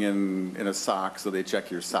something in a sock, so they check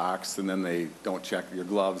your socks, and then they don't check your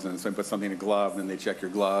gloves, and so they put something in a glove, and then they check your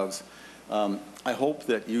gloves. I hope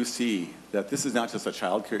that you see that this is not just a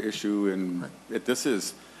child care issue, and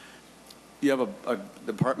you have a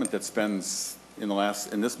department that spends, in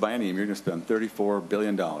this biennium, you're going to spend $34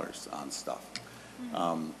 billion on stuff.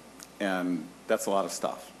 And that's a lot of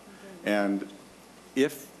stuff. And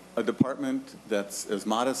if a department that's as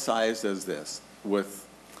modest sized as this, with,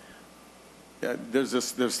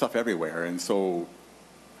 there's stuff everywhere, and so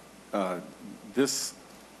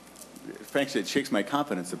frankly, it shakes my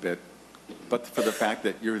confidence a bit, but for the fact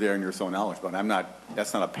that you're there and you're so knowledgeable.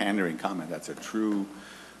 That's not a pandering comment, that's a true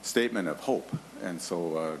statement of hope. And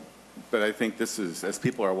so, but I think this is, as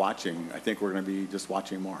people are watching, I think we're going to be just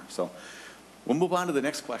watching more. So we'll move on to the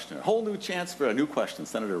next question. A whole new chance for a new question.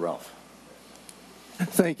 Senator Ralph.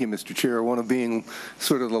 Thank you, Mr. Chair. One of being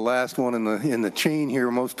sort of the last one in the chain here.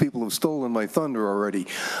 Most people have stolen my thunder already,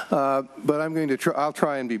 but I'm going to I'll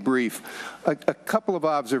try and be brief. A couple of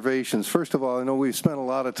observations. First of all, I know we've spent a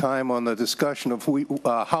lot of time on the discussion of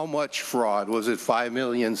how much fraud. Was it 5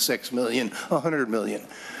 million, 6 million, 100 million?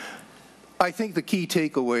 I think the key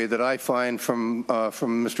takeaway that I find from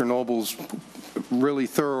Mr. Nobles' really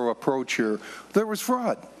thorough approach here, there was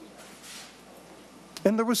fraud,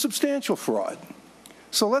 and there was substantial fraud.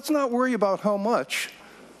 So let's not worry about how much.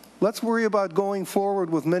 Let's worry about going forward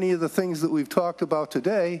with many of the things that we've talked about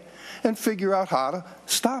today and figure out how to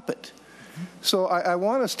stop it. So I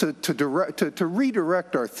want us to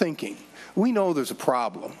redirect our thinking. We know there's a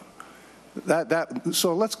problem.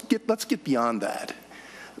 So let's get beyond that.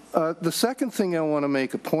 The second thing I want to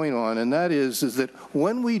make a point on, and that is that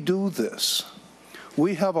when we do this,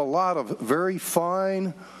 we have a lot of very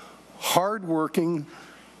fine, hardworking,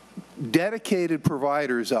 dedicated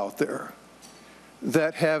providers out there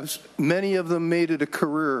that have, many of them, made it a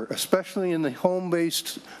career, especially in the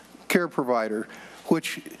home-based care provider,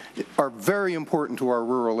 which are very important to our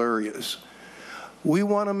rural areas. We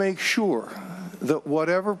want to make sure that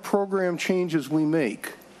whatever program changes we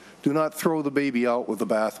make do not throw the baby out with the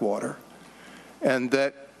bathwater, and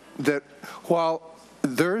that while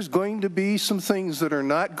there's going to be some things that are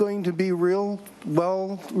not going to be real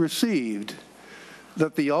well received,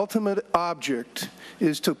 that the ultimate object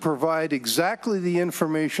is to provide exactly the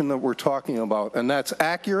information that we're talking about, and that's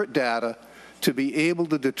accurate data to be able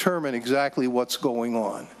to determine exactly what's going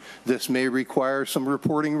on. This may require some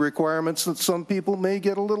reporting requirements that some people may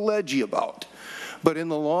get a little edgy about, But in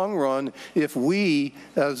the long run, if we,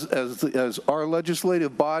 as our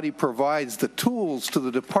legislative body provides the tools to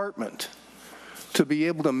the department to be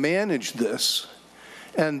able to manage this,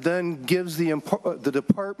 and then gives the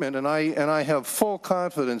department, and I have full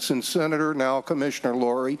confidence in Senator, now Commissioner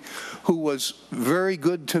Laurie, who was very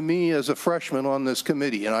good to me as a freshman on this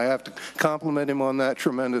committee, and I have to compliment him on that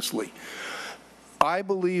tremendously. I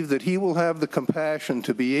believe that he will have the compassion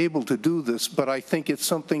to be able to do this, but I think it's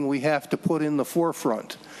something we have to put in the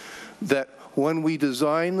forefront, that when we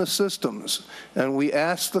design the systems and we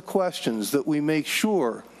ask the questions, that we make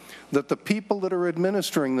sure that the people that are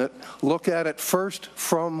administering that look at it first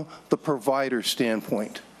from the provider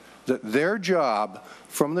standpoint, that their job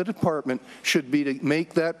from the department should be to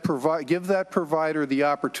make that give that provider the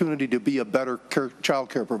opportunity to be a better child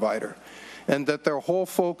care provider, and that their whole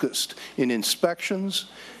focus in inspections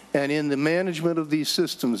and in the management of these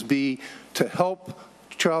systems be to help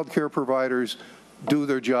child care providers do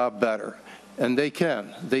their job better. And they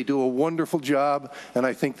can. They do a wonderful job, and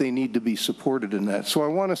I think they need to be supported in that. So I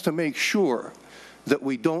want us to make sure that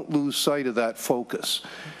we don't lose sight of that focus.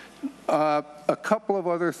 A couple of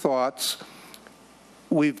other thoughts.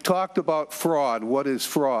 We've talked about fraud. What is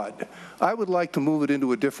fraud? I would like to move it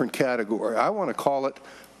into a different category. I want to call it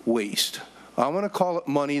waste. I want to call it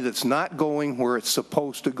money that's not going where it's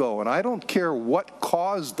supposed to go. And I don't care what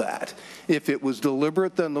caused that. If it was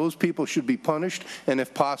deliberate, then those people should be punished and,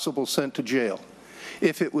 if possible, sent to jail.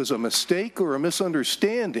 If it was a mistake or a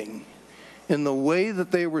misunderstanding in the way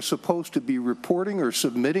that they were supposed to be reporting or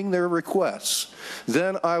submitting their requests,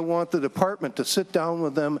 then I want the department to sit down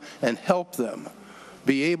with them and help them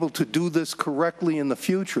be able to do this correctly in the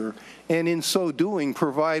future, and in so doing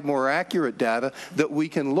provide more accurate data that we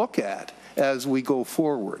can look at as we go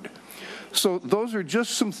forward. So those are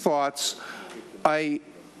just some thoughts. I've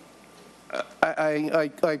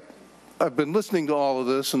been listening to all of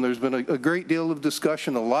this, and there's been a great deal of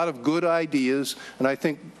discussion, a lot of good ideas, and I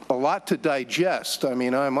think a lot to digest. I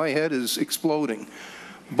mean, my head is exploding.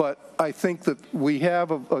 But I think that we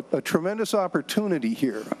have a tremendous opportunity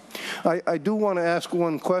here. I do want to ask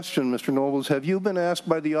one question, Mr. Nobles. Have you been asked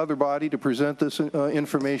by the other body to present this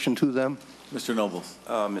information to them? Mr. Nobles.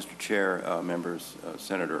 Mr. Chair, members,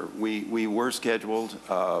 Senator, we were scheduled,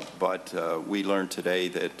 but we learned today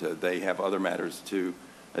that they have other matters to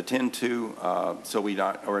attend to, so we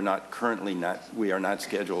are not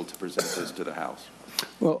scheduled to present this to the House.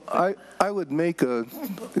 Well, I would make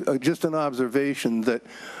just an observation that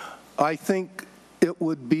I think it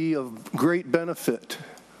would be of great benefit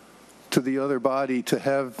to the other body to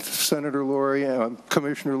have Senator Laurie,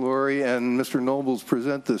 Commissioner Laurie, and Mr. Nobles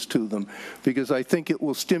present this to them, because I think it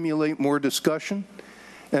will stimulate more discussion,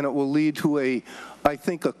 and it will lead to I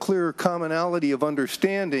think, a clearer commonality of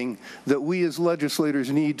understanding that we as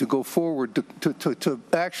legislators need to go forward to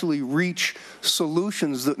actually reach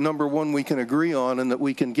solutions that, number one, we can agree on and that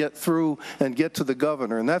we can get through and get to the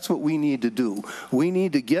governor. And that's what we need to do. We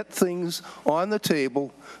need to get things on the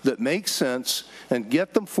table that make sense and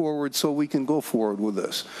get them forward so we can go forward with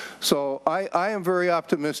this. So I am very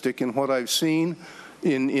optimistic in what I've seen,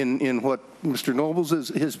 in what Mr. Nobles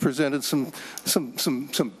has presented, some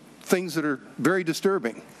things that are very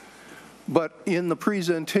disturbing. But in the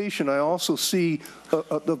presentation, I also see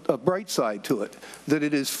a bright side to it, that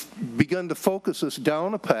it has begun to focus us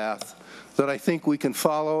down a path that I think we can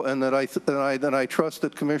follow, and that I trust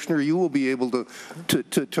that, Commissioner, you will be able to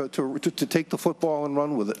take the football and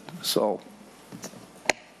run with it. So,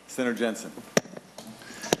 Senator Jensen.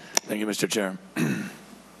 Thank you, Mr. Chair.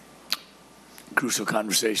 Crucial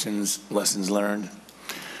conversations, lessons learned.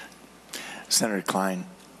 Senator Klein,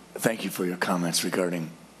 thank you for your comments regarding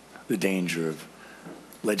the danger of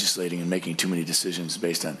legislating and making too many decisions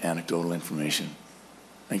based on anecdotal information.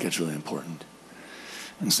 I think that's really important.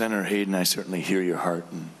 And Senator Hayden, I certainly hear your heart,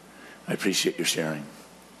 and I appreciate your sharing.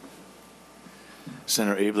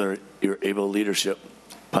 Senator Abler, your able leadership,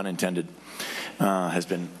 pun intended, has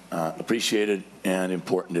been appreciated and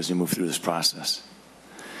important as we move through this process.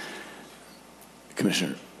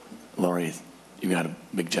 Commissioner Laurie, you've got a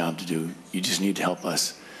big job to do. You just need to help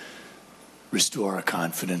us restore our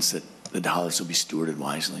confidence that the dollars will be stewarded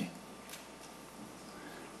wisely.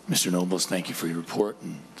 Mr. Nobles, thank you for your report,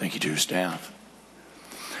 and thank you to your staff.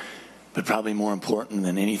 But probably more important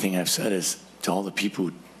than anything I've said is to all the people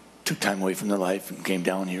who took time away from their life and came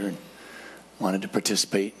down here and wanted to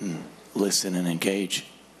participate and listen and engage.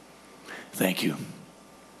 Thank you.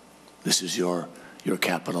 This is your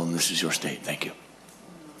capital, and this is your state. Thank you.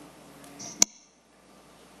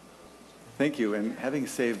 Thank you, and having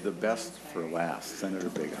saved the best for last, Senator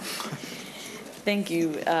Bigham. Thank you,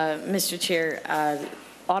 Mr. Chair.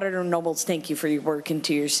 Auditor Nobles, thank you for your work, and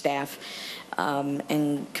to your staff.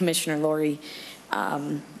 And Commissioner Laurie,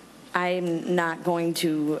 I'm not going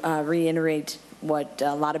to reiterate what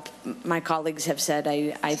a lot of my colleagues have said.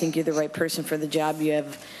 I think you're the right person for the job. You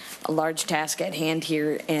have a large task at hand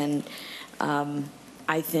here, and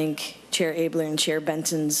I think Chair Abler and Chair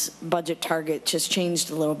Benson's budget target just changed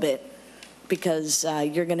a little bit, because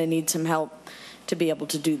you're going to need some help to be able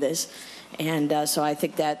to do this. And so I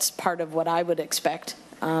think that's part of what I would expect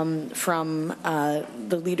from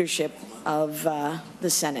the leadership of the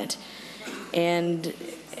Senate. And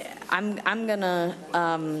I'm going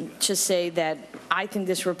to just say that I think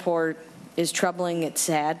this report is troubling. It's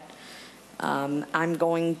sad. I'm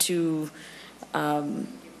going to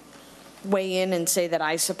weigh in and say that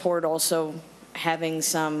I support also having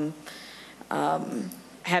some,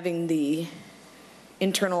 having the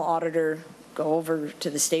internal auditor go over to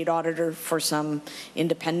the state auditor for some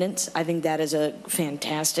independence. I think that is a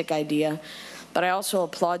fantastic idea. But I also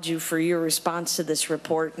applaud you for your response to this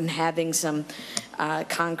report and having some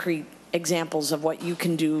concrete examples of what you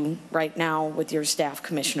can do right now with your staff,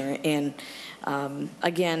 Commissioner. And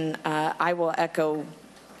again, I will echo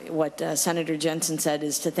what Senator Jensen said,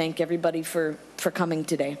 is to thank everybody for coming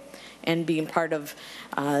today and being part of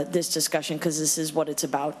this discussion, because this is what it's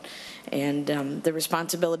about. And the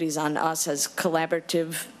responsibilities on us as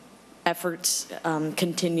collaborative efforts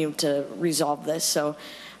continue to resolve this. So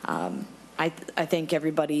I thank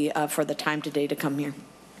everybody for the time today to come here.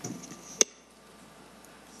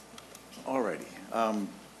 All righty.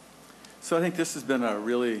 So I think this has been a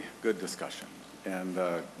really good discussion, and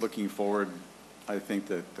looking forward, I think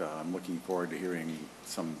that I'm looking forward to hearing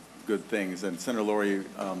some good things. And Senator Laurie,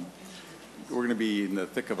 we're going to be in the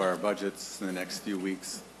thick of our budgets in the next few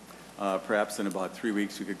weeks. Perhaps in about 3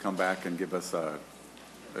 weeks, you could come back and give us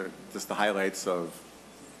just the highlights of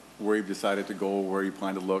where you've decided to go, where you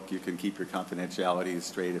plan to look. You can keep your confidentiality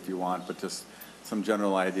straight if you want, but just some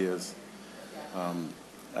general ideas.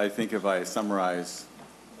 I think if I summarize,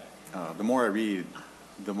 the more I read,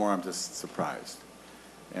 the more I'm just surprised.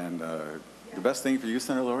 And the best thing for you,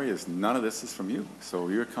 Senator Laurie, is none of this is from you. So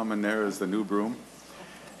you're coming there as the new broom,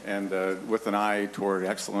 and with an eye toward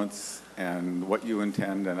excellence and what you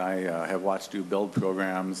intend. And I have watched you build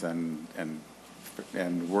programs and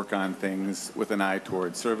work on things with an eye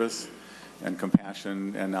toward service and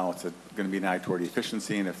compassion. And now it's going to be an eye toward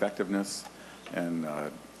efficiency and effectiveness. And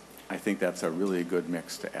I think that's a really good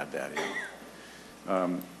mix to add that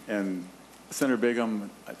in. And Senator Begum,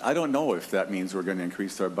 I don't know if that means we're going to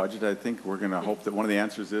increase our budget. I think we're going to hope that one of the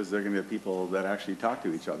answers is they're going to be people that actually talk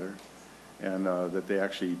to each other, and that they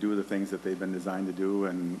actually do the things that they've been designed to do,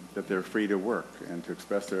 and that they're free to work and to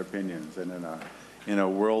express their opinions. And in a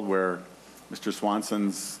world where Mr.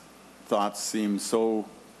 Swanson's thoughts seem so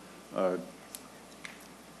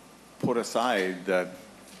put aside that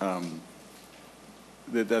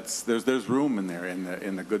there's room in there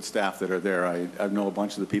in the good staff that are there. I know a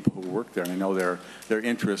bunch of the people who work there, and I know their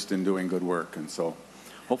interest in doing good work. And so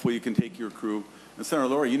hopefully you can take your crew. And Senator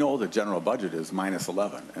Laurie, you know the general budget is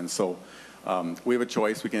 -11. And so we have a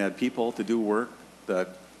choice. We can add people to do work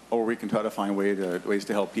or we can try to find ways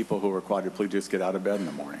to help people who are quadriplegics get out of bed in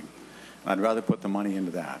the morning. I'd rather put the money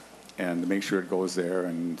into that and make sure it goes there,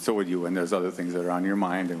 and so would you. And there's other things that are on your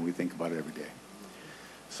mind, and we think about it every day.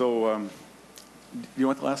 So do you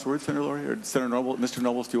want the last word, Senator Laurie? Or Senator Nobles? Mr.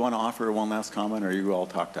 Nobles, do you want to offer one last comment, or are you all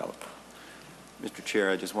talked out? Mr.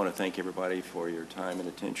 Chair, I just want to thank everybody for your time and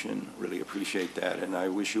attention. Really appreciate that, and I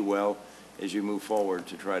wish you well as you move forward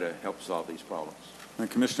to try to help solve these problems. And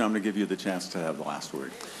Commissioner, I'm going to give you the chance to have the last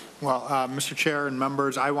word. Well, Mr. Chair and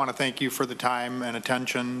members, I want to thank you for the time and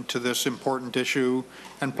attention to this important issue,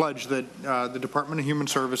 and pledge that the Department of Human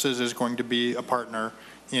Services is going to be a partner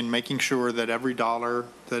in making sure that every dollar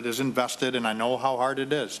that is invested, and I know how hard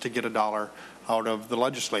it is to get a dollar out of the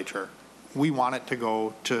legislature, we want it to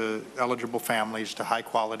go to eligible families, to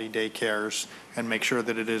high-quality daycares, and make sure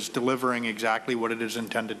that it is delivering exactly what it is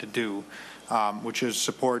intended to do, which is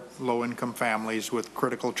support low-income families with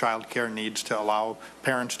critical child care needs to allow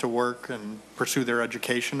parents to work and pursue their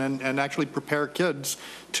education, and actually prepare kids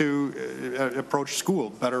to approach school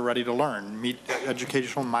better ready to learn, meet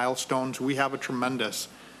educational milestones. We have a tremendous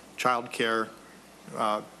child care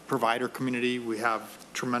provider community. We have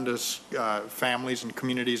tremendous families and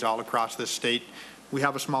communities all across this state. We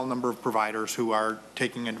have a small number of providers who are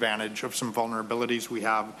taking advantage of some vulnerabilities. We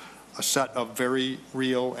have a set of very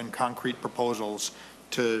real and concrete proposals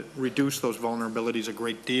to reduce those vulnerabilities a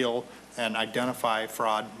great deal and identify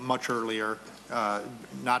fraud much earlier,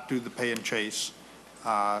 not do the pay and chase.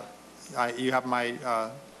 You have my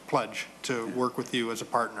pledge to work with you as a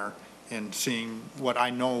partner in seeing what I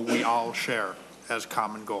know we all share as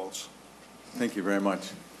common goals. Thank you very much.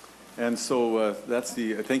 And so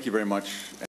thank you very much.